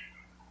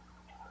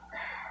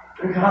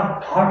 Look how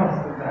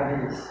powerful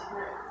God is.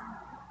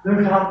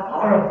 Look how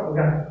powerful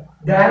God.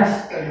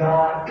 That's the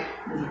God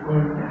is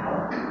going to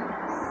help you.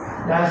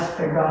 That's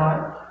the God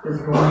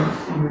is going to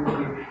see with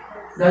you.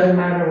 Doesn't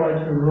matter what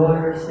the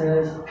lawyer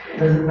says.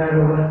 Doesn't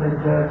matter what the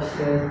judge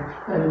says.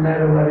 Doesn't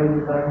matter what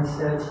anybody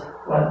says.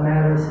 What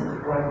matters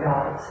is what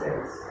God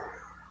says.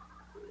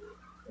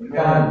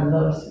 God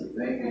loves you.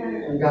 Thank you.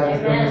 And God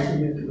is going to see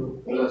you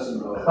through. Bless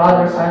him, Lord.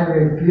 Father, I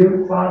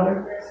rebuke,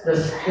 Father, the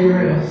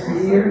spirit of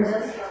fear.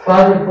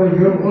 Father, for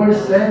your word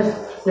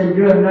says that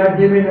you have not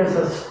given us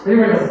a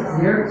spirit of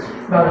fear,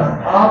 but a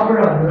power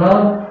of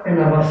love and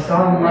of a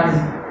sound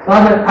mind.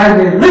 Father, I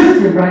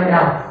release you right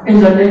now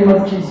in the name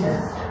of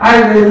Jesus.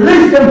 I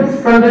release them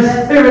from the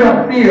spirit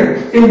of fear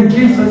in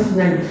Jesus'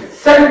 name.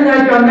 Satan,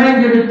 I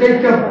command you to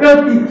take your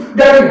filthy,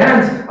 dirty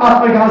hands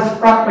off of God's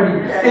property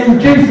in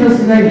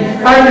Jesus' name.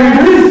 I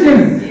release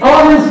him,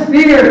 all his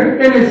fear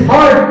in his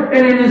heart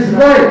and in his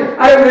life.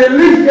 I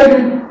release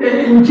him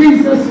in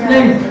Jesus'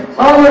 name.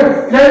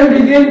 Father, let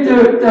him begin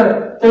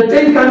to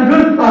think on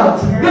good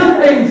thoughts,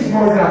 good things,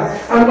 Lord God,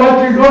 and what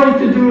you're going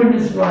to do in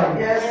his life.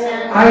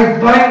 I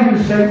bind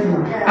you,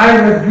 Satan. I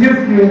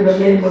rebuke you in the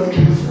name of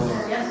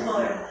Jesus. Yes,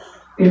 Lord.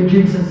 In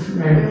Jesus'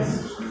 name.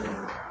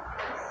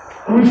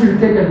 I want you to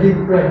take a deep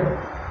breath.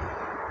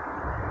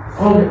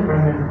 Hold it for a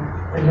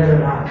minute and let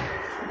it out.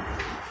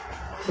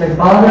 Say,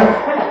 Father,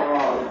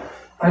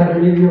 I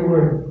believe your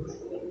word.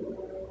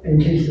 In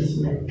Jesus'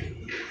 name.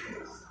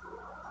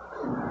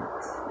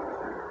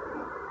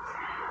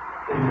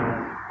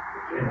 Amen.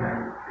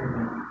 Amen.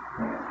 Amen.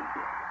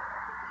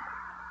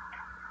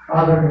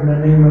 Father, in the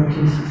name of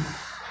Jesus,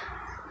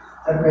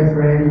 I pray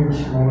for Eddie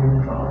this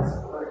morning,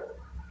 Father.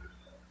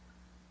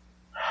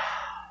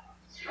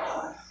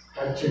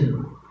 Touch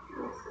him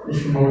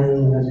this morning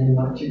in the name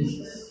of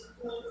Jesus.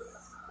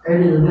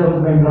 Eddie, the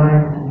devil's been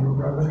lying to you,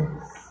 brother.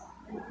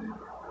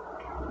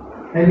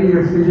 Maybe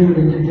you're feeling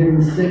that you're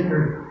getting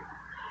sicker,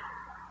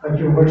 but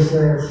your word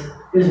says,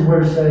 his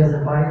word says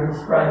that by his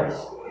stripes,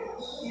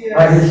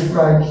 by his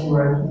stripes you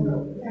are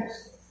healed.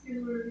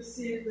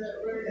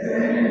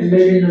 And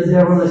maybe the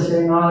devil is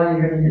saying, oh,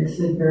 you're going to get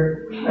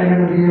sicker, you're not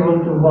going to be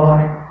able to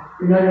walk,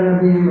 you're not going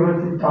to be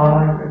able to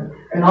talk,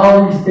 and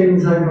all these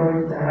things are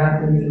going to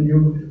happen to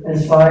you. And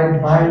so I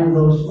bind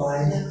those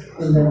lies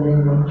in the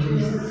name of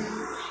Jesus.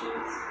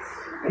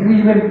 And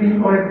even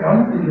people have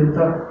come to you,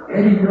 thought,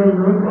 Eddie, you don't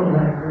look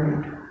like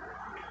me.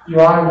 You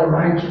are the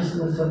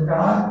righteousness of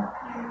God.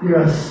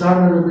 You're a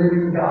son of the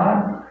living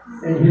God.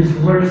 And his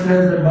word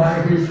says that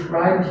by his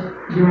stripes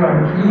you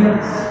are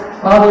healed.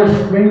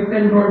 Father,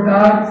 strengthen, Lord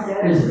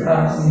God, his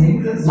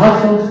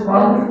muscles,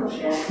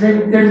 Father.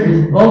 Strengthen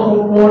his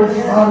vocal cords,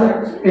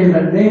 Father, in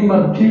the name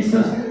of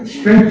Jesus.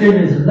 Strengthen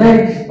his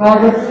legs,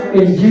 Father,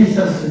 in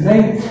Jesus'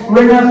 name.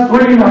 We're not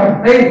putting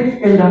our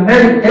faith in the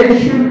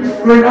medication.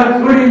 We're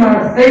not putting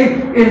our faith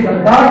in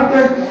the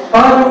doctor.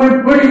 Father,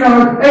 we're putting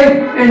our faith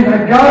in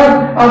the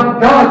God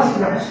of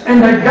gods,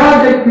 and the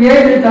God that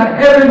created the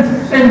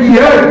heavens and the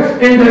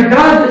earth, and the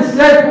God that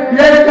said,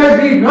 let there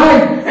be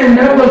light, and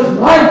there was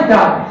light,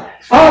 God.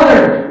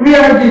 Father, we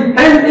are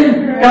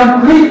dependent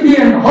completely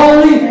and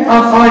wholly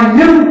upon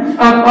you,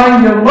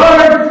 upon your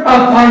word,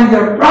 upon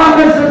your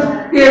promises.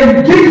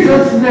 In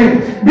Jesus'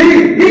 name,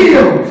 be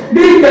healed,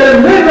 be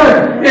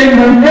delivered in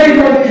the name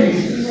of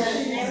Jesus.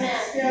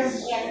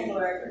 Yes,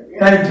 Lord.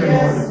 Thank you,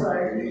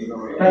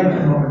 Lord. Thank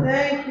you,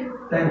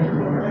 Lord. Thank you,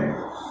 Lord.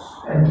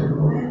 Thank you,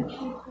 Lord.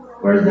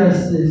 Where's that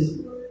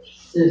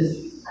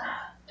sis?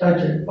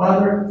 Touch it.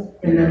 Father,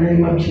 in the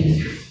name of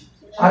Jesus,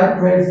 I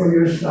pray for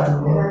your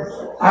son, Lord.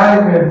 I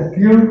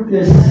rebuke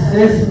this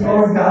sis,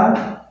 Lord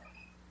God,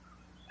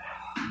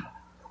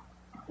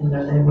 in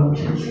the name of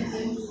Jesus.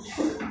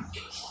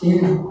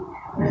 Steve,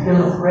 you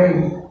feel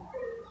afraid.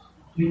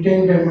 You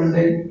think that when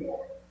they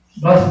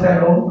bust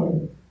that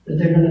open, that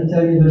they're going to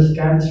tell you there's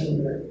cancer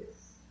there.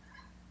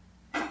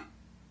 I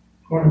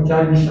want to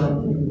tell you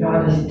something.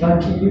 God is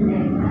touching you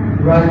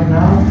right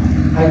now.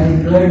 I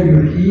declare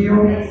you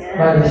healed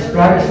by the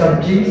stripes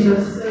of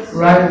Jesus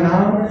right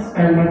now.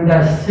 And when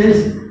that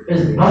cyst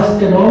is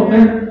busted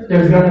open,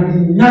 there's going to be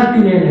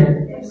nothing in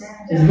it.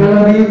 It's going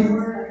to be,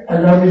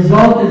 and the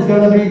result is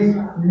going to be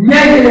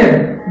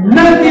negative.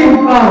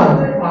 Nothing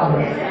found,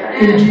 Father.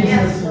 In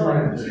Jesus'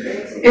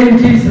 name. In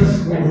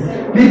Jesus'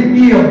 name. Be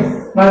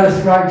healed by the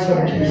stripes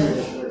of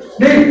Jesus.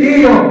 Be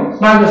healed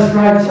by the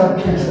stripes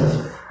of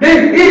Jesus. Be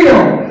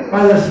healed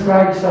by the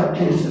stripes of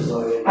Jesus.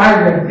 I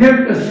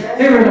rebuke the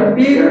spirit of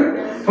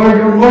fear. For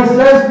your word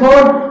says,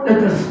 Lord, that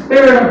the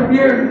spirit of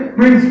fear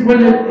brings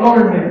with it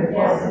torment.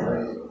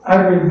 I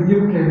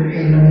rebuke it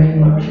in the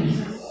name of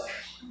Jesus.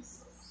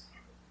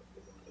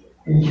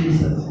 In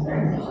Jesus'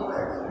 name.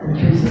 In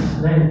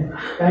Jesus' name.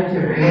 Thank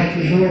you for what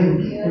you're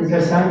doing in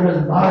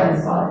Cassandra's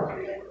body,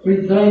 Father.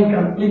 We claim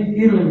complete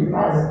healing,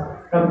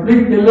 Father.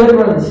 Complete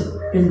deliverance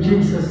in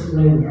Jesus'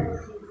 name.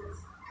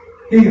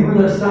 He who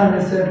the Son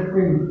has set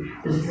free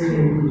is free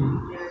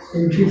indeed.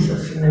 In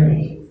Jesus'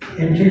 name.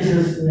 In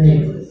Jesus'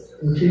 name.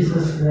 In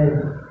Jesus'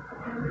 name.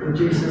 In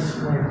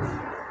Jesus' name.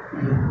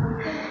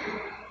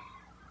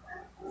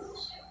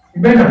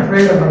 You've been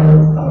afraid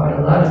about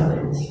a lot of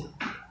things.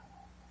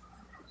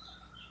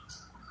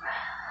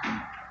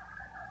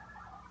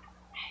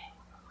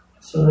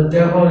 So the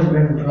devil has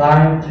been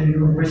lying to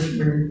you,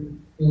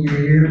 whispering in your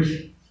ears.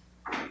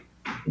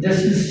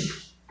 This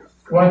is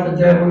what the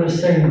devil is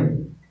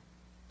saying.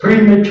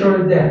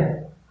 Premature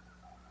death.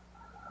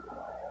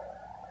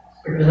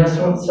 Because that's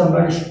what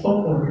somebody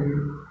spoke over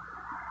you.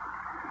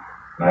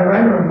 Am I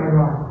right or am I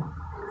wrong?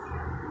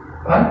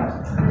 What?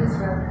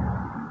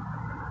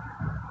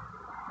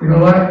 You know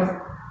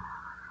what?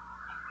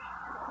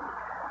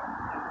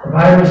 The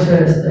Bible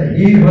says that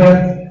he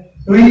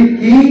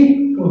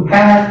who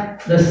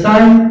hath the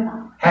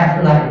Son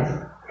hath life.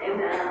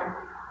 Amen.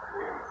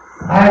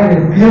 I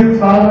rebuke,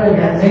 Father, in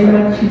the name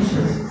of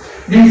Jesus,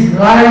 these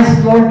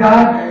lies, Lord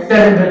God,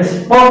 that have been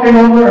spoken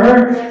over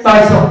her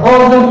by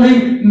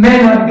supposedly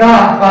men of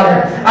God,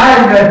 Father.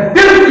 I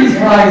rebuke these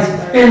lies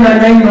in the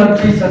name of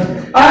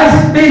Jesus.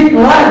 I speak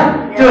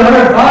life to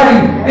her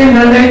body in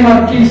the name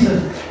of Jesus.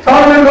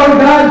 Father, Lord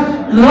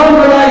God,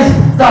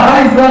 normalize the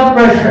high blood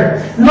pressure.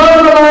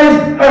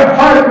 Normalize her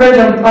heart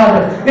rhythm,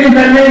 Father, in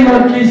the name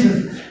of Jesus.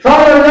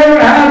 Father, let her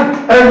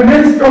have her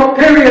menstrual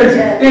periods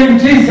in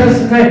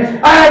Jesus' name.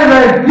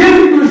 I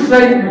rebuke you,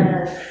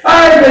 Satan.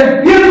 I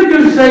rebuke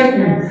you,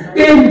 Satan,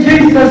 in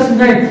Jesus'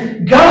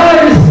 name.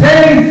 God is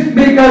saying,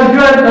 because you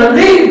have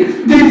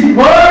believed these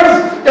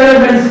words that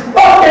have been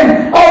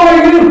spoken over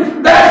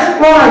you,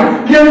 that's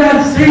why you're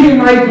not seeing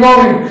my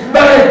glory.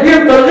 But if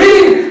you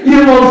believe,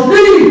 you will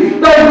see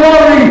the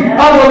glory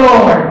of the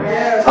Lord.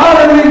 Yes.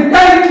 Father, we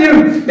thank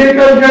you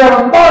because you're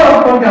a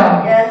powerful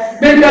God. Yes.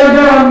 Because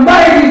you're a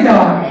mighty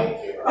God.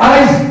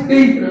 I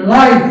speak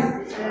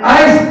life. Yes.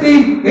 I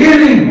speak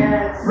healing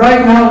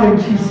right now in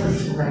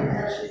Jesus' name.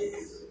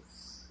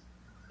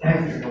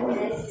 Thank you, Lord.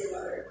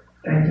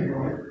 Thank you,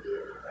 Lord.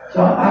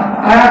 So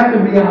I have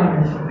to be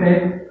honest,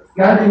 okay?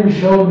 God didn't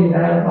show me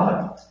that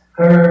about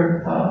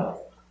her,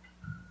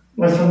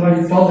 what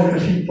somebody told her,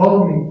 because she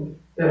told me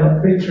that a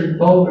preacher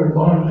told her a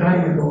long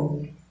time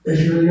ago that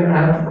she was going to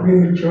have a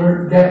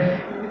premature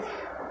death.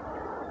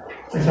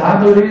 And so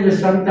I believe that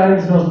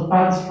sometimes those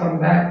thoughts come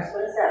back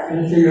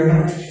into your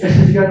mind. That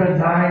she's going to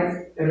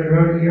die at an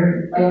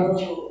earlier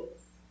age.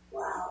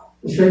 Wow.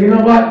 So you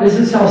know what? This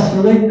is how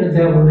slick the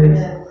devil is.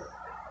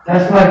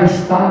 That's why he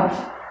stops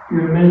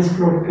your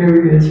menstrual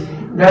periods.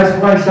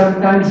 That's why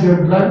sometimes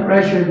your blood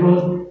pressure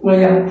goes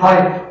way up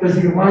high, because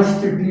he wants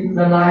to keep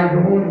the lie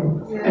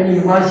going. Yes. And he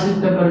wants you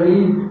to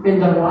believe in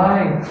the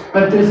lie.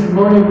 But this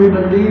morning we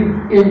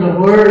believe in the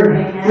Word.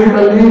 Amen. We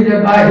believe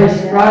that by His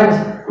stripes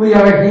we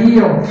are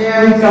healed.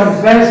 Yes. We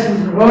confess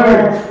His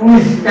Word.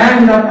 We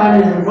stand up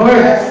on His Word.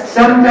 Yes.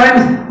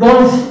 Sometimes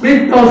don't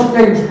speak those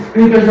things,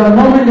 because the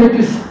moment that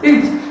you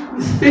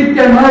speak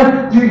them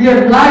out, you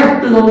give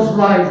life to those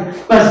lies.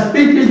 But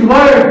speak His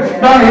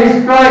Word. By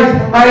His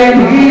stripes I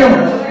am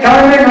healed.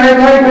 Carmen, I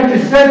like what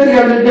you said the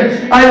other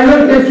day. I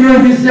looked at you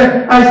and you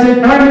said, I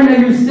said, Carmen,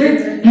 are you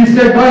sick? You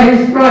said, by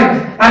His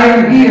stripes I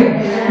am healed.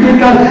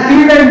 Because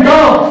even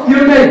though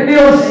you may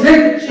feel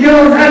sick, you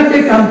don't have to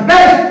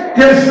confess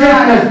your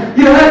sickness.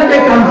 You have to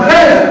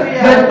confess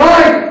that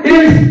by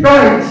His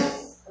stripes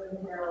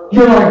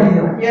you are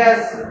healed. Yes.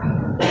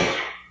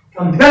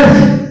 Confess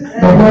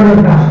the Word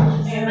of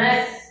God.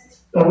 Amen.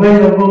 The way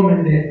the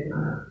woman did.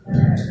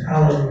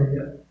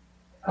 Hallelujah.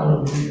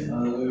 Hallelujah.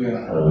 Hallelujah.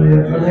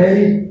 Hallelujah.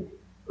 Lady,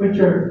 put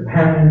your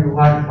hand on your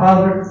wife.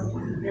 Father,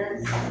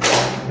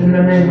 in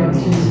the name of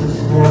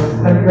Jesus,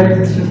 Lord, I pray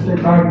that Sister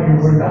Carmen,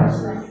 Lord God,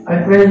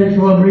 I pray that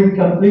you will bring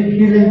complete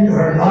healing to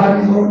her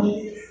body, Lord,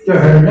 to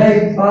her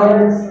leg,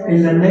 Father,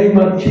 in the name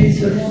of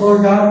Jesus,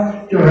 Lord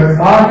God, to her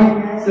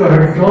body, to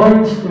her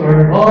joints, to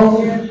her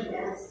bones,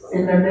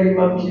 in the name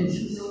of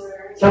Jesus.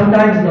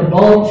 Sometimes the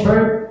bones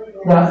hurt,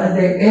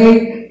 they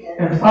ache,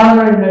 and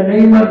Father, in the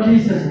name of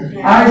Jesus,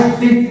 I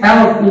speak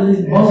health to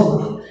these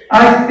bones.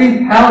 I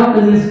speak health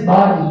to this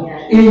body.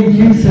 In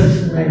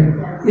Jesus'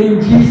 name. In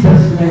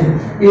Jesus' name.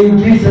 In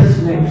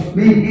Jesus' name.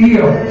 Be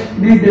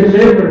healed. Be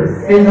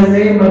delivered. In the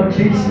name of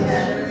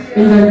Jesus.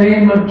 In the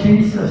name of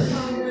Jesus.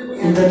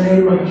 In the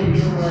name of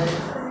Jesus.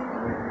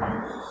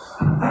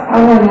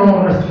 I want all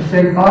of us to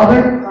say,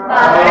 Father,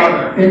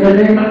 Father, in the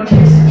name of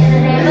Jesus.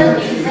 in the name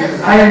of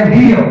Jesus, I am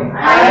healed.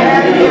 I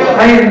am healed.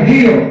 I am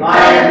healed.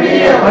 I am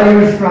healed. By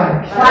your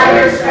stripes. By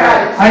your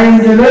stripes, I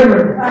am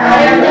delivered.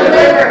 I am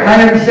delivered.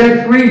 I am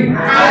set free. I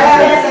am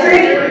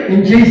set free.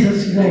 In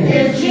Jesus' name.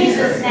 In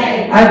Jesus'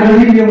 name, I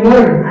believe your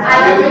word.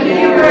 I believe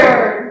your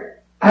word.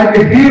 I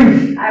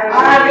refuse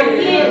I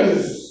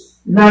refuse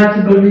not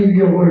to believe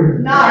your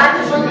word.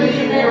 not to believe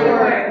in your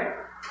word.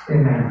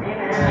 Amen.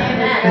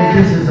 Amen. And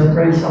this is a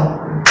praise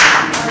offering.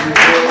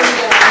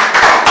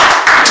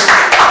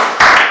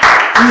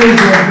 He is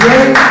a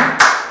great,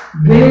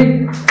 big,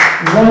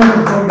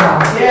 wonderful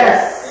God.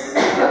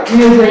 Yes. He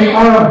is a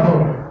powerful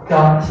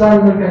God.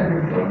 Son, look at me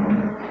for a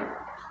moment.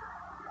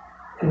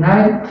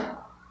 Tonight,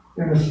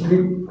 you're going to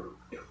sleep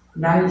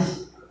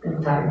nice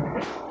and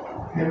tight.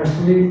 You're going to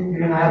sleep, you're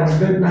going to have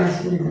a good night's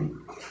sleep.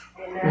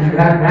 Because you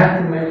haven't had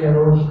too many of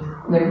those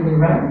lately,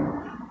 right?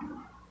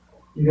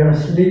 You're going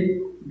to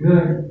sleep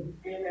good.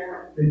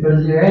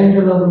 Because the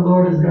angel of the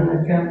Lord is going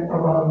to camp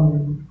around you.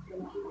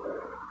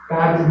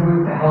 God is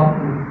going to help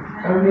you.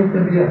 Don't need to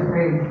be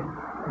afraid.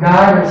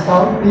 God has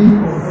helped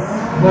people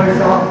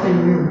worse off than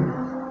you.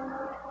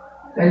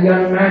 That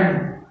young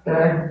man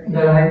that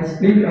I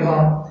speak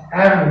about,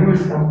 Adam, he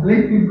was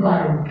completely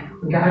blind.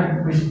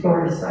 God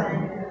restored his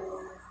sight.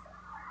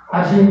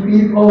 I've seen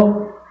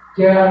people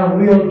get out of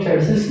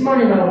wheelchairs. This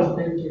morning I was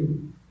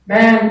thinking,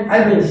 man,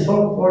 I've been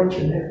so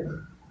fortunate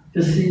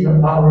to see the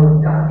power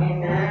of God.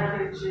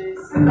 Amen.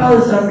 I know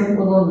some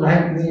people don't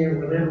like me or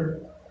whatever.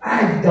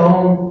 I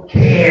don't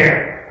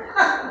care.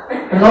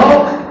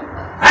 Hello?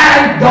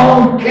 I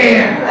don't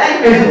care.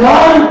 As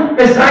long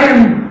as I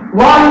am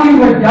walking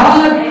with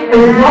God,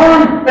 as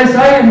long as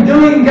I am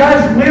doing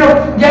God's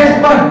will, guess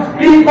what?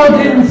 People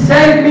didn't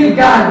save me,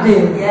 God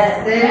did.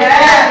 Yes.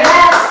 Yes.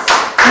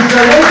 And so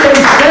they can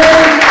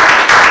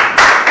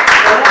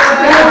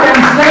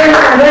say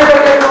whatever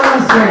they want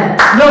to say.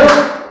 Look,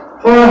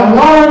 for a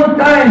long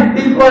time,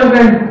 people have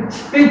been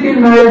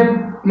speaking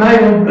my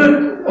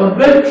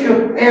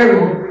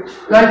obituary.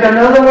 Like, in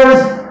other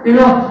words, you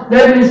know,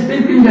 they've been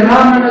speaking that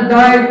I'm going to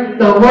die,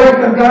 the work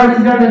of God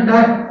is going to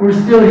die. We're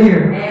still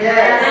here.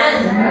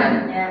 Yes.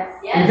 Amen. Yes.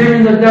 We're Yes.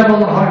 giving the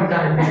devil a hard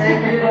time.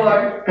 Thank you,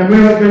 Lord. And we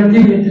will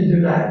continue to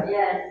do that.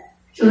 Yes.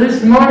 So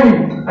this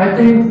morning, I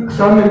think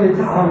some of you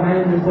thought, oh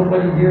man, there's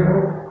nobody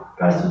here.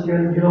 Pastor's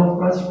going to get all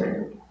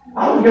frustrated.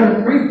 I was going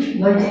to preach.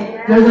 Like,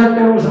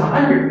 there was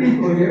 100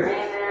 people here.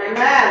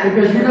 Amen.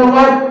 Because you know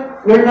what?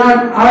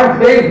 Our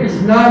faith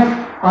is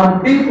not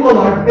on people,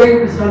 our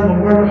faith is on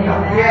the Word of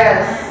God.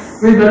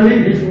 Yes. We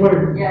believe His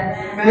Word.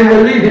 Yes. We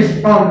believe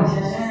His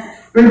promises.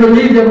 We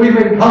believe that we've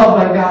been called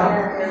by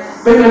God.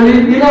 We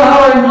believe, you know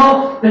how I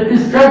know that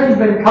this church has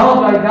been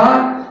called by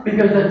God?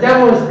 Because the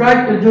devil has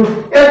tried to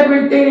do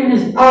everything in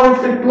his power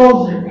to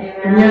close it.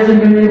 And he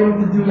hasn't been able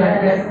to do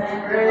that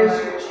yet. Praise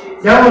you,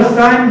 Jesus. There was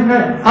times,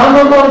 man, I'm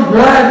almost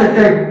glad that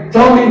they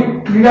told me,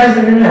 you guys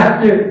are going to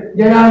have to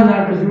get out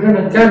now because we're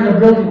going to tear the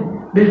building.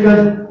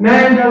 Because,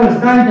 man, there was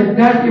times that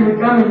Jackie would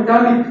come and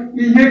tell me,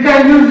 you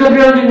can't use the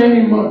building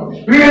anymore.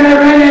 We're going to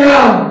rent it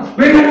out.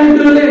 We're going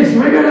to do this.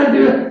 We're going to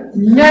do that.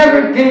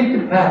 Never came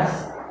to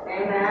pass.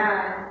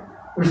 Amen.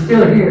 We're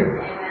still here.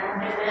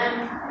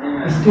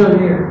 Amen. We're still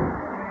here.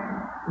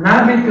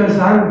 Not because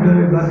I'm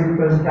good, but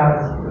because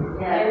God is good.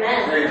 Yes.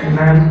 Amen.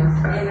 Amen.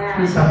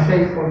 Amen. He's a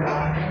faithful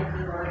God. Thank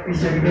you, Lord.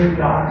 He's a good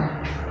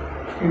God.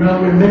 You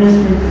know, we're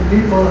ministering to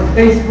people on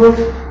Facebook.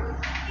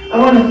 I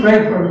want to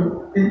pray for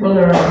people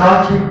that are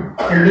watching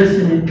and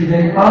listening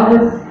today.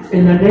 Father,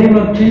 in the name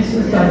of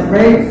Jesus, I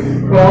pray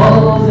for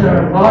all those that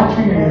are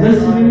watching and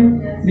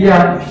listening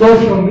via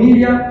social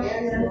media.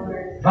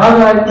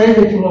 Father, I pray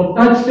that you will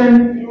touch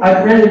them.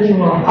 I pray that you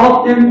will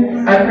help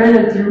them. I pray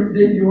that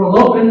you will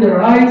open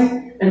their eyes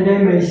and they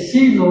may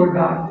see, Lord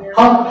God,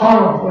 how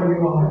powerful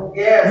you are.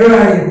 Yes. You're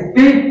a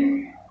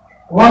big,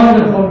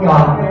 wonderful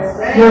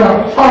God. You're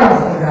a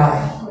powerful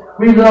God.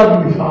 We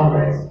love you,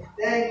 Father.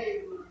 Thank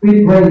you.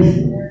 We praise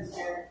you.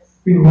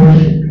 We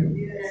worship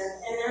you.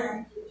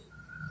 Amen.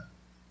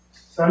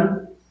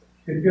 Son,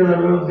 you feel a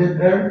little bit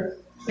better?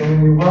 So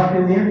when you walk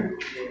in here?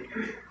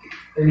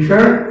 Are you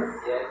sure?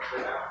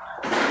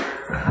 I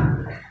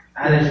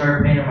had a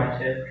short pain on my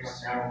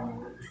chest.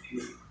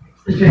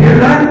 Did you hear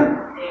that?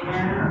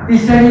 Amen. He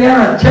said he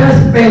had a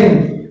chest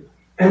pain.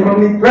 And when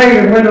we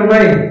prayed, it went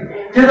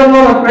away. Give the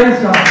Lord a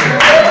praise offering.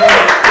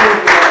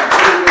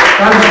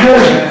 That's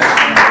good.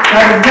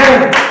 That's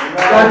good.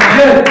 That's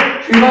good.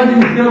 She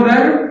doesn't feel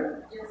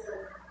better? Yes, sir.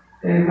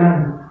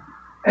 Amen.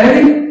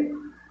 Eddie,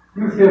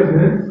 you feel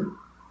good.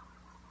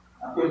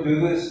 I could do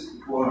this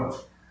before.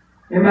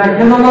 Amen.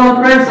 Give the Lord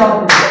a praise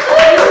offering.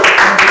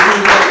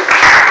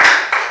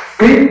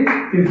 See?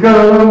 You feel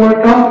a little more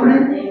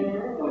confident?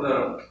 A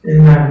little.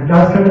 Amen.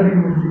 God's going to be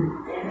with you.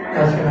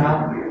 That's going to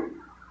help you.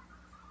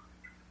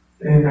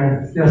 Amen.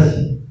 Yes.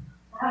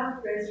 I have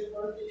a praise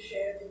report to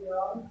share with you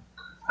all.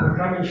 I'm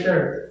coming,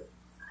 share.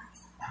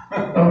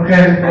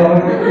 Okay, well,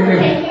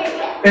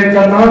 if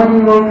the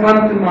mountain will come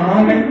to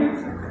Muhammad,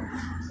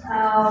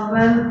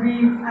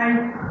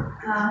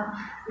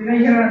 We were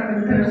here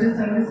on the Thursday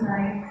service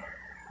night.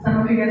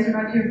 Some of you guys were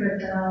not here, but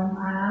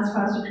I asked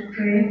Pastor to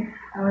pray.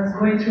 I was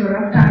going through a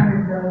rough time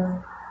with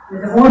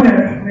the owner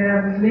where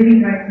I was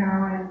living right now,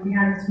 and we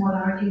had a small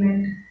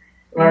argument.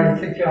 want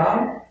to kick you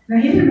out? No,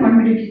 he didn't want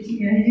me to kick me.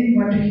 He didn't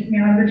want to kick me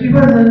out, but it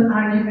was an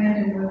argument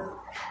and it was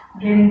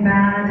getting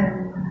bad.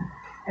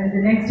 And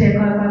the next day I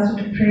called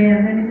Pastor to pray,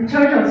 and then in the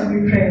church also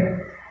we prayed.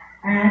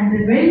 And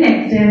the very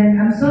next day,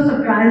 I'm so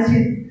surprised,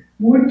 his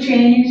mood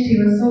changed. He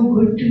was so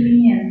good to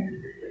me,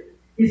 and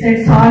he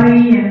said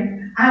sorry,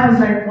 and I was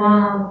like,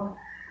 wow.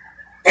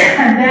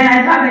 And then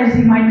I thought that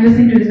he might be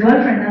listening to his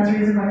girlfriend, that's the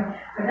reason why.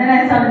 But then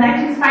I saw that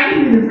actually he's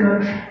fighting with his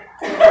girlfriend.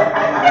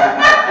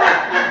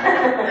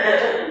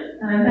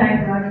 And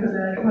thank God for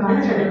that. Wow.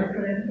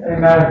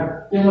 Amen.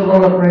 Give the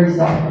Lord a praise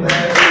song.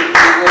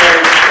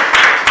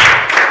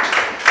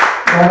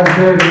 God is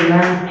good,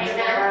 amen.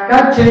 Amen.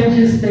 God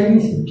changes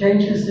things, He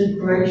changes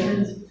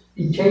situations,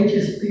 He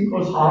changes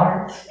people's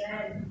hearts.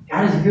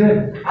 God is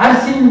good.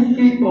 I've seen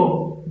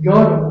people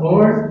go to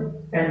court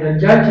and the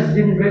judge is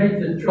getting ready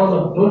to throw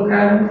the book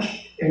at him,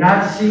 and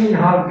I've seen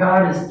how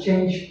God has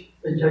changed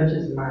the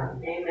judge's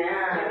mind. Amen.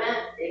 Amen.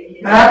 Thank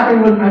you. That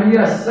happened with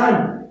Maria's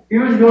son. He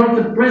was going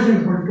to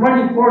prison for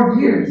 24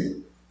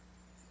 years.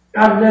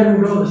 God let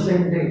him go the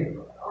same day.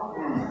 Oh,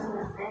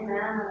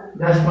 amen.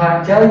 That's why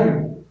I tell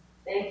you,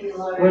 Thank you,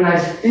 Lord. when I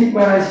speak,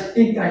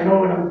 I know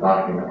what I'm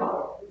talking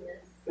about. Yes.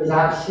 Because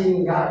I've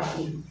seen God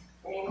do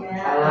Amen.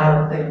 a lot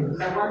of things.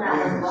 The one that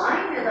was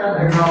blind or the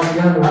No, other?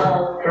 the other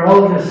one, her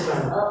oldest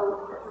son. Oh,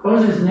 What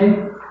was his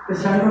name,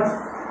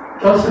 Cassandra?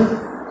 Joseph?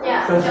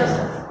 Yeah, Joseph.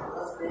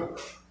 okay.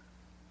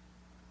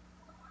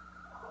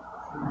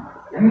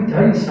 Let me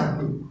tell you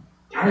something.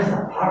 God is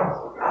a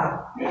powerful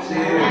God.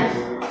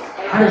 Amen.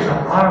 God is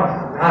a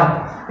powerful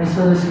God. And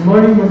so this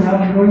morning when I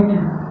was going to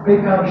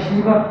pick up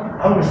Shiva,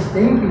 I was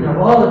thinking of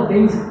all the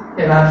things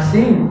that I've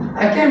seen.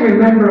 I can't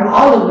remember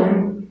all of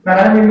them, but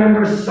I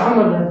remember some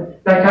of them.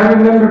 Like I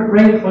remember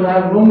praying for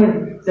that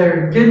woman,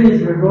 their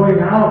kidneys were going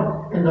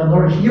out, and the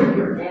Lord healed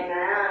her. Amen.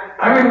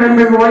 I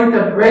remember going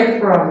to pray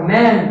for a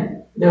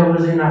man that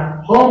was in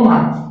a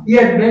coma. He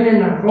had been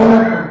in a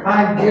coma for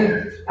 5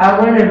 days. I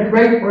went and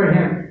prayed for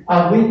him.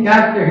 A week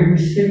after, he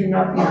was sitting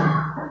up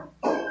here.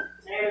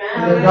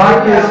 Amen. The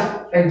doctors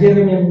had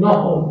given him no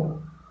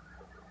hope.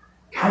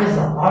 God is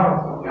a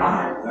powerful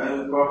God. That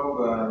is powerful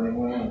God.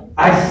 Amen.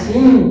 I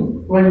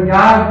seen when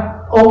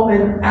God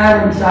opened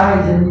Adam's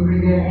eyes and he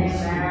began to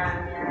see.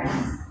 Amen. Yes.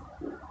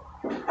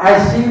 I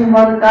seen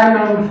one time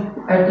I was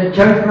at the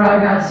church where I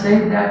got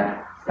saved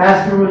that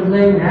pastor was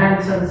laying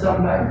hands on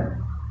somebody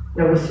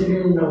that was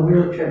sitting in a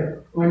wheelchair.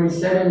 When he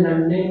said, "In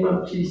the name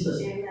of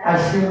Jesus," I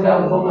seen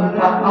that woman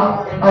pop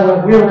out of the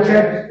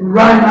wheelchair,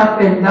 run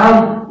up and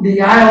down the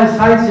aisle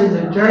sides of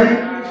the church.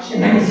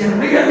 And then he said,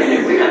 wait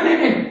a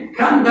minute,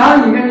 come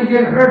down, you're going to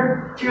get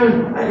hurt. She goes,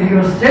 he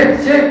goes, sit.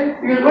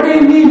 He goes, what do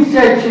you mean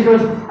sit? She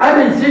goes, I've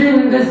been sitting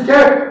in this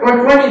chair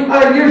for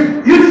 25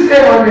 years, you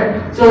sit on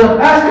it. So the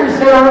pastor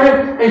sat on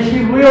it, and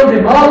she wheeled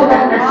him all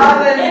around the church.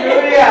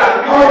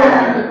 Hallelujah. All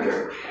around the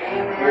church.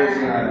 Praise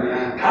God.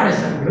 Yeah. God is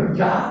a good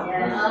God.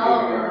 Yes.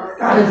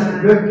 God is a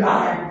good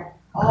God.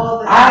 All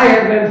the I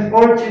have been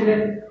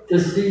fortunate to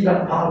see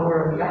the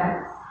power of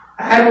God.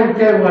 I don't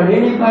care what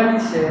anybody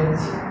says.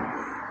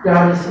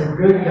 God is a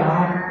good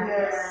God.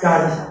 Yes.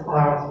 God is a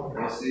powerful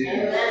God. Yes, He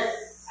is.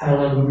 Amen.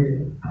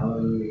 Hallelujah.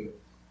 Hallelujah.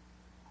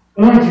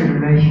 I want you to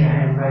raise your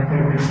hand right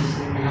there when you're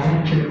singing. I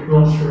want you to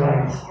close your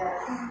eyes.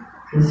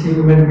 And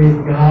sing with me.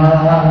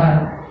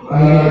 God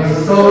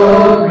is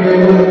so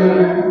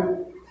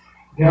good.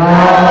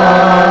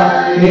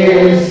 God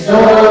is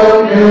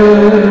so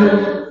good.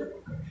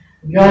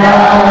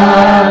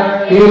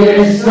 God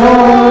is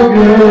so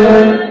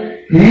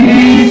good.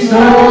 He's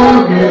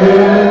so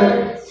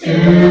good to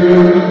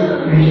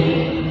me.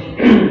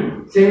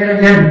 Sing it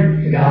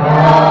again.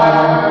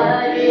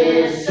 God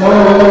is so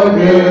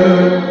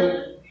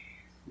good.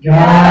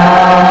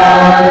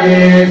 God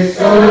is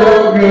so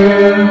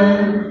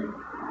good.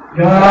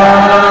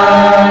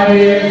 God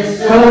is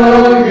so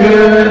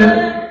good.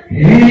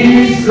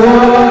 He's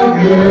so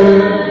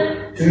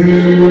good to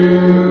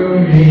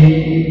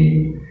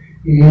me.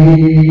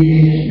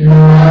 He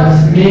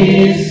loves me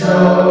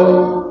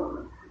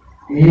so.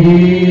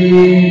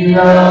 He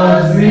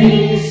loves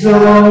me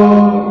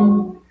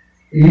so.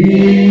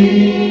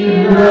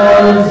 He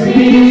loves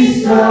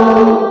me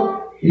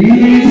so.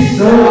 He's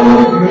so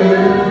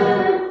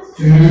good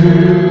to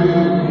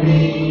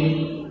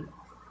me.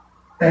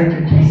 Thank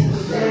you,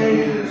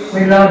 Jesus.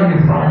 We love you,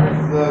 Father.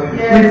 Love you.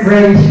 We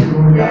praise you,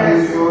 Lord God.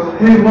 Yes,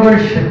 Lord. We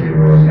worship you,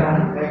 Lord God.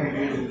 Thank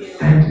you, Jesus.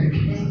 Thank you,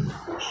 Jesus.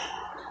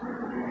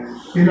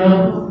 You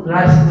know,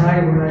 last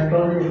night when I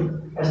told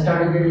you I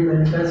started getting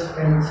my chest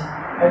pains,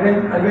 I've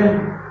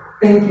been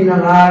thinking a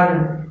lot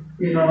and,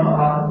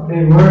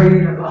 been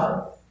worried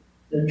about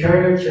the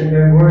church and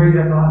been worried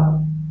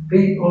about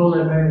people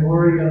and been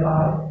worried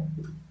about,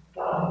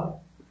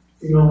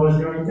 what's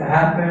going to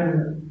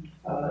happen.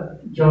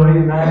 Joey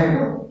and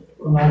I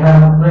might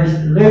have a place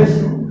to live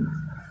soon.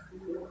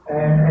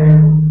 And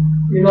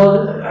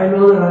I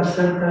know that I've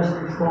said this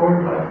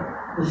before,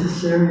 but this is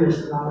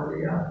serious now.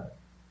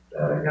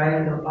 The guy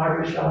in the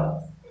barber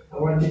shop, I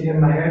went to get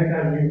my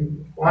haircut, and he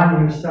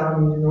was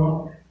telling me,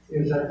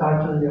 I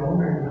talked to the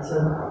owner, and he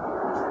said,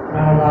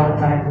 not a lot of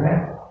time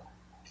left.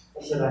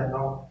 I said, I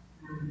know.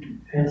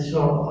 And so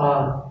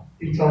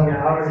he told me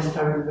how I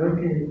started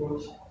looking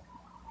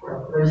for a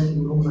place to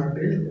move my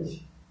business.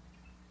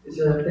 He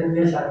said, the thing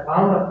is, I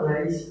found a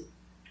place,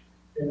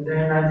 and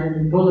then I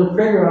didn't pull the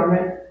trigger on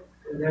it,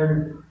 and then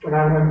when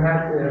I went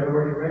back there, I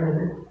already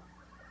rented it.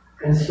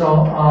 And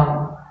so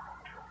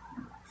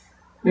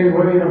been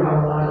worried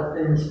about a lot of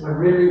things, but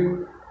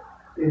really,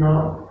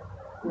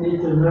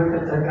 need to look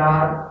at the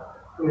God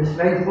who is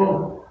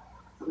faithful.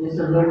 We need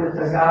to look at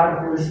the God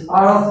who is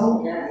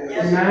powerful.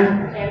 Yes.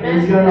 Amen.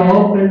 He's going to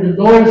open the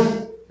doors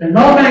that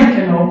no man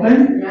can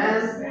open.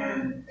 Yes.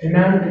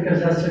 Amen. Because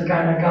that's the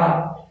kind of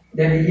God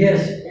that He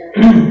is.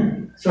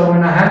 So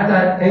when I had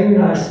that pain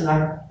last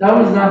night, that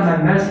was not my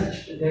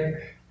message today.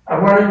 I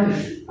wanted to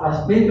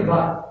speak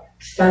about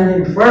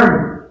standing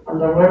firm on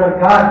the Word of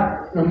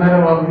God, no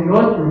matter what we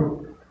go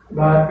through.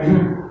 But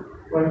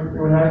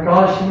when I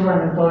called Shiva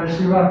and I told her,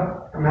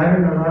 Shiva, I'm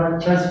having a lot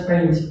of chest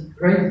pains,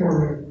 pray for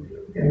me.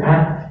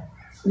 Amen.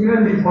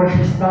 Even before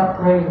she stopped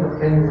praying, the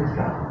pain was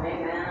gone.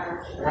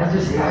 And I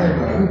just started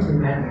thinking,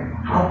 man,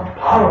 how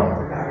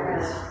powerful God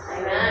is.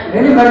 Amen.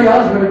 Anybody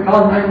else would have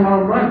called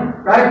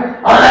 911,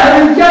 right? I'm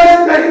having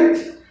chest pains.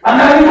 I'm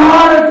having a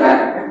heart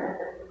attack.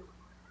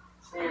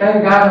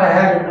 Thank God I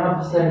had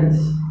enough sense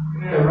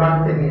to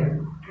run to Him.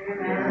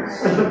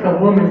 That's what the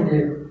woman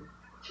did.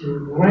 She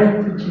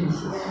went to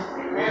Jesus.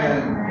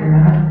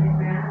 Amen.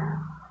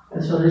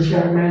 And so this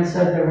young man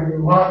said that when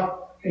you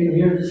walked in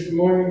here this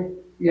morning,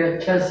 you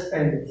had chest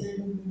pains.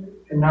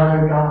 And now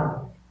they're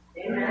gone.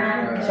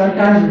 Amen.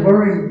 Sometimes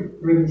worry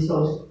brings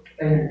those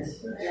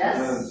pains.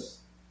 Yes.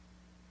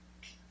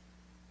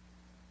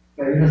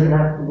 But he doesn't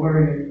have to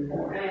worry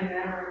anymore.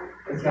 Amen.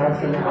 Because God's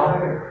going to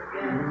help him.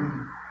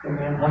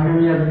 Amen. How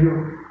many of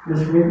you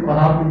this week will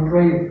help me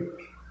pray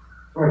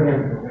for him?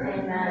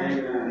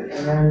 Amen.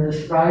 And then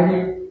this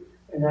Friday,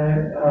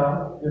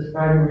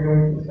 we're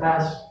going to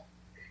fast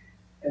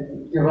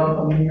and give up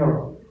a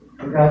meal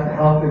for God to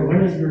help him.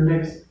 When is your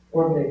next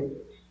birthday?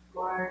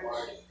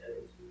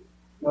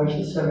 March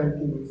the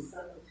 17th.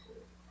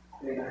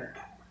 Amen.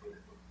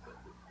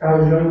 God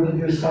is going to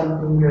do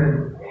something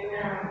good.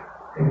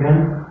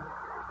 Amen.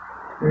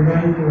 We're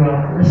going to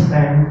let's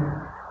stand.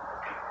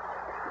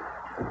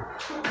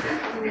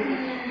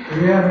 Do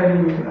we have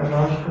any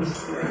announcements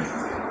today?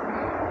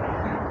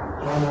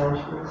 No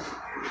announcements?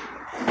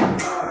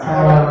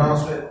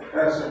 Announcement,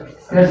 Pastor.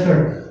 Yes,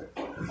 sir. I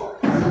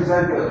just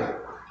like to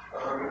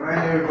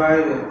remind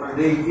everybody that when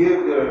they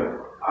give their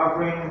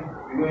offering,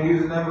 you're going to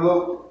use an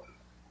envelope,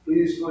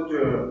 please put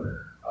your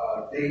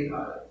date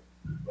on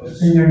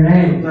it. In your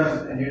name.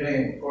 And your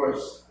name, of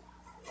course.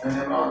 And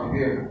the amount to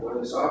give, whether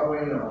it's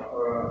offering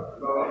or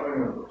no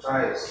offering or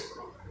tithes.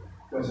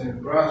 Because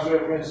in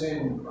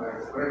cross-referencing my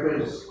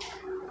records,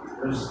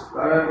 there's a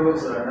lot of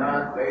envelopes that are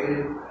not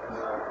dated.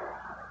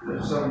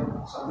 There's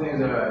some things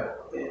that are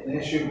an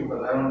issue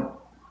because I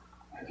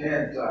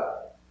can't,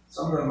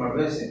 some of them are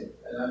missing,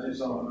 and I just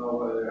don't know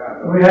whether they're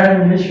out. We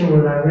had an issue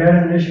with that. We had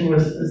an issue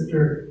with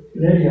Sister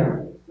Lydia.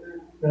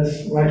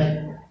 That's why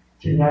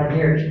she's not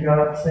here. She got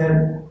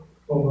upset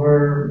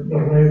over the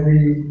way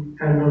we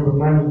handle the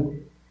money.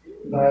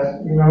 But,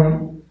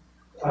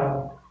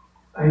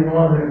 I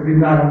know that we're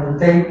not on the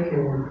take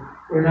and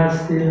we're not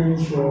stealing,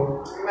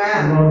 so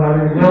but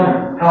it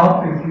will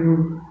help if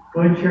you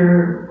put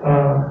your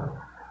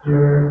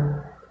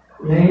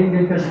name,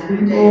 because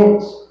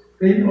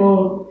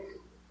people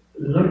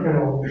look at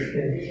all these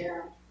things.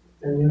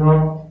 And I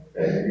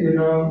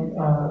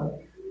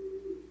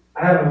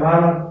have a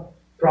lot of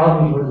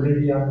problems with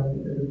Lydia.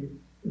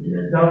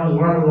 And that was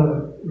one of the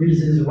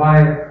reasons why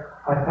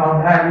I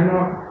felt bad.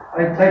 I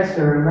texted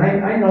her,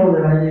 and I know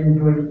that I didn't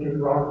do anything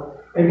wrong.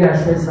 Maybe I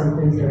said some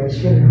things that I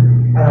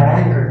shouldn't, out of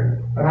anger.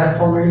 But I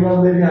told her,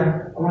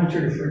 Lydia, I want you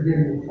to forgive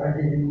me if I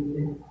did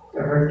anything to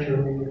hurt you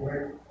in any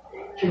way.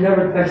 She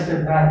never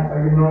texted back, but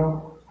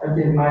I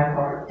did my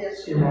part.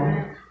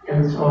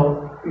 And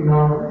so, we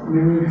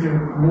need to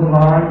move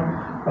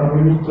on, but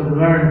we need to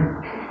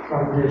learn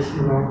from this,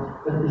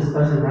 that this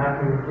doesn't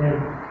happen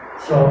again.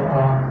 So,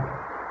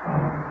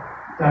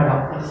 God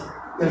help us.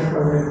 Yes,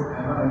 brother.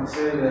 And I would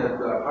say that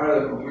part of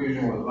the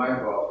confusion was my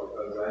fault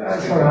because I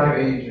That's skipped all right.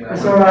 the page.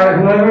 It's all right.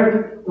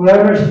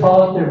 Whoever's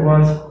fault it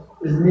was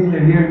is neither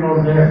here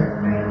nor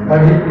there.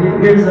 But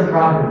here's the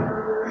problem.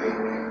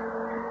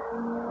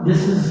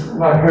 This is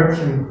what hurts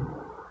me.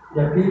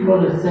 The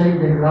people that say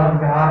they love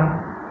God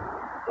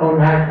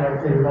don't act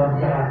like they love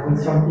God when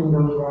something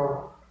goes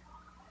wrong.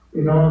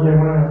 They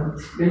want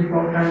to speak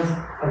all kinds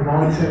of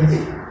nonsense,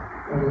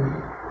 and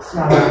it's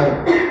not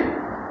right.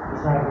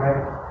 It's not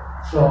right.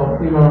 So,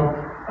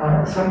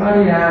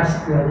 somebody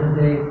asked the other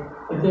day,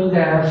 I think they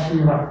asked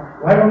Shiva,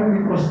 why don't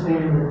people stay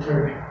in the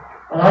church?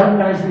 A lot of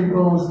times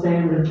people don't stay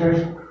in the church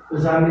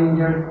because I'm in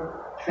your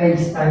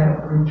face type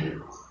of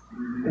preacher.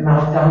 And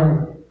I'll tell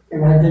you.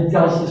 And I did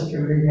tell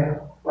Sister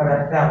Lydia what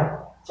I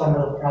felt some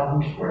of the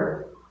problems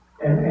were.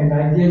 And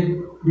I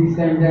did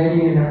defend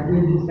Eddie and I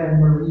did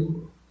defend Marie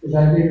because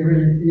I didn't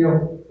really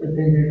feel that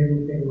they did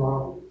anything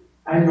wrong.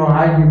 I know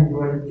I didn't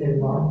do anything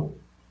wrong.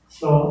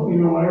 So,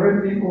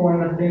 whatever people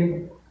want to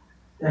think,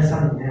 that's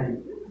on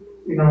them.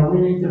 We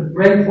need to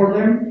pray for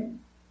them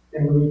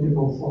and we need to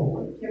go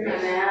forward.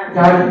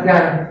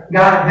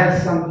 God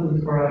has something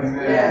for us.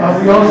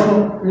 But we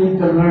also need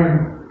to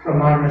learn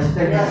from our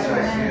mistakes.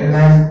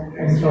 Amen.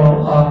 And so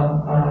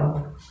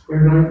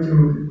we're going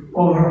to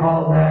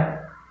overhaul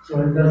that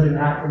so it doesn't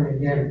happen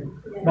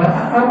again. But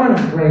I want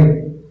to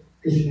pray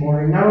this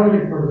morning, not only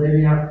for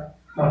Lydia,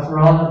 but for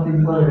all the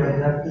people that have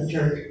left the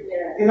church.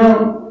 You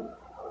know,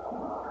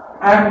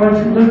 I want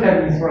you to look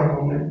at me for a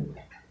moment.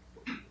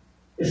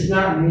 It's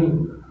not me.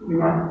 You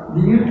know,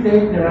 do you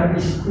think that I'd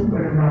be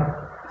stupid enough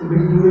to be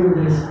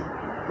doing this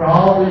for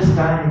all this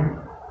time,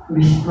 to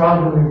be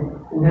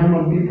struggling, and then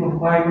when people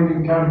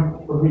finally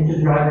come for me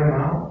to drive them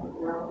out?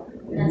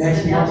 It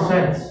makes no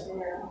sense.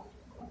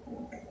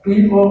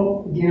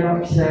 People get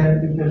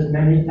upset because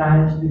many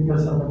times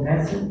because of the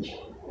message,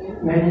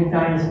 many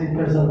times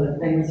because of the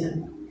things that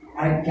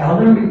I tell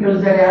them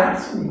because they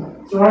ask me.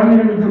 So what am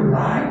I going to do?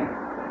 Lie?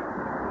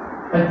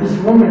 Like this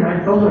woman,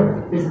 I told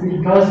her, it's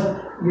because,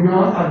 you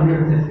know, of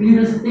your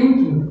defeatist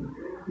thinking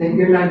that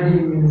you're not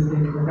getting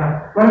anything from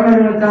God. What am I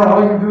going to tell her?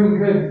 Oh, you're doing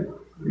good.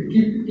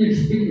 You keep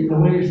speaking the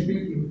way you're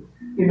speaking.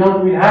 You know,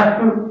 we have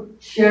to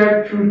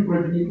share truth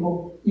with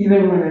people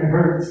even when it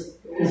hurts.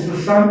 And so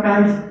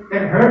sometimes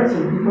it hurts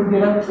and people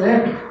get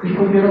upset,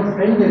 people get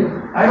offended.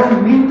 I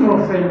don't mean to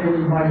offend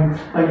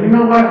anybody, but you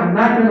know what? I'm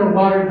not going to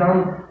water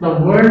down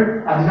the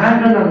word. I'm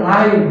not going to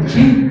lie and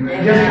cheat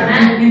just to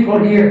keep people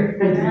here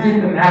and to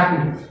keep them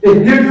happy.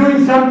 If you're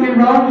doing something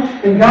wrong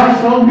and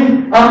God told me,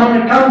 I'm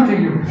going to come to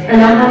you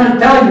and I'm going to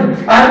tell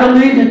you. I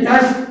believe that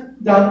that's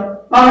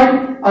the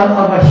part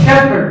of a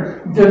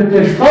shepherd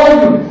to show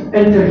you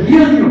and to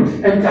heal you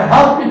and to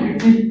help you to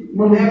keep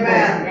moving forward.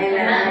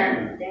 Amen.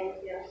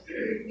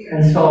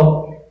 And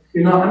so,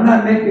 you know, I'm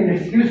not making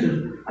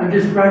excuses. I'm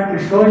just trying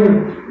to show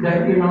you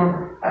that, you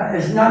know,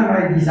 it's not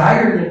my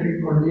desire that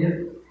people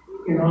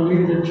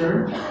leave the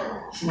church.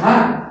 It's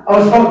not. I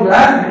was so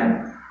glad,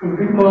 man,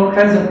 when all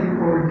kinds of people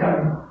were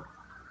coming.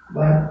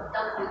 But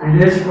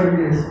it is what it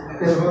is.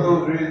 It's one of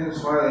those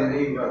reasons why they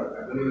leave. I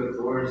believe that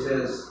the word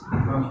says,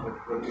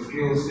 but to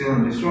kill, steal,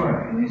 and destroy.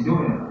 And he's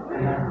doing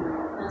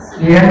it.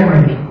 The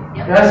enemy.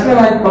 That's what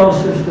I told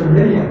Sister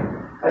Lydia.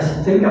 I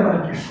said, think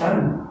about your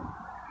son.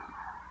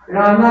 You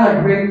know, I'm not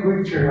a great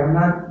preacher,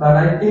 but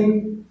I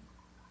think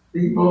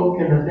people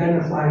can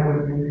identify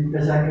with me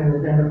because I can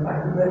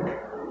identify with them.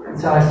 And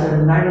so I said,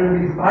 it's not going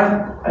to be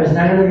fun. It's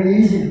not going to be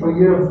easy for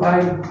you to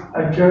find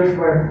a church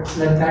where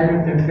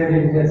Nathaniel can fit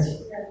in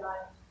this.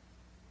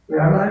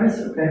 Yeah, it's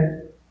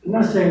okay. I'm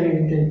not saying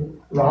anything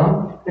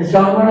wrong. And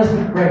so I want us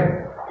to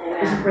pray.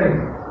 Let's pray.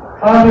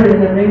 Father,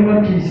 in the name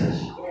of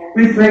Jesus,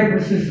 we pray for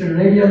Sister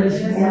Lydia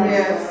this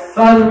morning.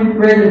 Father, we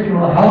pray that you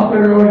will help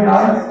her, Lord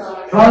God.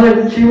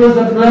 Father, she was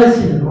a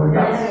blessing, Lord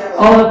God,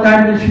 all the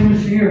time that she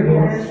was here,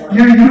 Lord.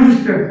 You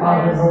used her,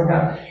 Father, Lord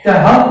God, to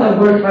help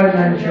the work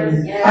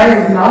financially.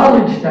 I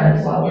acknowledge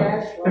that,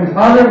 Father. And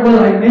Father, will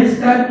I miss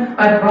that?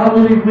 I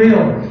probably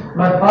will.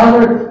 But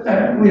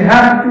Father, we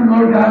have to,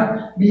 Lord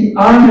God, be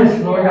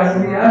honest, Lord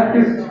God. We have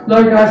to,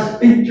 Lord God,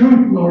 speak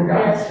truth, Lord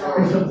God.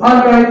 And so,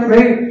 Father, I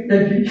pray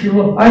that she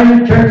will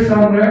find a church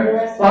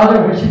somewhere,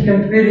 Father, where she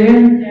can fit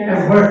in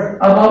and where,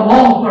 above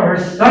all, for her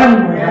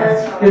son, Lord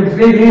God, can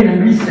fit in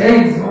and be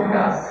saved, Lord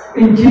God.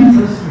 In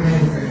Jesus'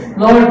 name.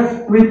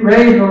 Lord, we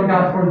pray, Lord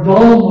God, for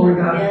Dole, Lord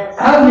God.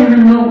 I don't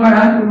even know what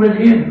happened with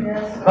him.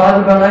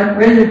 Father, but I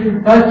pray that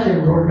you touch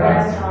him, Lord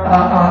God.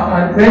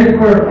 I pray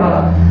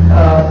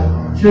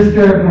for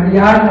Sister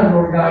Mariana,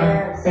 Lord God,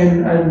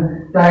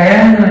 and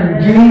Diana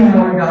and Jean,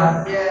 Lord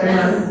God,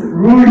 and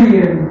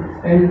Rudy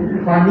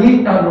and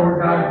Juanita,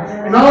 Lord God,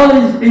 and all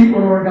these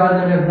people, Lord God,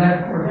 that have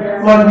left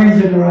for one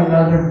reason or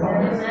another,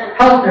 Father.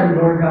 Help them,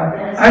 Lord God.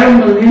 I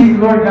don't believe,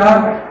 Lord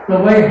God, the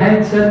way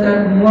Hank said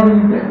that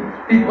morning,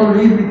 that people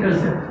leave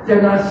because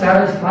they're not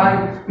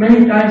satisfied.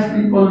 Many times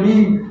people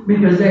leave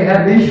because they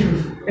have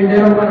issues and they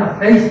don't want to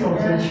face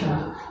those issues.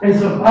 And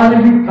so,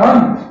 Father, you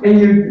come and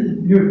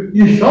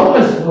you show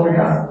us, Lord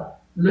God,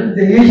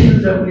 the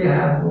issues that we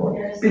have, Lord,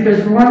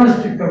 because you want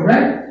us to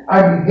correct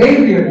our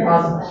behavior,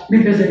 Father,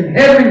 because in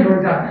heaven,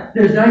 Lord God,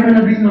 there's not going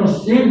to be no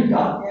sin,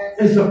 God.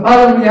 And so,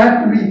 Father, we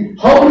have to be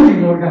holy,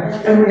 Lord God,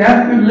 and we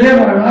have to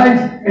live our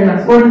lives in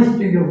accordance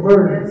to your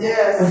word.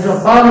 And so,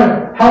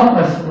 Father, help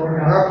us, Lord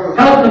God.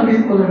 Help the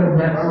people that have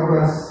left,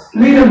 Lord God.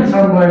 Lead them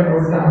somewhere,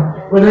 Lord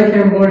God, where they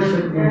can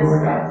worship you,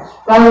 Lord God.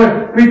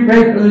 Father, we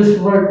pray for this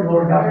work,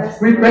 Lord God.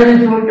 We pray that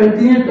you will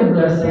continue to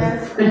bless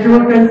us, that you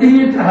will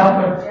continue to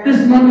help us.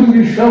 This morning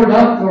you showed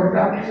up, Lord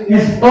God. You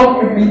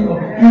spoke to people.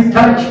 You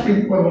touched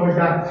people, Lord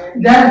God.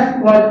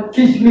 That's what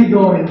keeps me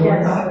going,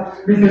 Lord God,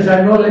 because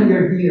I know that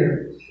you're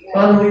here.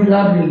 Father, we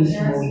love you this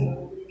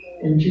morning.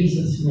 In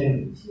Jesus'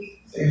 name.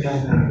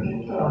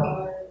 Amen.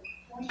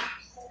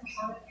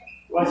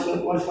 What's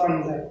wrong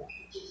with that?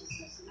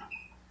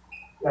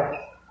 Yeah.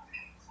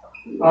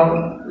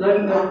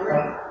 Let me know.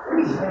 Where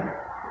is that?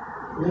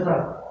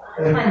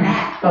 It's my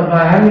back. The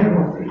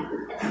biannual.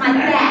 It's my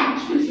back.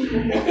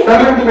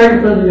 I'm going to pray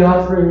for the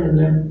offering and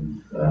then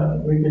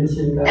we can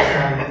sing that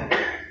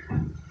song.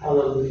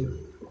 Hallelujah.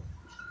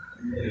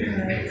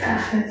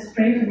 Let's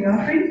pray for the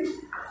offering.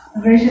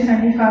 Gracious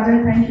Heavenly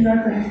Father, thank you,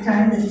 Lord, for this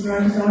time that you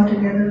brought us all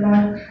together,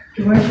 Lord,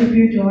 to worship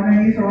you, to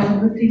honor you for all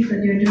the good things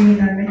that you're doing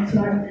in our midst,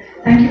 Lord.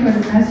 Thank you for the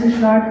message,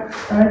 Lord.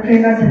 Lord, I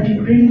pray, Lord, that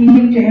you bring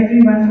healing to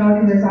everyone,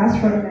 Lord, who has asked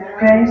for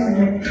prayers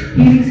and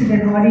healings in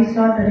their bodies,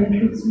 Lord. That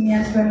includes me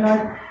as well,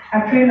 Lord. I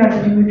pray, Lord,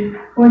 that you would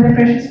pour the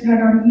precious blood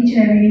on each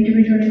and every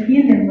individual and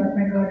heal them, Lord,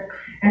 my God.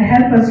 And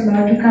help us,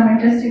 Lord, to come and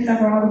testify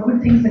for all the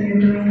good things that you're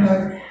doing,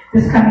 Lord.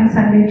 This coming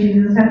Sunday,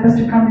 Jesus, help us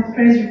to come with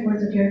praise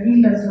reports that you have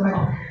healed us, Lord.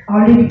 I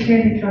already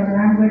declared it, Lord, that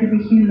I'm going to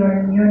be healed,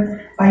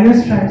 Lord, by your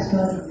stripes,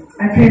 Lord.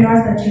 I pray,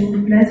 Lord, that you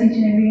would bless each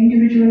and every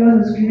individual,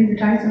 Lord, who's giving the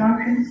tithes and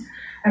offerings.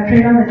 I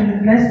pray, Lord, that you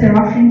would bless their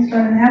offerings,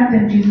 Lord, and help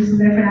them, Jesus, in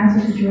their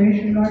financial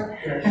situation, Lord.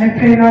 And I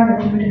pray, Lord,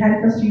 that you would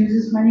help us to use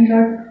this money,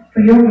 Lord, for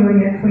your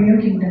glory and for your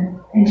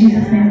kingdom. In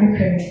Jesus' name we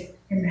pray.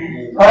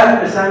 Amen. All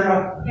right,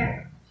 Cassandra. Yeah.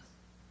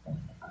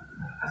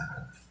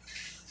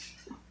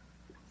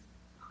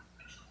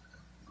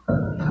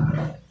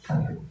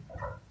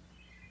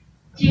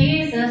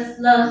 Jesus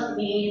loves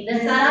me,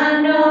 this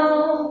I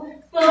know,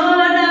 for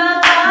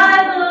the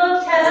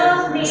Bible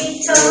tells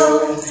me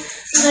so.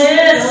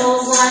 Little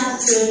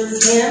ones to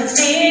Him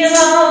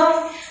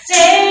belong.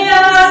 They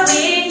are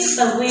weak,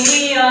 but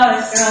we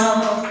are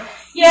strong.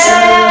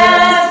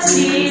 Yes,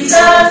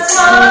 Jesus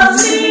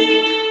loves me.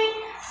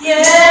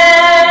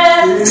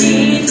 Yes,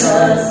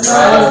 Jesus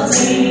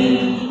loves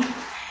me.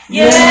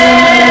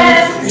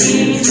 Yes,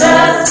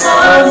 Jesus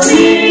loves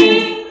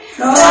me.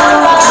 The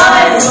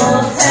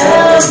Bible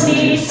tells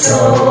me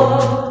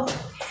so.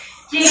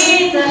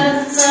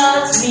 Jesus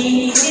loves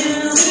me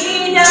till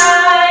He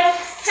died.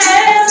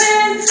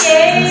 Heaven's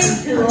gates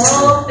to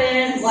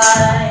open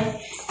wide.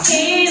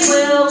 He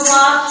will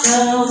wash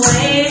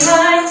away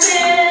my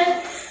sin.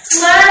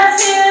 Let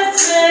His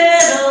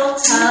little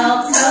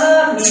child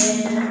come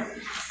in.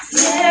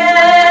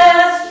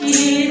 Yes,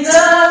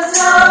 Jesus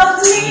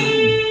loves me.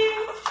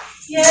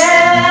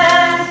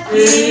 Yes,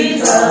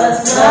 Jesus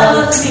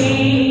loves me.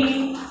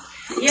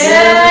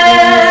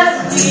 Yes,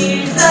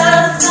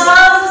 Jesus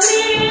loves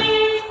me.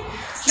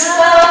 The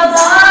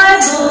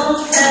Bible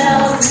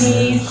tells me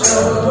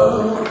so.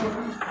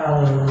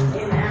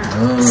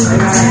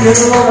 Give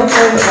the Lord a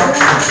praise.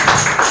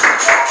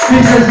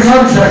 Jesus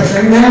loves us,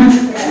 amen?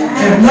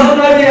 If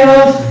nobody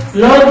else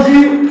loves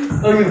you,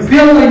 or you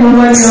feel like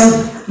nobody else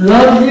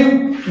loves you,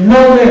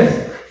 know this.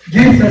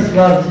 Jesus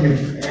loves you.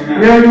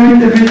 We are going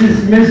to be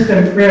dismissed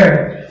in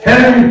prayer.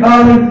 Heavenly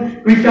Father,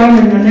 we come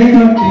in the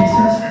name of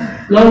Jesus.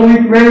 Lord, we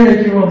pray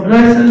that you will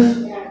bless us.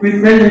 We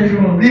pray that you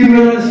will be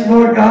with us,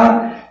 Lord God,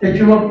 that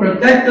you will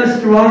protect us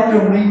throughout the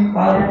week,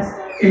 Father,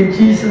 in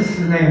Jesus'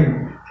 name.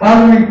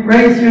 Father, we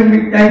praise you and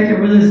we thank you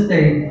for this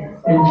day.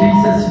 In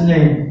Jesus'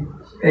 name,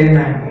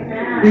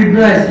 amen. Be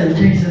blessed in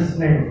Jesus'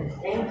 name.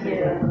 Thank you.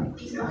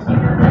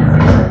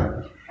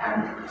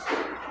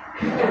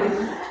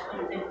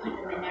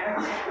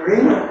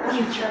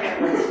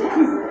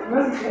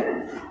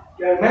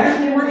 Young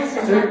man, You want to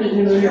send me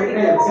you your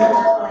pants,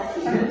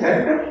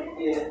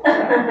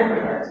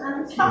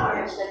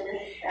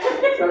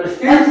 So the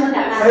skins,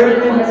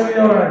 everything will be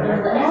all right.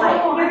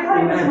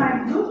 Amen.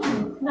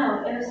 No,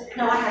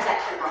 I had that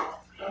turned off.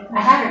 I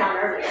had it on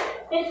earlier.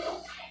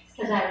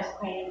 Because I was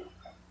playing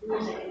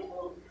music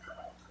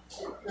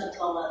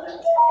until 11.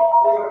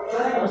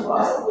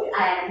 I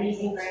had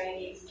Amazing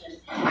Grace, just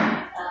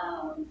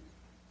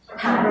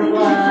Power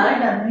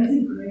Blood.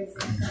 Amazing Grace.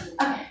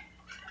 Okay.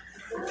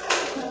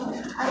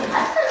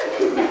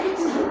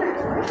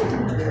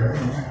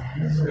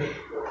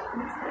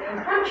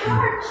 I'm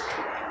charged.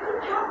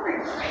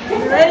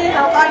 Ready?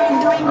 How are you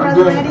doing, I'm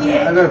Brother doing. Eddie?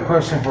 I got a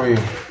question for you.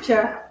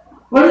 Sure.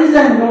 What is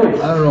that noise?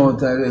 I don't know what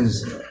that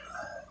is.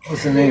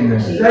 What's the name there?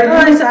 Oh,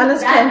 it's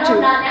Alice Cantu. No,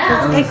 not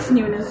now. It's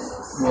ex-newness.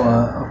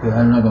 Well, okay,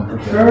 I'm not gonna put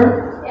that.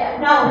 Sir? Yeah,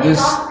 no, it's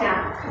This- off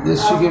now. This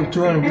she gave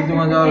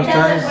 $251 It doesn't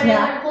times. when I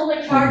fully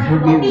And charge who it,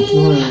 gave will you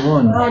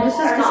 201? Oh, this is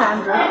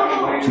Cassandra.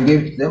 She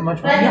gave that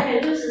much But money? if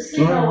you lose the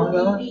signal,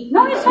 $201? No,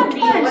 it's not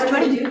 20, it's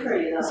 20.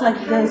 It's like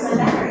this.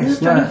 This is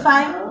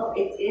 25.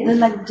 There's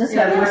like just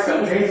like this.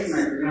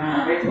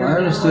 Well, I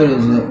understood it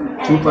as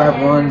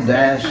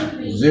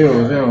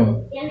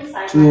 251-00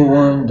 inside.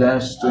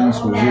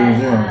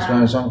 201-00. As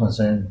far as I'm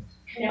concerned,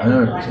 I've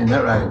never seen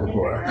that right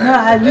before. No,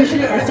 I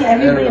usually I see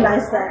everybody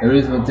likes that.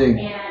 Arithmetic.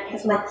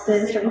 It's like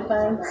this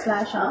 25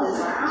 slash on this.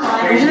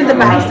 Usually the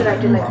banks that I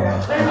do like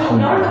that. But I mean,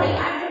 normally I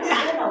can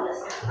sit on this.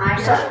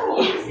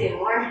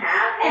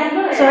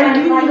 Sorry,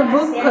 give me the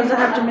book because I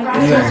have to make this.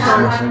 Yes,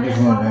 yes, I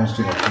just wanted to ask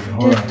you that.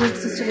 Hold on. Did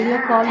Sister Lydia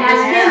call you?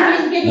 Ask him,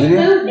 he's getting Did he?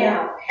 food now.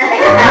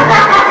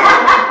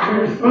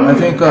 I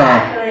think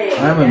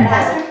I'm in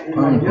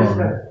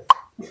call.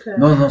 Okay.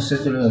 No,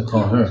 Sister Leah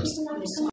called her.